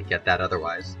can't really get that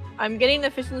otherwise. I'm getting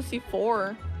efficiency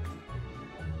 4.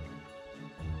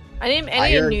 I need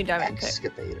a new diamond pick.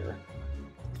 Excavator.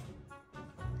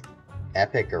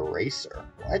 Epic eraser.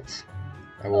 What?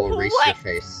 I will erase your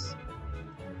face.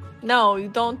 No, you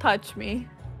don't touch me.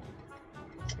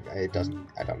 It doesn't.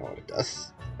 I don't know what it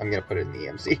does. I'm gonna put it in the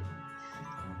EMC.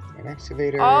 An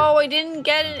excavator. Oh, I didn't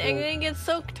get it. I didn't get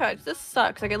Silk Touch. This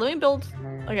sucks. Okay, let me build.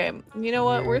 Okay, you know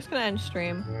what? We're just gonna end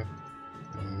stream.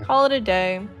 Call it a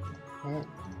day.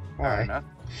 Fair enough.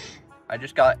 I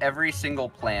just got every single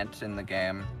plant in the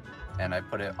game, and I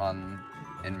put it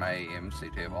in my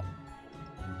EMC table.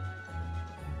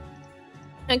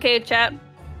 Okay, chat.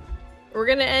 We're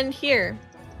gonna end here.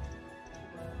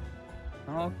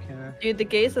 Okay. Dude, the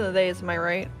gays and the days, am I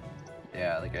right?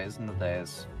 Yeah, the gays and the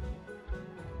days.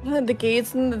 The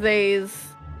gays and the days.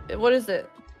 What is it?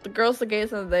 The girls, the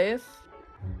gays, and the days?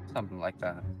 Something like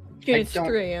that. Dude, it's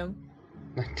 3 a.m.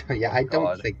 Yeah, I don't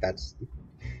God. think that's...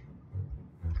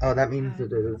 Oh, that means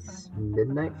it is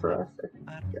midnight for us?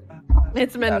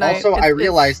 It's midnight. Also, I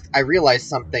realized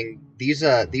something. These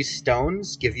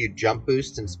stones give you jump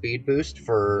boost and speed boost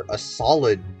for a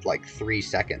solid, like, 3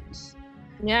 seconds.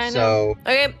 Yeah, I know. So,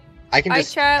 okay. I can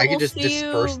just we'll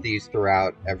disperse these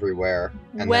throughout everywhere,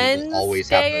 and then we'll always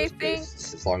have those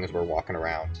boosts as long as we're walking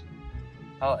around.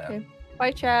 Oh, yeah. Okay.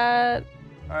 Bye, chat.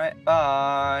 Alright,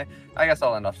 bye. I guess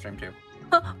I'll end off stream too.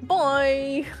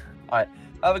 Bye. Alright,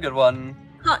 have a good one.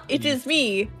 Huh, it is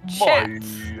me, chat.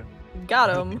 Bye. Got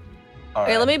him. All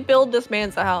Okay, right. let me build this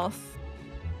man's a house.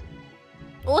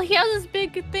 Well, he has this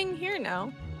big thing here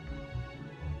now.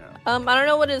 Yeah. I don't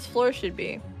know what his floor should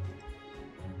be.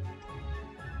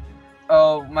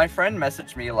 Oh, my friend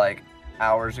messaged me like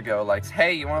hours ago, like,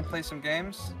 "Hey, you want to play some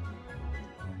games?"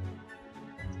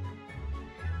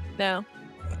 No.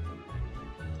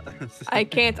 I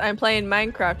can't. I'm playing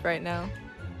Minecraft right now.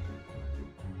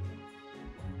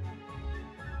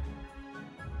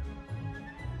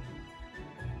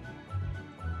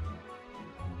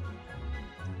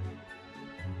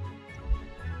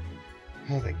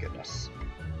 Oh, thank goodness.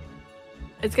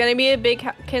 It's gonna be a big.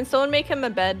 Can someone make him a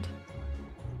bed?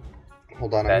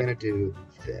 Hold on, Bed. I'm gonna do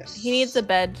this. He needs a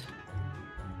bed.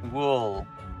 Wool.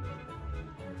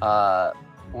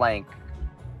 Blank.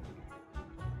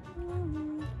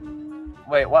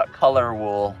 Wait, what color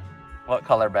wool? What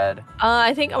color bed?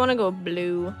 I think I want to go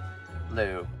blue.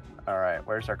 Blue. Alright,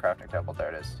 where's our crafting table?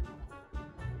 There it is.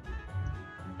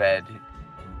 Bed.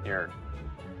 Here.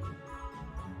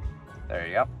 There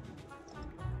you go.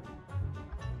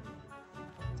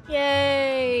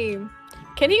 Yay!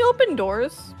 Can he open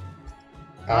doors?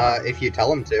 If you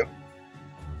tell him to.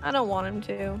 I don't want him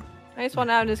to. I just want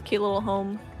to have this cute little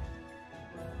home.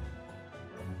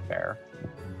 Fair.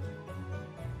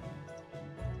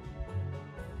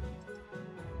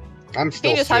 I'm You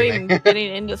still just have him streaming.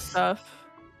 getting into stuff.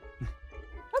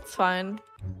 That's fine.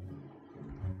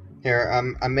 Here,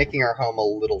 I'm making our home a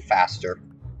little faster.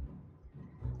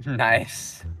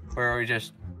 Nice. Where we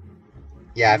just...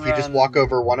 Yeah, if you just walk Run.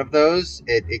 over one of those,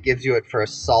 it gives you it for a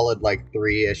solid, like,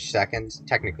 3-ish seconds.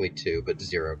 Technically 2, but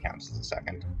 0 counts as a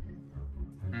second.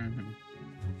 Mhm.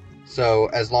 So,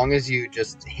 as long as you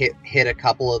just hit a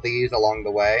couple of these along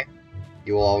the way,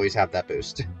 you will always have that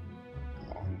boost.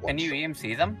 Can you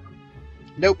EMC them?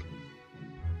 Nope.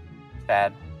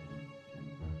 Sad.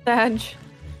 Badge.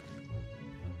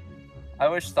 I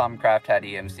wish Stormcraft had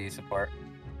EMC support.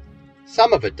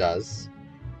 Some of it does.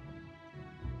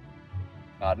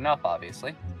 Not enough,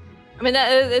 obviously. I mean,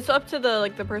 it's up to the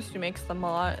person who makes the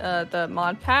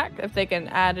mod pack if they can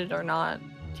add it or not.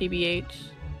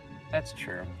 TBH. That's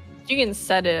true. You can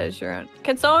set it as your own.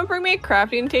 Can someone bring me a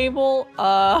crafting table?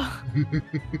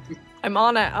 I'm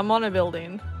on a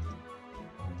building.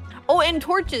 Oh, and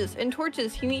torches. And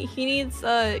torches. He needs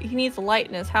light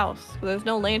in his house. There's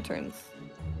no lanterns.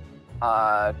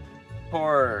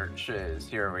 Torches.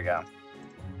 Here we go.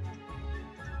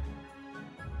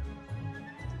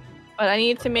 But I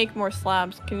need to make more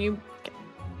slabs. Can you?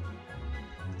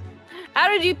 How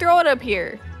did you throw it up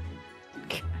here?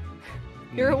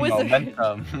 You're a wizard.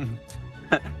 Momentum.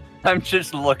 I'm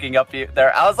just looking up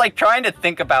there. I was like trying to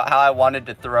think about how I wanted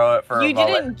to throw it for a You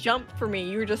moment. didn't jump for me.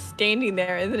 You were just standing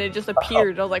there, and then it just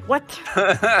appeared. I was like, "What?"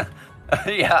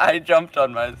 Yeah, I jumped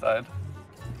on my side.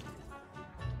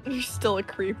 You're still a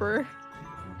creeper.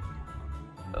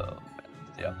 Oh, man.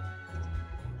 Yeah.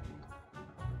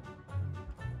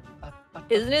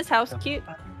 Isn't his house cute?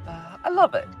 I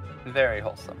love it. Very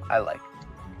wholesome. I like.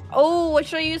 Oh, what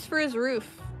should I use for his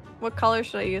roof? What color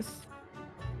should I use?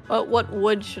 What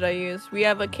wood should I use? We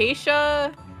have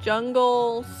acacia,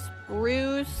 jungle,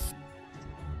 spruce,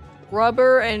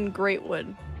 rubber, and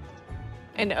greatwood.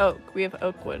 And oak. We have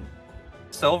oak wood.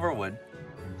 Silverwood.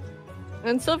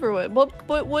 And silverwood.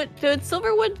 What did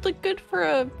silverwood look good for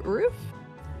a roof?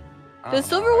 Does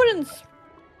silverwood and...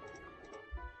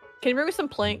 Can you bring me some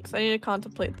planks? I need to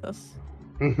contemplate this.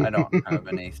 I don't have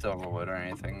any silverwood or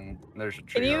anything. There's a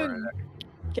tree over there.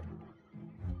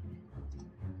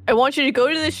 I want you to go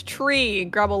to this tree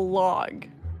and grab a log.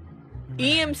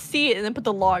 EMC it and then put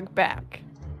the log back.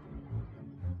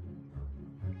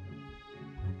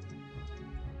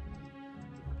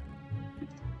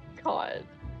 god.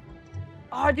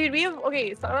 Oh, dude, we have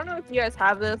okay. So I don't know if you guys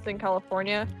have this in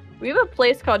California. We have a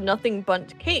place called Nothing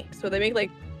Bundt Cakes where they make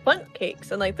like bundt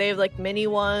cakes and like they have like mini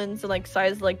ones and like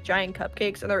size like giant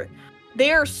cupcakes and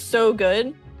they are so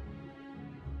good.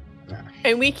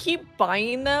 And we keep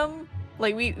buying them.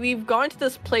 Like we've gone to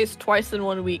this place twice in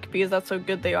 1 week because that's how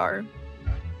good they are.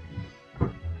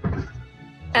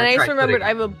 And I just remembered I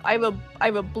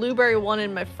have a blueberry one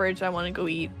in my fridge I want to go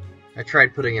eat. I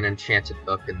tried putting an enchanted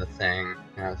book in the thing.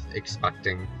 I was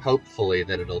expecting, hopefully,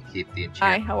 that it'll keep the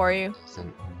enchantment. Hi, how are you?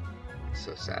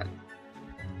 So sad.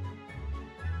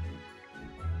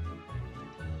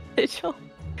 Mitchell,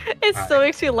 it still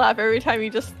makes me laugh every time you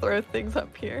just throw things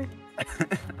up here.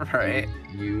 Right.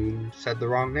 You said the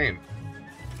wrong name.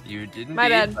 You didn't. My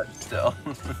bad. But still.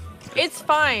 It's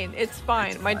fine. It's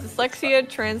fine. My dyslexia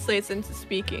translates into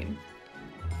speaking.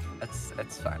 That's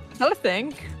fine. Is that a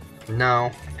thing? No.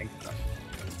 I think so.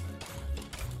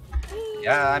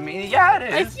 Yeah, I mean, yeah,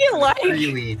 it is. I feel like. I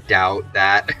really doubt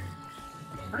that.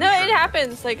 No, it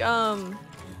happens. Like, Oh,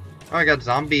 I got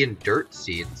zombie and dirt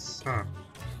seeds. Huh.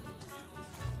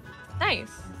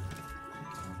 Nice.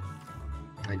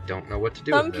 I don't know what to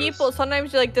do Some with people, this.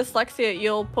 sometimes like dyslexia,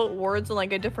 you'll put words in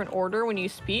like a different order when you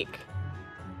speak.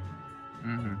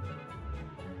 Mm-hmm.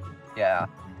 Yeah.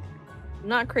 I'm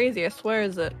not crazy, I swear,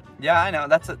 is it? Yeah, I know.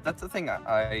 That's a thing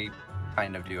I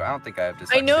kind of do. I don't think I have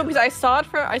dyslexia. I know because I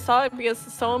saw it because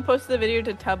someone posted a video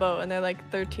to Tebo and they're like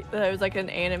 13. It was like an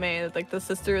anime and like the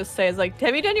sister says like,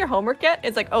 "Have you done your homework yet?"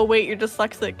 It's like, "Oh wait, you're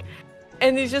dyslexic,"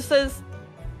 and he just says,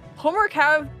 "Homework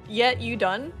have yet you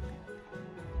done?"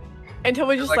 And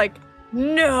Toby's just like,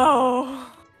 "No."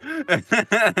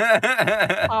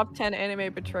 Top 10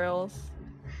 anime betrayals.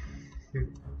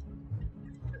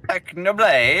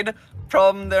 Technoblade,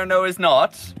 problem there no is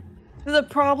not. There's a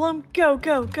problem? Go,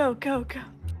 go, go, go, go.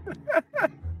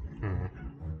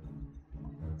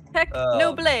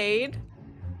 Technoblade.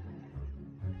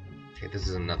 Okay, this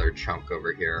is another chunk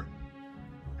over here.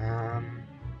 I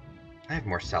have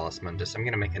more Salus Mundus. I'm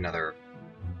gonna make another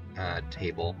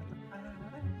table.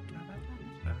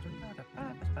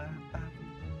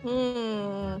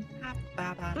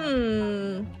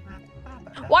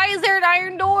 Why is there an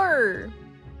iron door?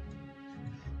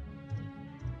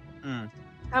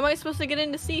 How am I supposed to get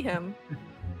in to see him?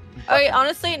 Okay,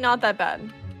 honestly, not that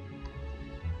bad.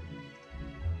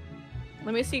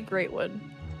 Let me see Greatwood.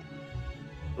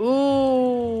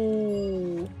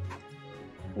 Ooh.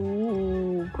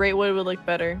 Ooh. Greatwood would look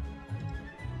better.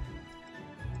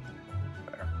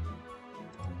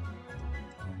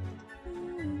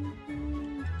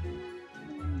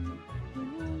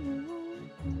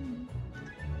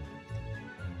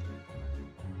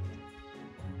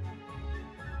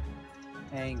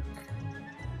 Hank.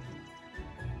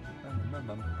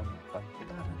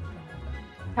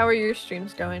 How are your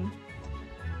streams going?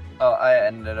 Oh, I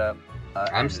ended up.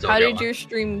 I'm still How going. did your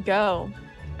stream go?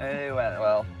 It went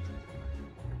well.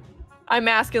 I'm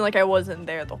asking like I wasn't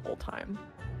there the whole time.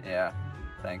 Yeah.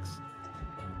 Thanks.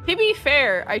 To be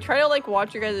fair, I try to like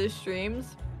watch your guys'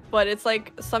 streams, but it's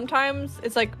like sometimes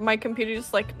it's like my computer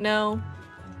just like, no.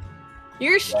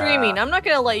 You're streaming. Yeah. I'm not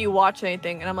gonna let you watch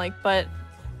anything. And I'm like, but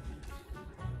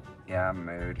Yeah,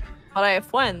 mood. I have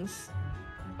friends.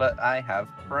 But I have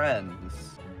friends.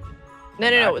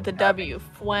 No, with the Imagine W.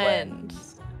 having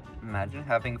Friends. Imagine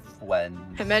having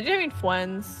friends. Imagine having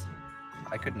friends.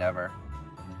 I could never.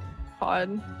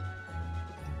 God.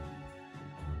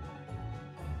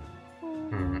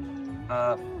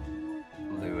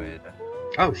 Fluid.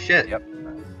 Oh shit. Yep.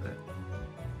 That's it.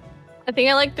 I think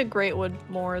I like the Great Wood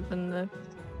more than the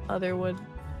other wood.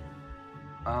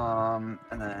 And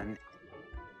then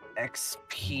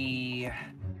XP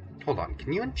Hold on.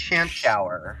 Can you enchant?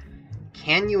 shower.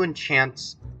 Can you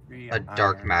enchant a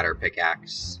dark Iron. matter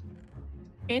pickaxe?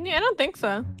 And I don't think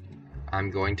so. I'm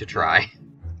going to try.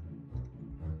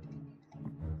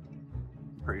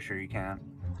 Pretty sure you can.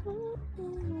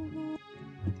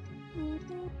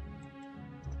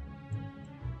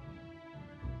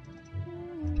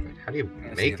 How do you gonna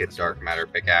see make if a this dark works. matter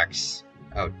pickaxe?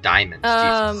 Oh, diamonds.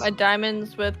 Jesus. A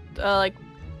diamonds with like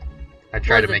I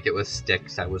tried to was it- make it with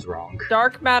sticks. I was wrong.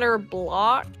 dark matter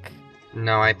block.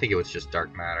 No, I think it was just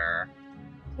dark matter.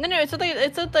 No, it's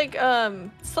like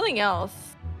something else.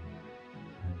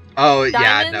 Oh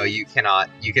yeah, no, Diamonds?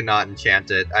 you cannot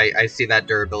enchant it. I see that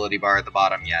durability bar at the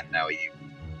bottom. Yeah, no,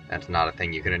 that's not a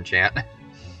thing you can enchant.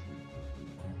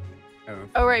 Oh.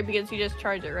 Oh right, because you just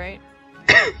charge it, right?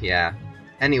 Yeah.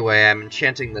 Anyway, I'm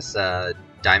enchanting this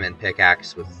diamond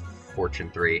pickaxe with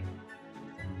Fortune 3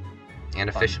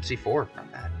 and Fun. Efficiency 4.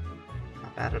 Not bad.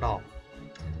 Not bad at all.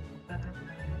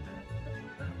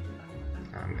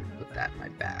 I'm Put that in my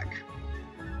bag.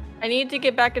 I need to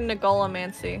get back into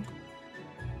Golomancy.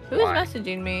 Who's Why?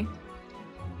 messaging me?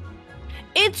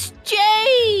 It's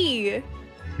Jay!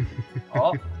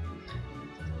 Oh.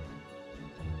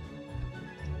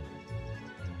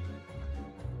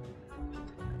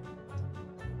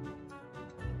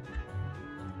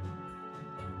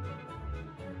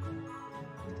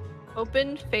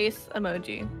 Open face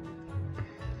emoji.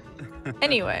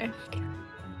 Anyway.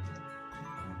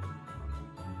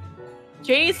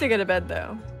 Jay needs to go to bed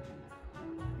though.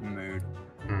 Mood.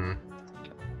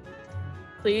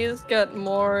 Please get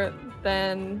more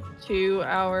than 2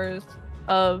 hours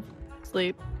of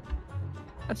sleep.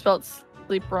 I spelled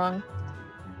sleep wrong.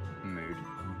 Mood.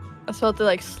 I spelled it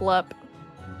like slept.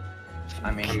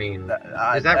 I mean,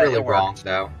 is that really wrong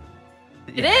though?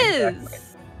 It is! Exactly.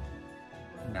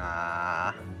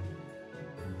 Nah.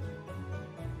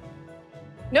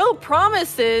 No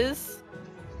promises!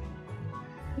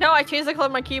 No, I changed the color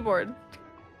of my keyboard.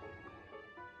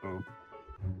 Ooh.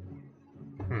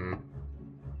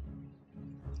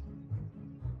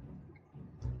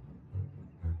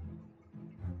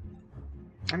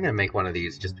 I'm gonna make one of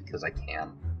these just because I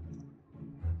can.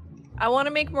 I want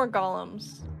to make more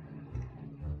golems.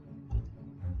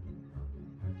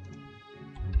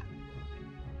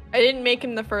 I didn't make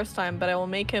him the first time, but I will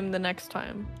make him the next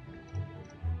time.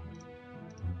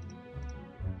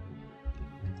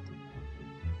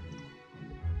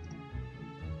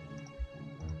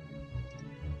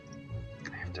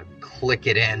 I have to click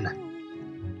it in.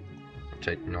 Which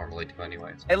I normally do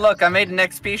anyways. Hey, look, I made an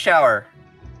XP shower.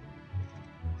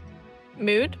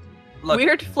 Mood? Look.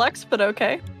 Weird flex, but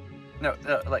okay. No,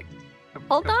 like.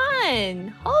 Hold on.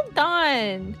 Hold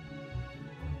on.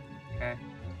 Okay.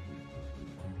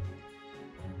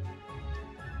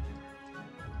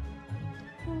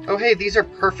 Oh hey, these are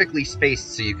perfectly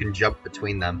spaced so you can jump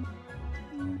between them.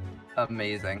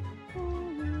 Amazing.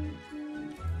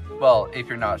 Well, if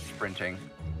you're not sprinting.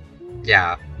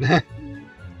 Yeah.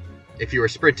 If you were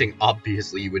sprinting,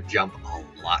 obviously you would jump a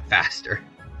lot faster.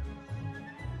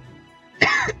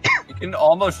 You can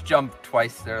almost jump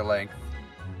twice their length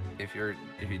if you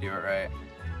do it right.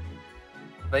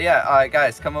 But yeah,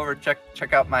 guys, come over,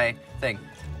 check out my thing.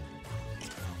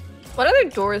 What other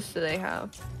doors do they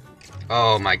have?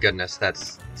 Oh my goodness,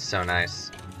 that's so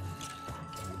nice.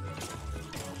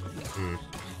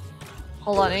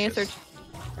 Hold on, I need to Delicious. search.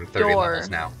 I'm 30 Door. levels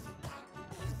now.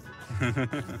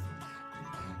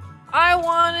 I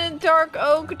want a dark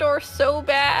oak door so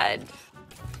bad.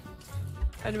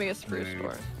 I had to make a spruce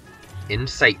door.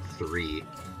 Insight 3.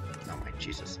 Oh my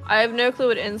Jesus. I have no clue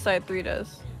what Inside 3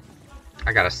 does.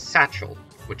 I got a satchel,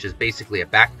 which is basically a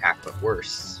backpack but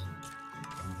worse.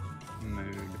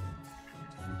 Mood.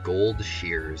 Gold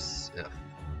shears.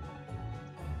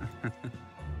 Ugh.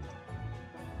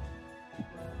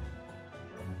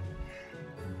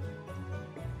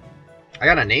 I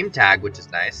got a name tag, which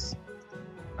is nice.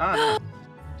 Ah,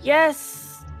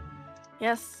 Yes!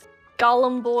 Yes.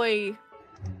 Gollum boy.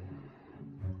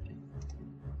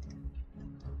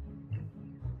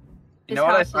 you know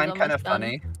what I find kind of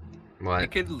funny? What? You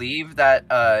could leave that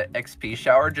XP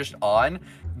shower just on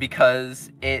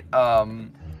because it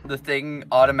the thing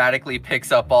automatically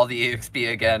picks up all the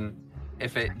EXP again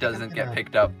if it doesn't get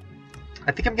picked up.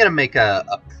 I think I'm gonna make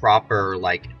a proper,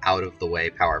 like, out of the way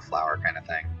power flower kind of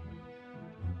thing.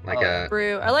 Like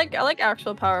Brew. I like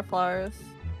actual power flowers.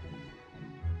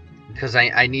 because I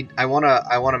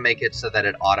wanna make it so that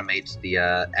it automates the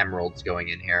emeralds going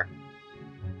in here.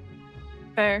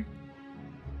 Fair.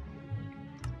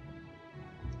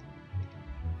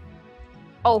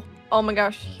 Oh my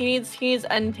gosh. He needs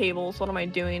end tables. What am I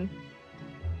doing?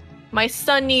 My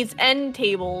son needs end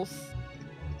tables.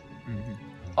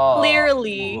 Oh,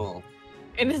 Clearly. cool.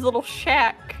 In his little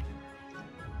shack.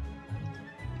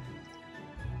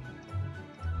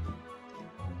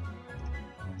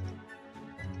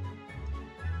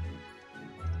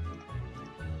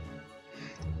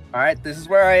 Alright, this is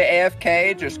where I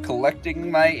AFK, just collecting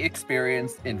my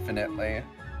experience infinitely.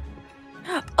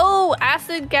 Oh,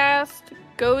 acid gas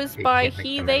goes You by can't make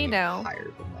he, them they any now.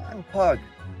 higher than that. Oh, pug.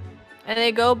 And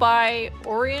they go by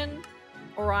Orion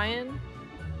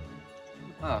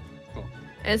Oh, cool.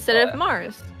 instead Oh, of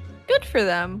Mars. Good for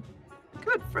them.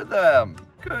 Good for them.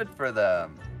 Good for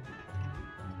them.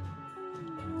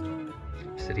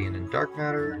 Obsidian and dark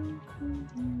matter.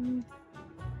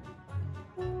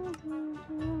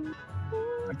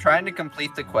 I'm trying to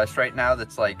complete the quest right now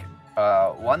that's like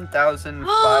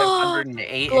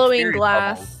 1,508 Glowing experience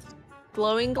glass. levels.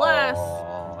 Glowing glass.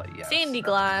 Oh, yes. Sandy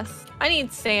glass. I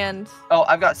need sand. Oh,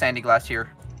 I've got sandy glass here.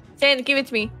 Sand, give it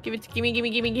to me. Give me.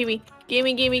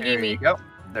 Here you go.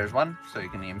 there's one, so you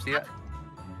can EMC it.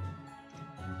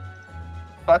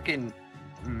 Fucking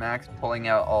Max pulling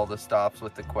out all the stops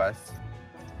with the quests.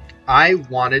 I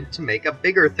wanted to make a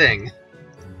bigger thing.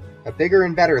 A bigger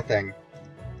and better thing.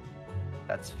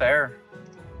 That's fair.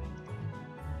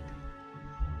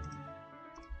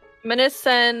 I'm gonna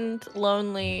send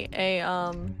Lonely a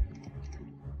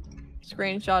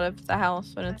screenshot of the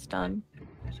house when it's done.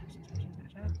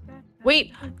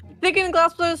 Wait, thinking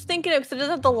glass what I was thinking of because it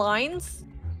doesn't have the lines.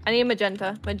 I need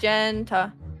magenta.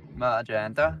 Magenta.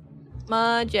 Magenta.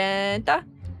 Magenta.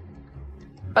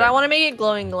 But I want to make it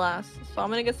glowing glass, so I'm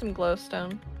gonna get some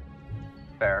glowstone.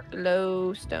 Fair.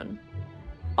 Glowstone.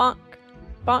 Bonk.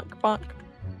 Bonk, bonk.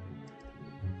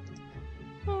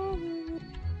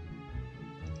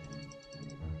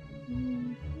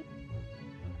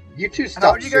 You two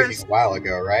stopped streaming a while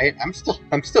ago, right? I'm still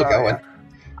going. Yeah.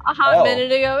 A hot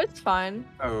minute ago, it's fine.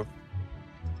 Oh.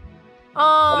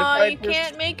 Oh, you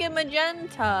can't make it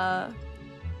magenta.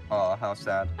 Oh, how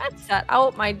sad. That's sad.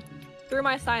 Oh, threw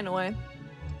my sign away.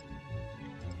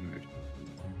 Mood.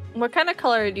 What kind of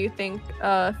color do you think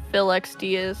Phil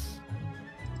XD is?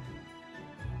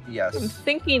 Yes. I'm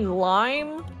thinking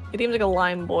lime. He seems like a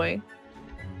lime boy.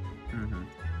 Mm-hmm.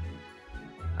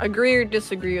 Agree or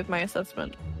disagree with my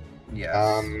assessment? Yes.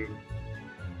 I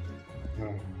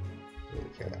don't really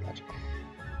care that much.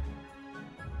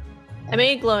 I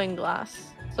made glowing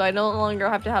glass, so I no longer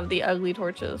have to have the ugly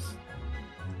torches.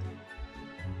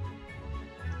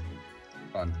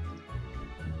 Fun.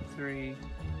 3.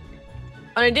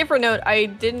 On a different note, I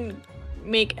didn't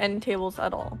make end tables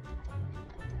at all.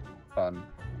 Fun.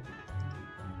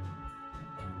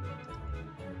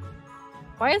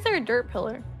 Why is there a dirt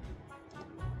pillar?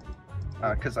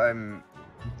 Because I'm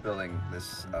building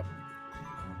this up.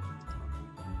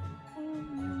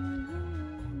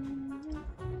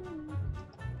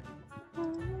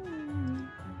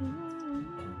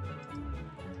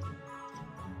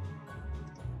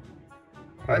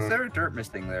 Why is there a dirt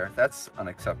missing there? That's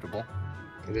unacceptable.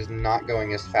 It is not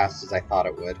going as fast as I thought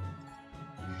it would.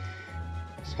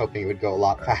 I was hoping it would go a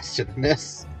lot faster than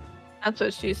this. That's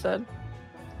what she said.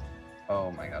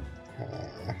 Oh my god.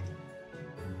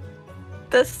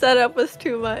 The setup was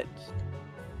too much.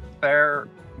 Fair,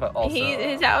 but also...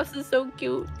 His house is so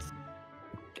cute.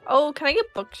 Oh, can I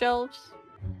get bookshelves?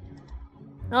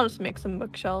 I'll just make some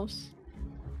bookshelves.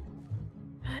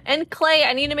 And clay,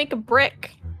 I need to make a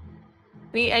brick.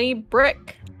 I need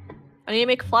brick. I need to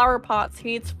make flower pots. He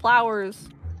needs flowers.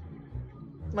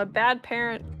 I'm a bad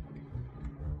parent.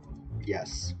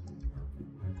 Yes.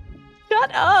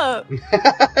 Shut up!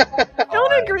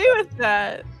 Don't agree with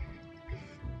that.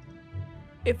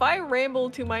 If I ramble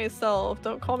to myself,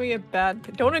 don't call me a bad...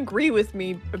 Don't agree with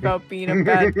me about being a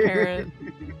bad parent.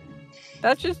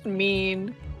 That's just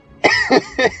mean.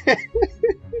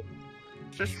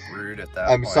 Just rude at that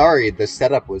I'm point. sorry, the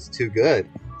setup was too good.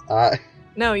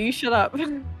 No, you shut up.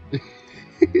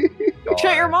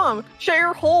 Shut your mom. Shut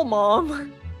your whole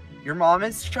mom. Your mom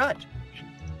is shut.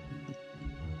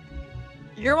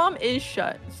 Your mom is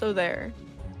shut, so there.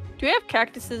 Do we have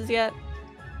cactuses yet?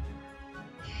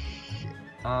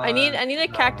 I need a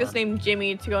cactus named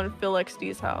Jimmy to go in Phil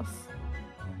XD's house.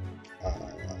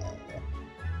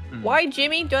 Why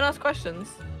Jimmy? Don't ask questions.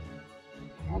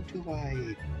 How do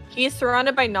I... He's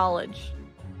surrounded by knowledge.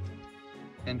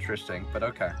 Interesting, but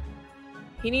okay.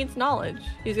 He needs knowledge.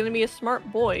 He's gonna be a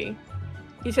smart boy.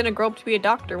 He's gonna grow up to be a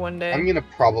doctor one day. I'm gonna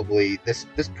probably... This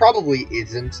probably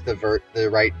isn't the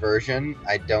right version.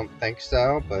 I don't think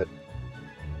so, but...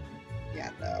 Yeah,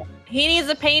 no. He needs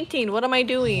a painting. What am I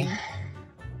doing?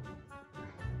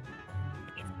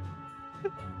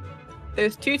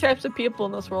 There's two types of people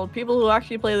in this world. People who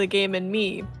actually play the game and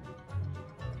me.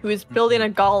 Who is building a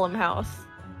golem house.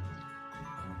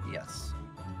 Yes.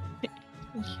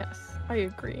 Yes, I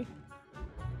agree.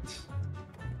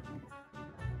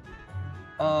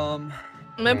 I'm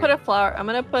gonna put a flower. I'm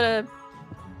gonna put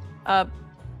a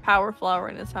power flower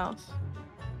in his house.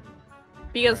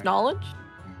 Because Right. knowledge?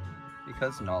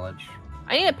 Because knowledge.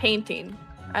 I need a painting.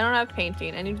 I don't have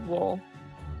painting. I need wool.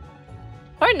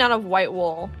 Probably none of white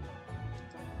wool.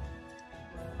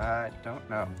 I don't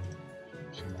know.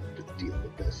 Just have to deal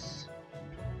with this.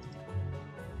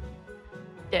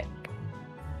 Dick.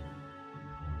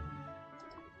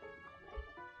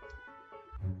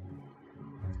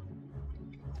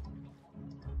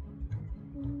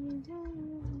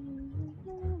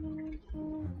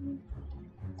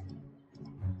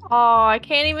 Oh, I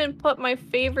can't even put my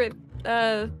favorite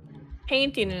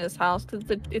painting in his house because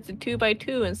it's a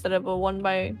 2x2 instead of a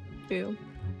 1x2.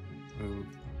 Ooh,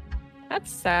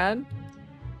 That's sad.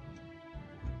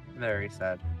 very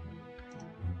sad.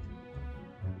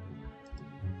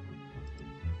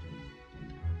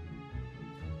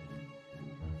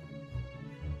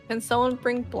 Can someone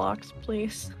bring blocks,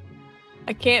 please?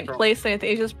 I can't Sure. place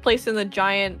anything. It's just placing the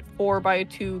giant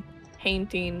 4x2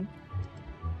 painting.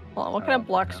 Hold on, what kind of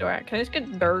blocks do I have? Can I just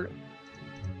get dirt?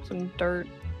 Some dirt.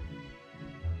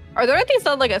 Are there anything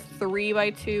that like a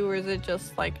 3x2, or is it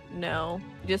just like no?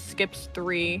 It just skips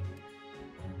 3.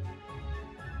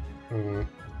 Mm-hmm.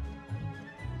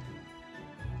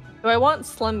 Do I want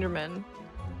Slenderman?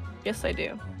 Yes, I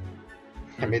do.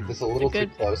 I made this a little too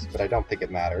Good. close, but I don't think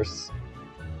it matters.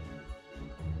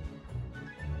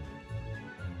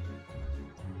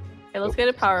 Okay, let's get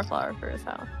a power flower for his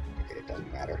house. Okay, it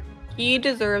doesn't matter. He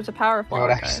deserves a power You know flower,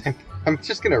 what, guys. actually, I'm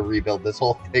just gonna rebuild this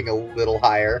whole thing a little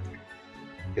higher.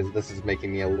 Because this is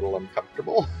making me a little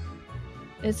uncomfortable.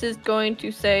 This is going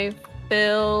to say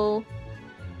Phil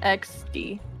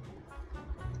XD.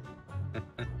 A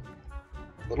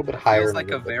little bit higher. Feels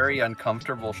like a very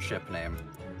uncomfortable ship name.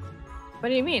 What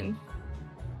do you mean?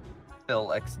 Phil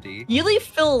XD. You leave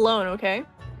Phil alone, okay?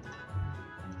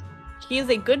 He is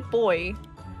a good boy.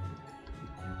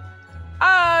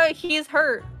 He's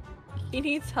hurt. He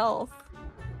needs health.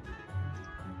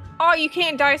 Oh, you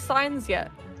can't dye signs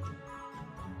yet.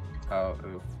 Oh,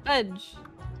 oof. Edge.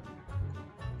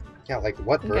 Yeah, like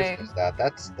what version Okay. is that?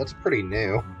 That's pretty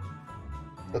new.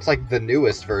 That's like the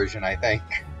newest version, I think.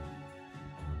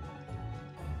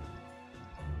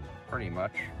 Pretty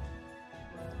much.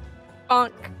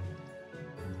 Bonk.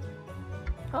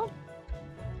 Oh.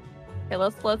 Okay,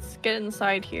 let's get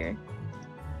inside here.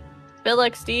 Bill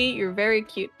XD, you're very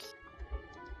cute.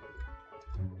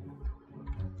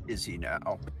 Is he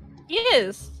now? He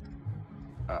is.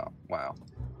 Oh, wow.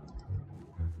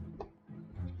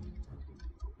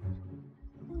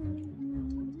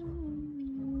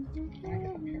 Can I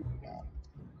get up here? No.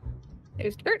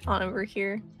 There's dirt on over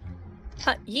here.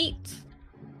 Huh, yeet.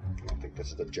 I don't think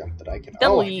this is a jump that I can.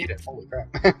 Double Oh, I made yeet. it! Holy crap!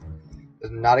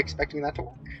 Was not expecting that to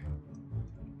work,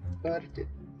 but it did.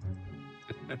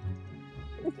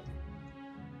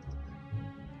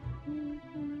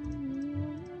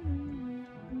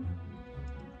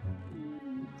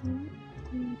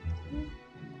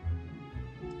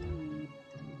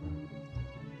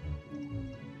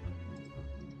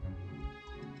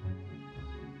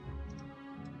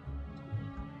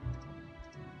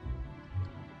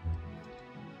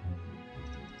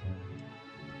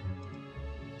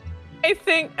 I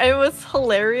think it was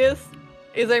hilarious.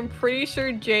 Is I'm pretty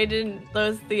sure Jaden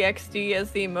knows the XD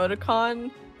as the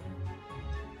emoticon.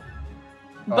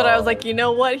 But I was like, you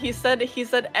know what? He said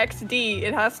XD.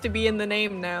 It has to be in the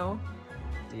name now.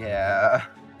 Yeah.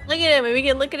 Look at him, and we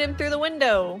can look at him through the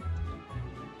window.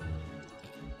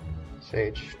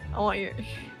 Sage. I want your.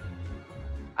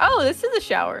 Oh, this is a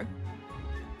shower.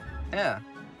 Yeah.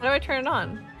 How do I turn it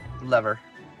on? Lever.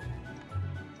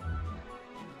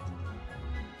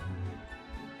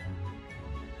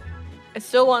 I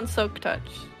still want soak touch.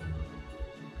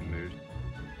 Mood.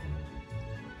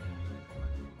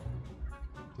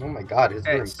 Oh my god, his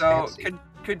Okay, room's so fancy.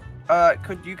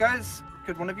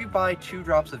 could one of you buy 2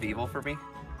 drops of evil for me?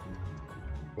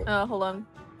 Hold on.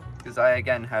 Because I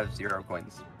again have 0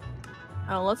 coins.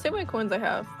 Oh, let's see how many coins I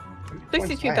have. How many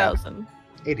points do I have? 62,000.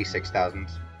 86,000.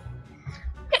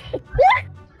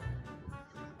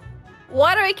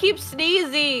 Why do I keep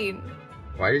sneezing?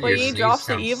 Why did Well, your you sneeze dropped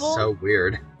the sound evil? so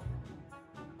weird?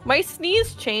 My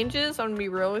sneeze changes, I'm gonna be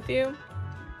real with you.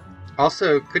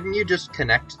 Also, couldn't you just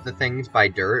connect the things by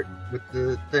dirt with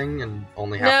the thing and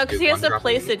only have No, to because do he has one to drop of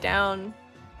place evil? it down.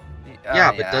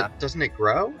 Yeah, but doesn't it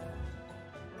grow?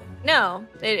 No,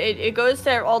 it goes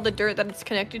to all the dirt that it's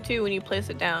connected to when you place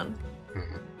it down.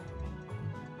 Mhm.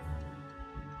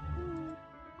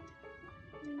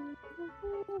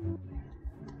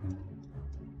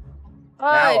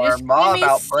 Now our just mob give me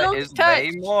output silk is touch.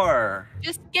 way more.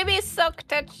 Just give me silk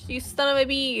touch, you son of a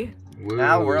bee.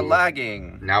 Now we're Woo.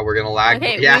 lagging. Now we're gonna lag.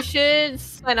 Okay, Yeah. we should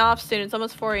sign off soon. It's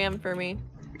almost 4 a.m. for me.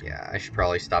 Yeah, I should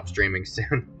probably stop streaming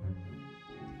soon.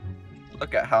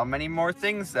 Look at how many more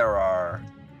things there are.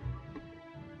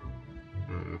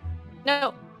 Hmm.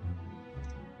 No.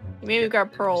 Maybe we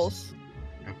got pearls.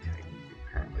 Okay,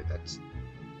 apparently that's.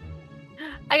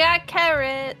 I got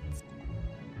carrots.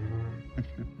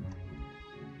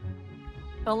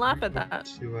 Don't laugh at that.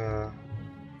 To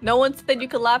No one said you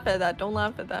could laugh at that. Don't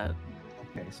laugh at that.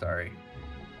 Okay, sorry.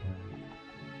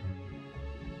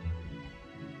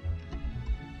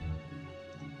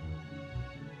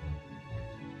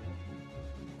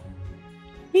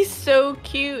 He's so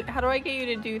cute. How do I get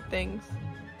you to do things?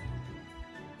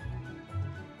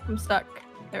 I'm stuck.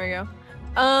 There we go.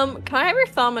 Can I have your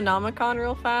Thaumonomicon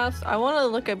real fast? I want to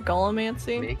look up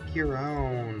Gollumancy. make your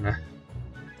own.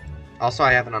 Also,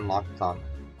 I haven't unlocked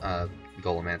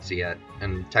Golemancy yet,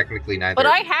 and technically neither. But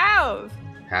I have.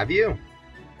 Have you?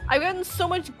 I've gotten so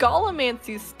much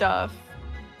Golemancy stuff.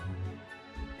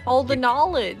 All the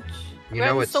knowledge. I've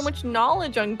gotten so much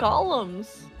knowledge on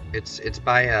golems. It's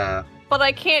by But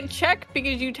I can't check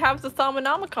because you'd have the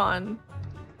Thaumonomicon.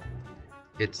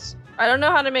 It's. I don't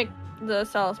know how to make the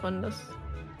Salus Mundus.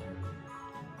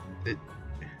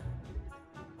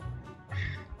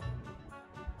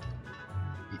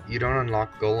 You don't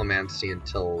unlock Golemancy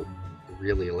until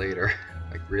really later,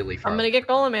 like really far. I'm gonna get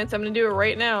Golemancy. I'm gonna do it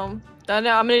right now. I'm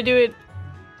gonna do it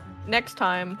next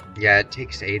time. Yeah, it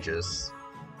takes ages.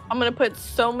 I'm gonna put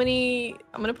so many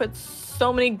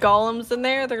golems in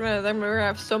there. They're gonna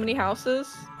have so many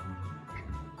houses.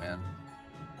 Man.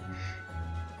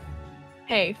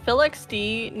 Hey,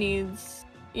 PhilXD needs.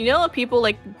 You know, people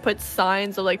like put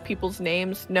signs of like people's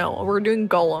names. No, we're doing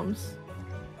golems.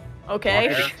 Okay.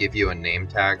 Want me to give you a name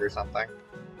tag or something?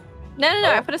 No.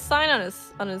 I put a sign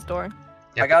on his door.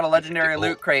 I got a legendary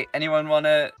loot crate. Anyone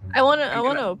wanna? I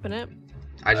wanna open it.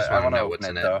 I just want to know what's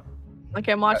in it. Though.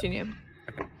 Okay, I'm watching you.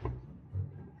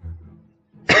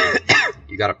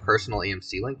 You got a personal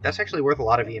EMC link? That's actually worth a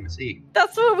lot of EMC.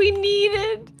 That's what we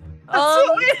needed. That's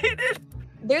what we needed.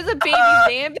 There's a baby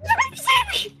Zam.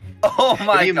 Oh my god.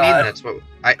 What do you mean that's what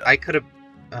I could have?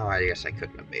 Oh, I guess I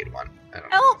couldn't have made one. I don't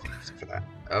know for that.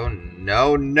 Oh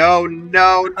no!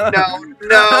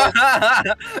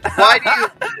 Why do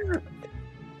you?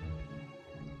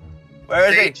 Where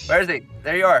is he? Where is he?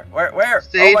 There you are. Where?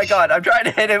 Sage. Oh my god! I'm trying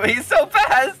to hit him. He's so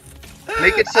fast.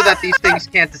 Make it so that these things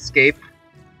can't escape.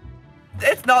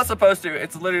 It's not supposed to.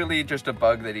 It's literally just a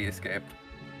bug that he escaped.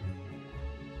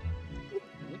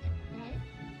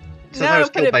 So now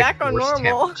put it back on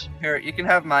normal. Damage. Here, you can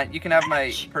have mine. You can have my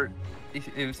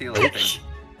EMC link thing.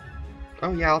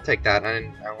 Oh yeah, I'll take that. I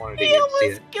wanted to He see almost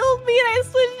it. killed me and I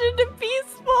switched into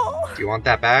peaceful. Do you want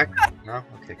that back? No?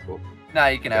 Okay, cool. Nah,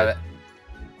 you can have it.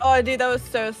 Oh, dude, that was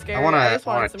so scary. I just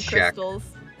wanted some check. crystals.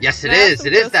 Yes, it Can I have is. some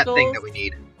It is that thing crystals? that we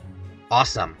need.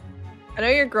 Awesome. I know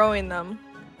you're growing them.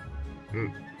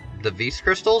 The Vs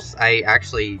crystals? I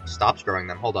actually stopped growing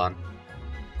them. Hold on.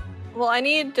 Well, I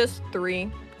need just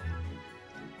 3.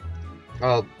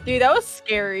 Oh, Dude, that was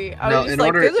scary. I No, was just in like,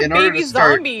 order- there's a in order baby to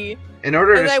start- zombie. in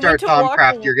order And to I start went to walk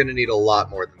Thaumcraft, away. you're gonna need a lot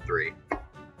more than 3.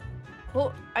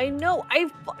 Well, I know.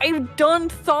 I've done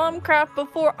Thaumcraft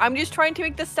before. I'm just trying to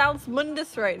make the Salus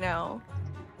Mundus right now.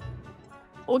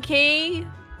 Okay?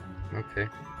 Okay.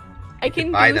 I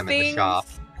can buy do them in the things. shop.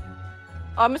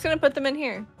 I'm just gonna put them in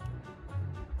here.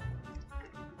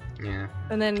 Yeah.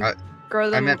 And then I- grow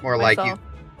them I meant more myself. like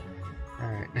you.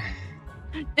 Alright.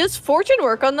 Does Fortune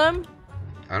work on them?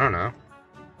 I don't know.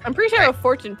 I'm pretty sure I have a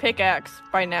Fortune pickaxe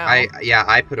by now. I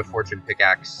put a fortune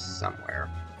pickaxe somewhere.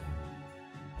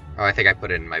 Oh, I think I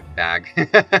put it in my bag.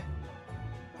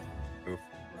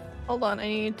 Hold on, I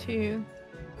need to...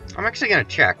 I'm actually gonna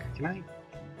check. Can I?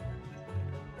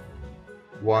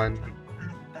 One.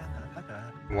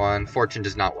 Fortune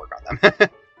does not work on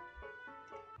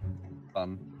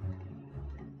them.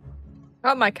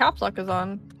 Oh, my caps lock is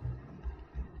on.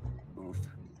 Oof.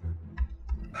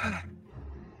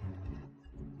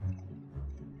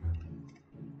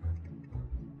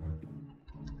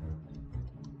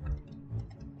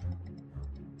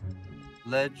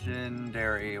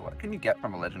 Legendary. What can you get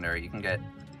from a legendary? You can get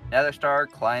Nether Star,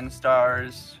 Klein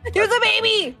Stars. There's a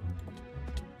baby!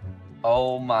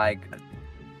 Oh my god.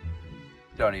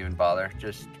 Don't even bother.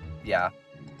 Just, yeah.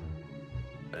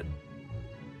 Good.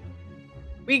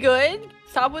 We good?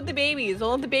 Stop with the babies.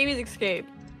 Don't let the babies escape.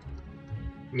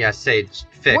 Yeah, Sage,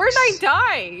 fix. Where'd I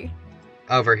die?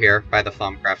 Over here, by the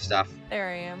Thaumcraft stuff. There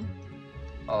I am.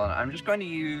 Hold on. I'm just going to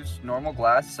use normal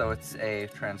glass so it's a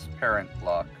transparent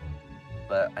block.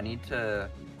 But I need to,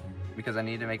 because I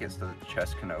need to make it so that the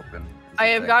chest can open. I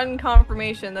have gotten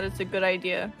confirmation that it's a good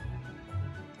idea.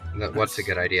 What's a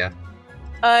good idea?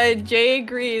 Jay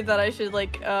agreed that I should,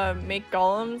 like, make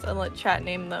golems and let chat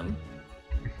name them.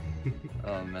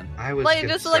 Oh man. I was Like,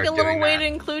 gonna just like a start little doing way that. to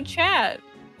include chat.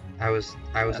 I was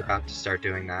about to start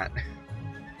doing that.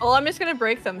 Well, I'm just gonna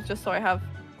break them just so I have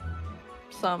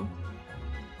some.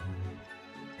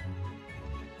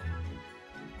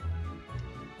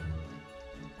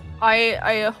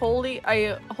 I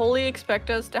wholly expect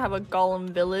us to have a golem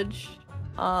village,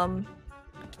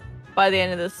 by the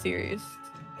end of this series.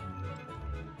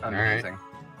 Amazing.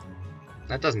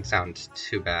 That doesn't sound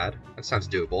too bad. That sounds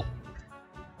doable.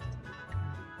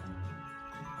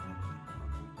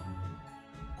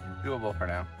 Doable for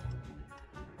now.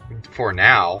 For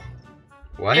now.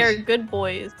 What? They're good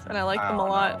boys, and I like them a don't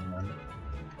lot. know, man.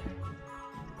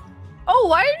 Oh,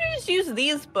 why did you just use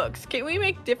these books? Can we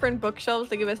make different bookshelves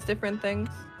to give us different things?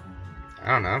 I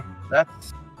don't know.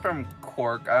 That's from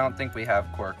Quark. I don't think we have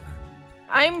Quark.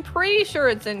 I'm pretty sure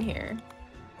it's in here.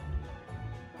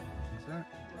 Is it?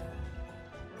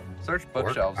 Search Quark?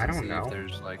 bookshelves I and don't see know. if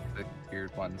there's like the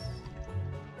weird ones.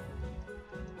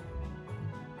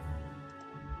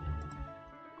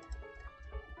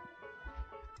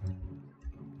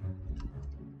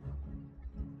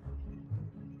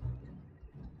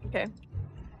 Okay.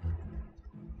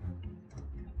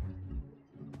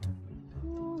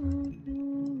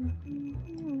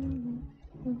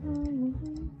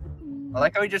 I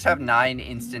like how we just have 9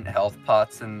 instant health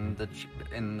pots in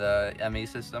the ME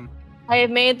system. I have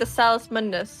made the Salus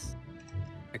Mundus.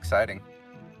 Exciting.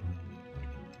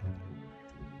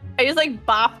 I just like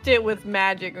bopped it with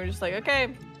magic. We're just like,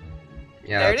 okay,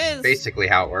 Yeah, there it that's is. basically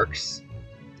how it works.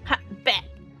 ha, bet.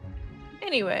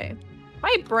 Anyway,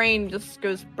 my brain just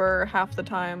goes burr half the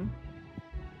time.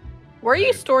 Where are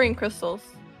you storing crystals?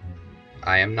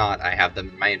 I am not. I have them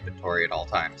in my inventory at all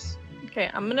times. Okay,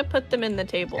 I'm gonna put them in the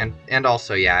table. And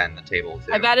also, yeah, in the table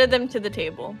too. I've added them to the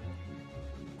table.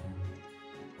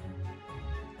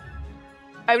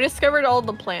 I've discovered all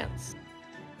the plants.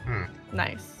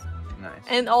 Nice. Nice.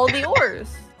 And all the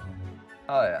ores.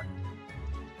 Oh yeah.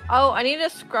 Oh, I need a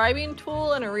scribing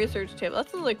tool and a research table. That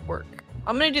sounds like work.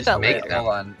 I'm gonna do Just that make later. them.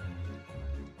 Hold on.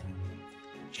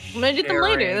 I'm gonna do them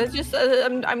later. Sharing. That's just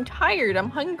I'm tired. I'm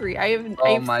hungry. I have Oh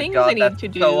things my god, I need that's to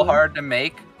do. so hard to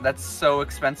make. That's so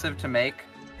expensive to make.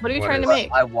 What are you What trying to is-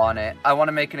 make? I want it. I want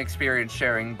to make an experience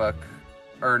sharing book,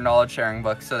 or knowledge sharing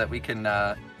book, so that we can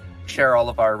share all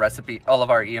of our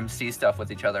EMC stuff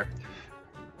with each other.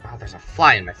 Oh, there's a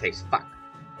fly in my face. Fuck.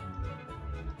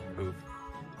 Oof.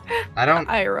 I don't.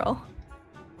 IRL.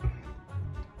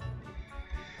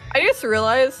 I just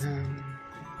realized,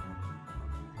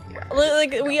 Yeah.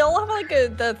 like, we all have like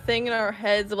the thing in our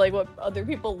heads of like what other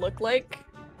people look like.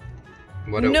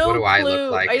 What do, no what do I clue.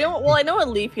 look like? I don't. Well, I know what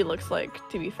Leafy looks like.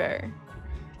 To be fair.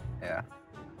 Yeah.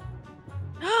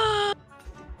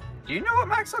 Do you know what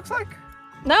Max looks like?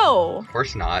 No. Of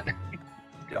course not.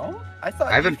 Don't? I thought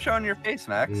I haven't- you've shown your face,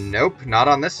 Max. Nope, not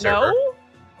on this server. No.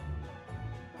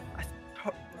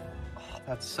 Oh,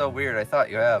 that's so weird. I thought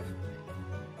you have.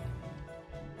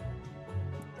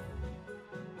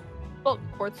 Well,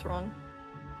 Quart's wrong.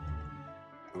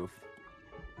 Oof.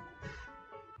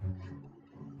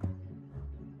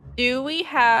 Do we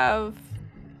have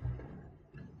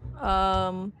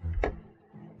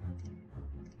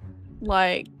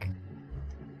like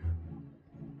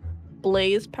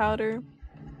blaze powder?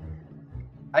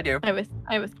 I do. I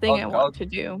have a thing I I'll- want to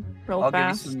do real I'll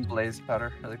fast. give you some blaze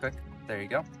powder really quick. There you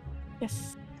go.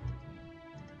 Yes.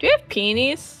 Do you have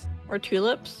peonies or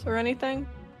tulips or anything?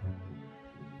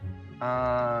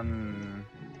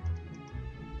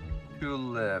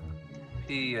 Tulip.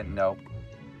 Nope.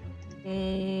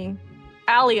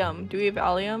 Allium. Do we have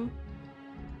allium?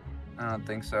 I don't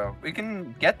think so. We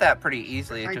can get that pretty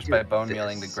easily I just do by bone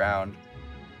mealing the this. ground.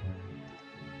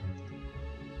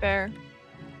 Fair.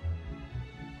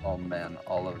 Oh man,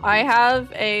 all of I these.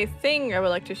 have a thing I would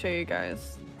like to show you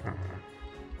guys,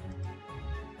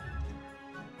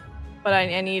 but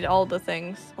I need all the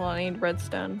things. Well, I need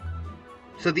redstone.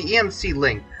 So the EMC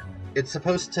link, it's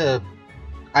supposed to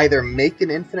either make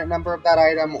an infinite number of that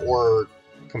item or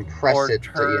compress Or it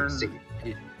turn to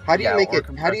EMC. How do you yeah, make or it?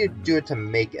 How do you compress it. do it to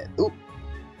make it? Oop.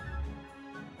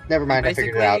 Never mind. I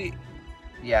figured it out. Basically,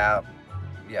 yeah,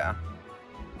 yeah.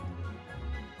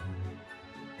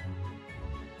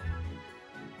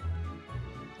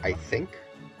 I think.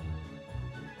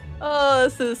 Oh,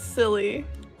 this is silly.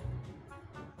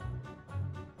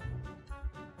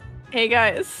 Hey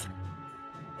guys,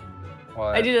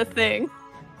 What? I did a thing.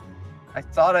 I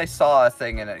thought I saw a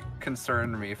thing and it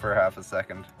concerned me for half a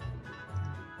second.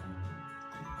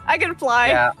 I can fly.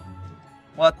 Yeah.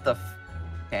 What the?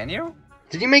 Can you?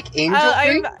 Did you make angel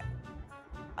tree?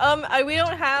 We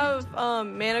don't have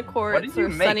mana What quartz did you or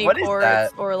make? sunny What is quartz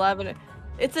that? or lavender.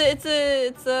 It's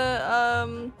a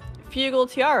fugal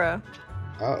tiara.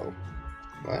 Oh.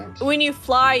 What? When you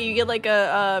fly, you get like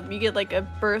a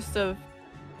burst of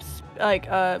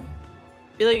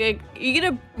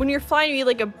when you're flying, you get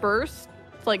like a burst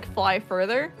to like fly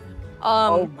further.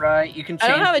 Oh right, you can. I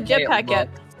don't change have a the way it jetpack yet,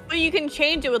 looks. but you can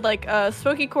change it with like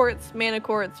smoky quartz, mana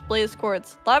quartz, blaze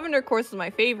quartz, lavender quartz is my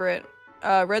favorite.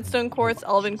 Redstone quartz,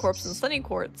 elven quartz, and sunny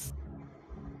quartz.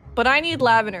 But I need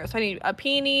lavender, so I need a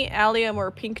peony, allium, or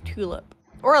a pink tulip,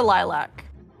 or a lilac.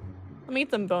 Let me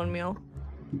eat some bone meal.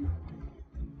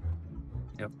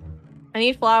 Yep. I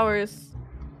need flowers.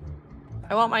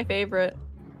 I want my favorite.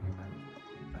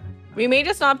 We may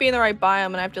just not be in the right biome,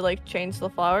 and I have to like change the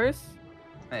flowers.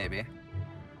 Maybe.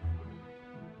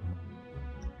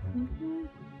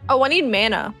 Oh, I need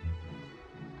mana.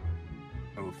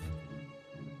 Oof.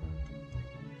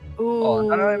 Ooh. Oh,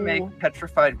 how do I make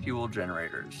petrified fuel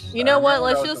generators? You know what?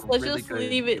 Let's just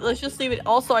leave it. Let's just leave it.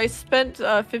 Also, I spent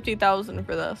 50,000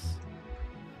 for this.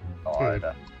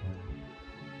 God.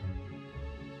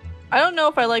 I don't know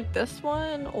if I like this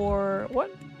one or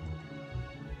what.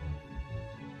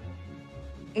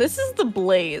 This is the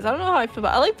blaze. I don't know how I feel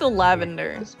about. I like the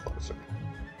lavender. It's closer.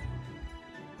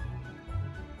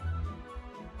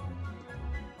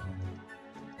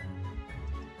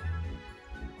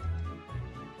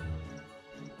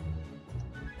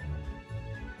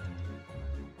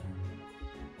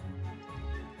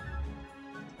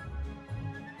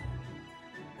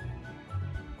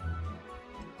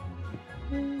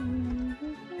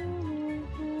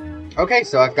 Okay,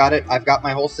 so I've got it. I've got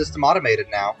my whole system automated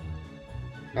now.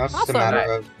 Now it's just a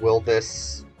matter of, will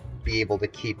this be able to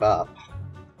keep up?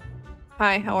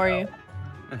 Hi, how are you?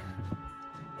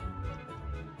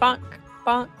 Bonk,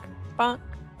 bonk, bonk,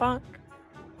 bonk.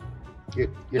 You're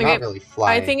not really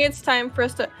flying. I think it's time for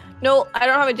us to... No, I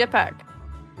don't have a jetpack.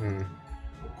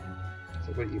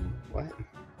 So what?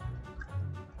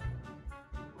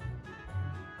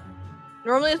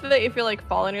 Normally if you're like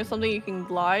falling or something, you can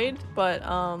glide, but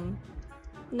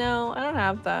no, I don't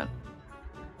have that.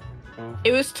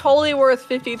 It was totally worth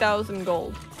 50,000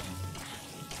 gold.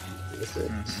 Is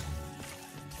it?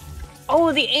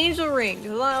 Oh, the angel ring.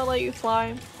 Does that let you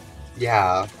fly?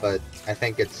 Yeah, but I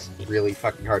think it's really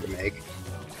fucking hard to make.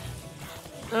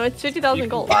 No, it's 50,000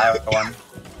 gold. Buy one.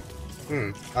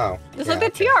 Oh. It's like the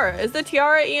tiara. Is the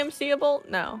tiara EMC-able?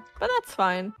 No, but that's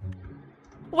fine.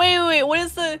 Wait, what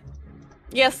is the...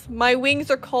 Yes, my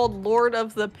wings are called Lord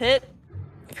of the Pit.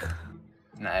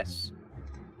 Nice.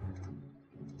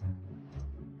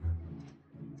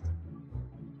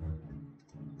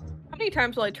 How many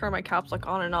times will I turn my caps lock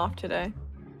on and off today?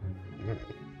 Good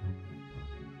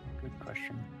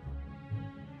question.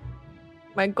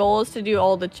 My goal is to do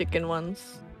all the chicken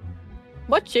ones.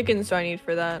 What chickens do I need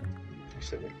for that?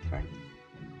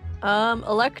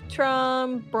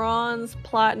 Electrum, bronze,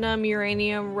 platinum,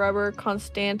 uranium, rubber,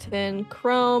 constantin,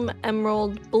 chrome,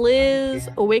 emerald,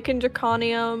 blizz, awakened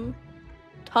draconium,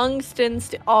 tungsten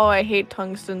steel. Oh, I hate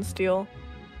tungsten steel.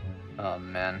 Oh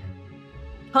man.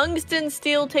 Tungsten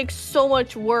steel takes so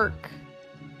much work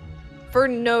for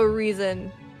no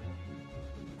reason.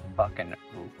 Fucking.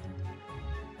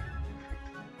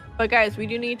 But guys, we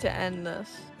do need to end this.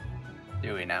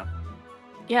 Do we now?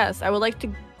 Yes, I would like to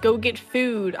go get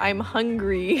food. I'm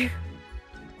hungry.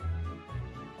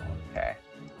 Okay.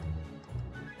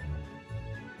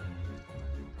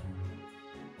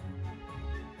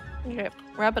 Okay,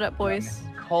 wrap it up, boys.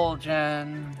 Coal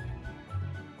gen.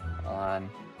 On.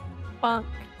 Bonk,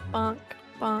 bonk,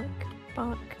 bonk,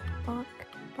 bonk, bonk,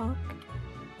 bonk.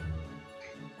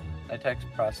 A text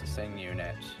processing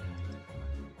unit.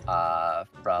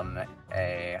 From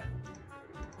a.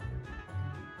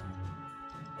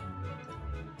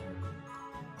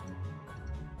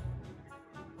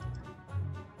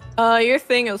 Your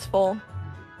thing is full.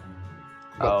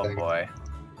 Oh boy.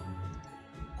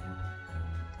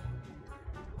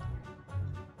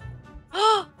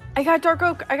 I got dark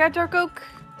oak. I got dark oak.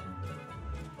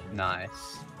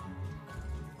 Nice.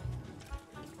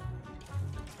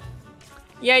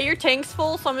 Yeah, your tank's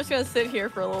full, so I'm just gonna sit here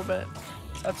for a little bit.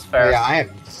 That's fair. Oh, yeah, I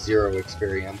have 0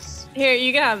 experience. Here,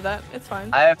 you can have that. It's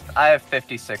fine. I have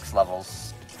 56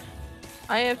 levels.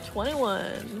 I have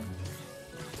 21.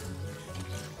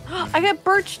 I got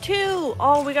birch too.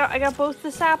 Oh, I got both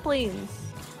the saplings.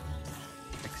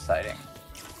 Exciting.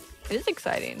 It is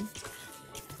exciting.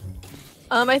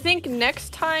 I think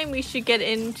next time we should get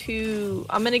into...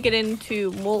 I'm gonna get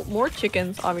into more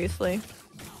chickens, obviously.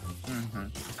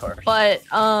 Of course. But,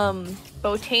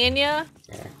 Botania,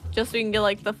 just so we can get,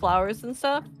 like, the flowers and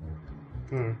stuff.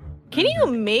 Can you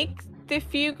make the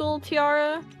Fugal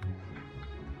Tiara?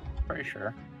 Pretty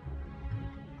sure.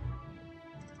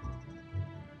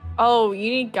 Oh, you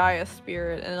need Gaia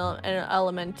Spirit and an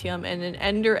Elementium and an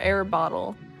Ender Air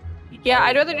Bottle. Yeah,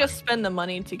 I'd rather just spend the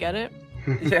money to get it.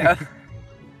 Yeah.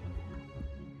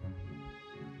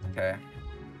 Okay.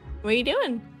 What are you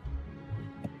doing?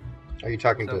 Are you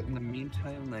talking to in the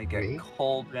meantime, they get me?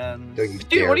 coal gens. Don't you Dude,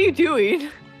 dare. what are you doing?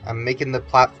 I'm making the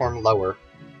platform lower.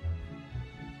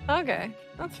 Okay,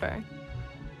 that's fair.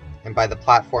 And by the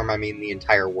platform, I mean the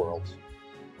entire world.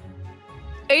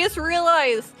 I just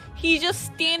realized he's just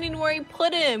standing where he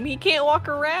put him. He can't walk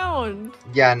around.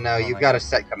 Yeah, no, you've my got to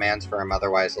set commands for him,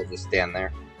 otherwise he'll just stand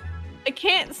there. I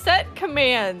can't set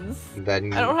commands.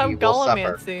 Then I don't have he will suffer.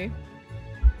 Gollemancy.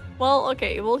 Well,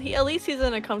 okay. Well, at least he's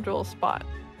in a comfortable spot.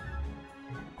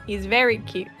 He's very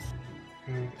cute.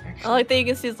 I like that you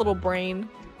can see his little brain.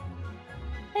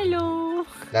 Hello.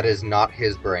 That is not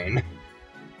his brain.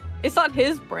 It's not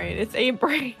his brain. It's a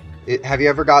brain. Have you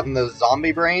ever gotten those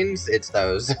zombie brains? It's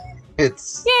those.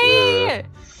 It's Yeah.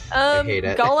 I hate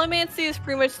it. Gollumancy is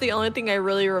pretty much the only thing I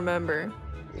really remember.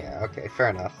 Yeah. Okay. Fair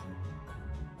enough.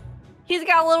 He's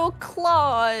got little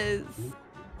claws.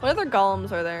 What other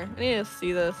golems are there? I need to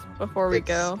see this before we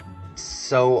go.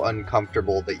 So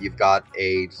uncomfortable that you've got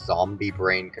a zombie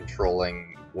brain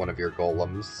controlling one of your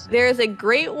golems. There's a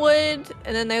great wood,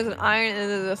 and then there's an iron, and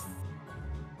there's a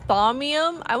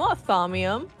thaumium. I want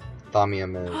thaumium.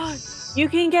 Thaumium is... You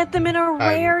can get them in a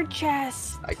rare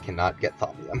chest. I cannot get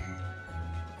thaumium.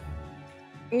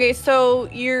 Okay, so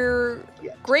your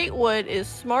great wood is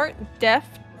smart,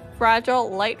 deft, fragile,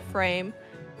 light frame.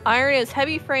 Iron is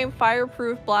heavy frame,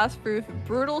 fireproof, blastproof,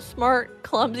 brutal, smart,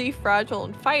 clumsy, fragile,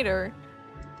 and fighter.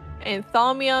 And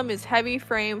thaumium is heavy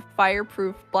frame,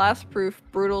 fireproof, blastproof,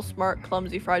 brutal, smart,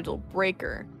 clumsy, fragile,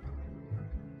 breaker.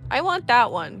 I want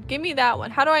that one. Give me that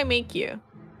one. How do I make you?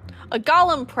 A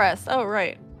golem press. Oh,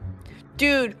 right.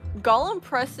 Dude, golem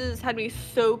presses had me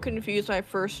so confused when I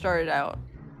first started out.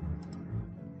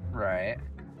 Right.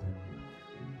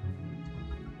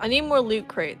 I need more loot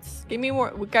crates. Give me more.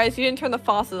 Guys, you didn't turn the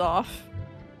faucet off.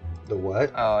 The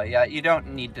what? Oh, yeah, you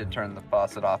don't need to turn the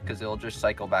faucet off because it'll just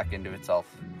cycle back into itself.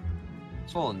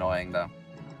 It's a little annoying, though.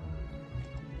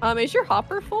 Is your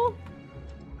hopper full?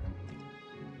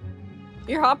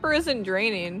 Your hopper isn't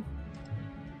draining.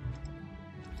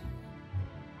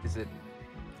 Is it?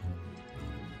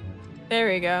 There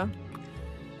we go.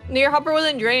 No, your hopper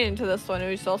wasn't draining to this one. It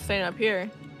was still staying up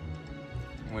here.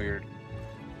 Weird.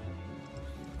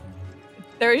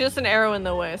 There was just an arrow in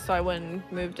the way, so I went and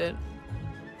moved it.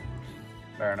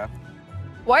 Fair enough.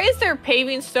 Why is there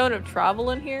paving stone of travel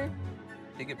in here?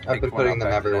 I've been putting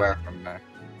them everywhere.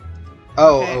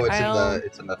 Oh,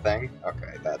 it's in the thing.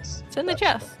 Okay, it's in the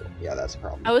chest. Yeah, that's a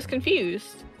problem. I was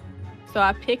confused, so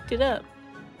I picked it up.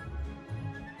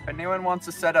 If anyone wants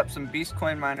to set up some beast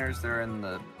coin miners, they're in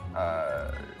the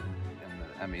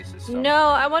ME system. No,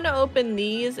 I want to open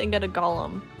these and get a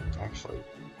golem. Actually,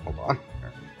 hold on.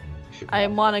 I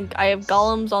have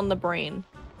golems on the brain.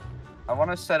 I want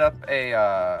to set up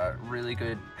a really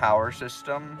good power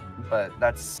system, but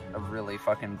that's a really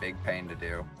fucking big pain to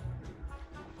do.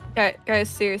 Guys,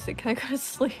 seriously, can I go to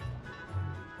sleep?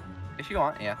 If you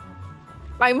want, yeah.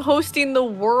 I'm hosting the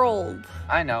world.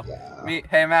 I know. Yeah.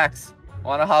 Hey, Max,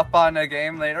 want to hop on a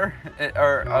game later?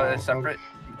 Or a separate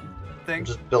thing? I'm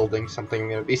just building something. I'm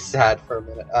going to be sad for a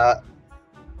minute.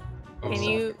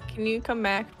 Can you come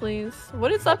back, please?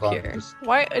 What is up here? Just...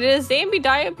 Why did a zombie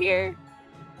die up here?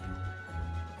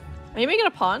 Are you making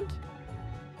a pond?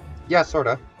 Yeah,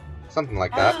 sorta. Something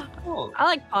like that. Cool. I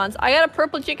like ponds. I got a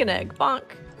purple chicken egg. Bonk.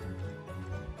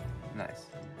 Nice.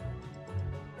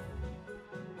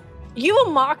 You a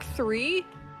Mach 3?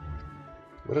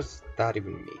 What does that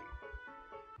even mean?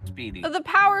 Speedy. The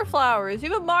power flowers.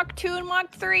 You have a Mach 2 and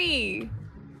Mach 3.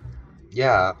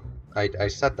 Yeah, I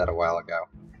said that a while ago.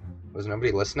 Was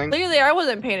nobody listening? Clearly, I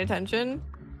wasn't paying attention.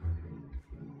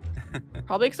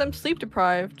 Probably because I'm sleep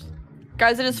deprived.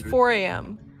 Guys, it is 4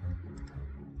 a.m.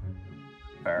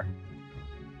 Fair.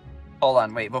 Hold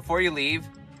on, wait. Before you leave,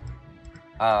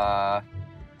 I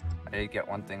did get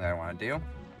one thing that I want to do.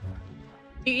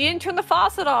 You didn't turn the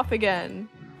faucet off again.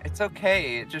 It's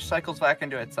okay. It just cycles back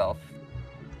into itself.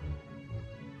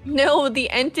 No, the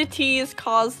entities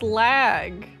cause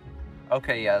lag.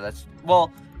 Okay, yeah, that's...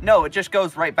 Well, no, it just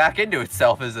goes right back into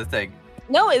itself is the thing.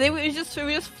 No, it was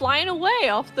just flying away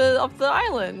off the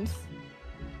island.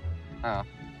 Oh.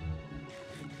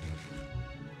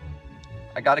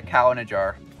 I got a cow in a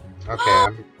jar. Okay.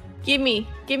 Give me him.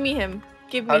 Give me him.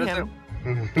 Give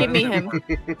me him.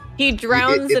 He It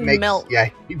drowns in makes, milk. Yeah,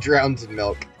 he drowns in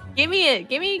milk. Give me it.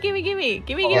 Give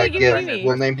me.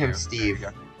 We'll name him Steve.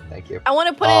 Thank you. I want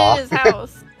to put it in his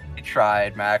house. You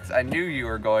tried, Max. I knew you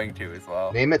were going to as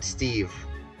well. Name it Steve.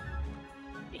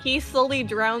 He slowly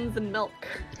drowns in milk.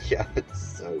 Yeah,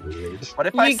 it's so weird. What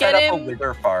if I set up a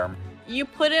wither farm? You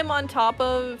put him on top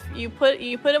of you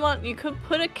could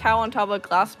put a cow on top of a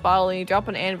glass bottle and you drop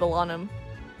an anvil on him.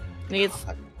 And he gets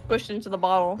pushed into the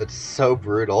bottle. It's so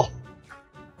brutal.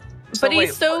 But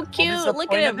he's so cute.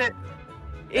 Look at him.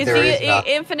 Is he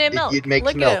infinite milk? It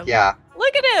makes milk, yeah.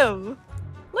 Look at him.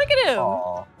 Look at him.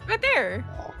 Aww. Right there.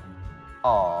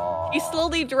 Aww. He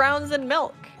slowly drowns in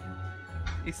milk.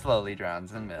 He slowly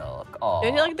drowns in milk. Aww.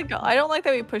 Don't you like the I don't like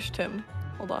that we pushed him.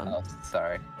 Hold on. Oh,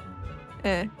 sorry.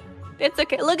 It's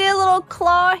okay. Look at his little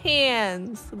claw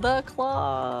hands. The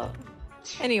claw.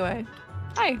 Anyway.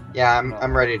 Hi. Yeah,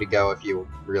 I'm ready to go if you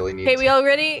really need Okay, to. we all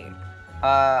ready?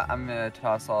 I'm gonna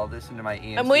toss all this into my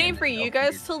EMC. I'm waiting for you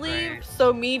guys to leave,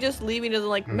 so me just leaving doesn't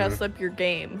like mess up your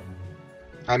game.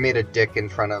 I made a dick in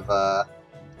front of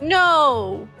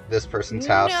No. this person's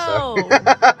house. No.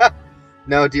 So.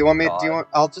 No, do you want me? Do you want?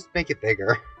 I'll just make it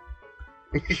bigger.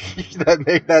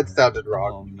 that sounded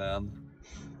wrong. Oh man.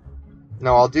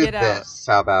 No, I'll do Get this.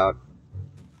 How about?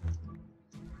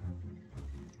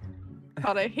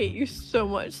 God, I hate you so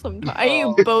much sometimes. I hate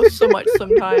you both so much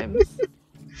sometimes.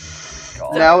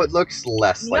 God. Now it looks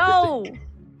less like a dick.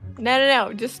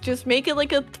 No. Just make it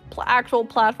like a actual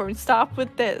platform. Stop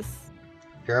with this.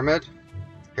 Pyramid?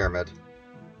 Pyramid.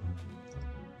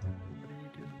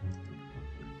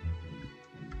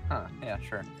 Huh, yeah,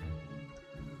 sure.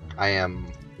 I am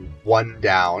one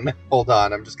down. Hold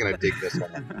on, I'm just gonna dig this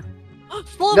one.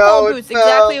 Full No, boots,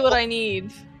 exactly what I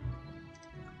need.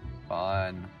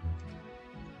 Fun.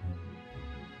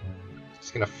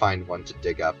 Just gonna find one to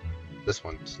dig up. This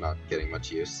one's not getting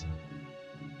much use.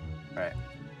 Right.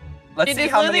 Let's see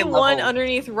There's how many literally one levels...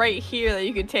 underneath right here that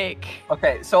you could take.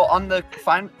 Okay, so on the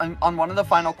on one of the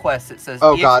final quests it says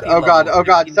Oh god, EXP oh god, level oh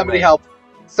god, 15 somebody away. help.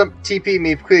 Some TP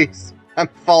me, please. I'm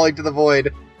falling to the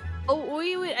void. Oh,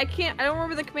 wait, I can't. I don't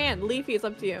remember the command. Leafy, it's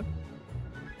up to you.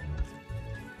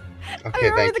 I Okay,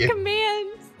 remember thank the you.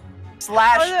 commands. /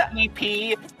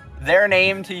 TP their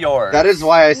name to yours. That is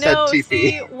why I said No, TP.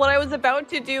 see, what I was about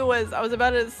to do was, I was about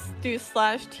to do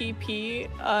 /TP,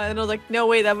 and I was like, no,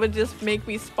 wait, that would just make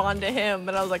me spawn to him,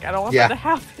 and I was like, I don't want that to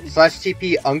happen.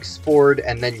 /TP Unksford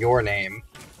and then your name.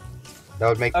 That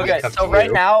would make me Okay, come so to right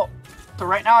you. now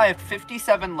I have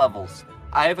 57 levels.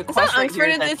 I have a It's not quest right here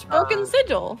Unksford, that's, it's Broken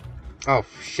Sigil. Oh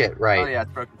shit, right. Oh yeah,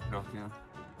 it's Broken Sigil, yeah.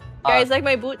 Guys, like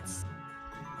my boots.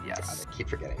 Yes. God, I keep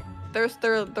forgetting.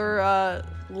 They're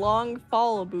long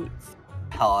fall boots.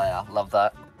 Hell yeah, love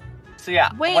that. So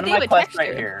yeah, Wait, one of they my have a quests right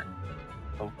texture. here.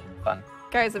 Oh, fun.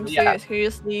 Guys, I'm Yeah. serious. Can you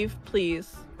just leave,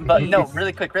 please? But no,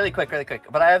 really quick.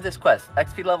 But I have this quest.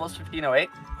 XP levels 1508.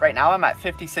 Right now I'm at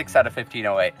 56 out of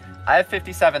 1508. I have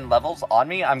 57 levels on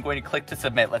me. I'm going to click to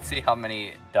submit. Let's see how many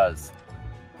it does.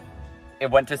 It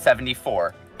went to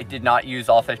 74. It did not use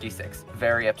all 56.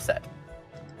 Very upset.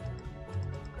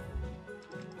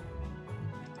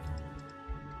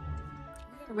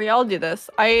 We all do this.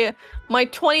 My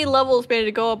 20 levels made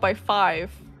it go up by 4.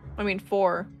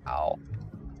 Ow.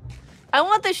 I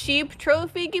want the sheep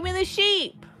trophy. Give me the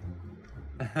sheep.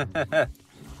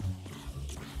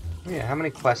 Yeah, how many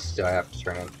quests do I have to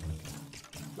turn in?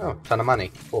 Oh, ton of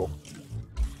money. Cool.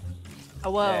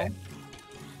 Oh, whoa. Yeah.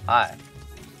 Hi.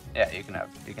 Yeah, you can have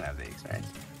the experience.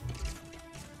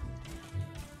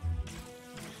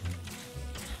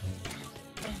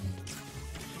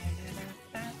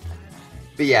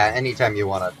 But yeah, anytime you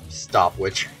want to stop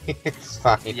Witchery, it's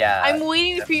fine. Yeah. I'm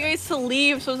waiting for you guys to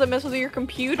leave so as I mess with your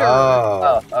computer.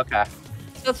 Oh, Oh, okay.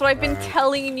 That's what I've been Alright.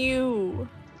 telling you.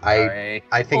 Sorry.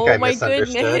 I think Oh I my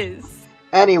misunderstood. goodness.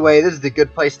 Anyway, this is the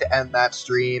good place to end that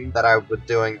stream that I was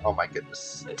doing. Oh my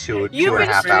goodness, two You've and a been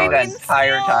half streaming hours. the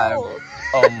entire time. still.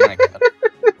 Oh my god.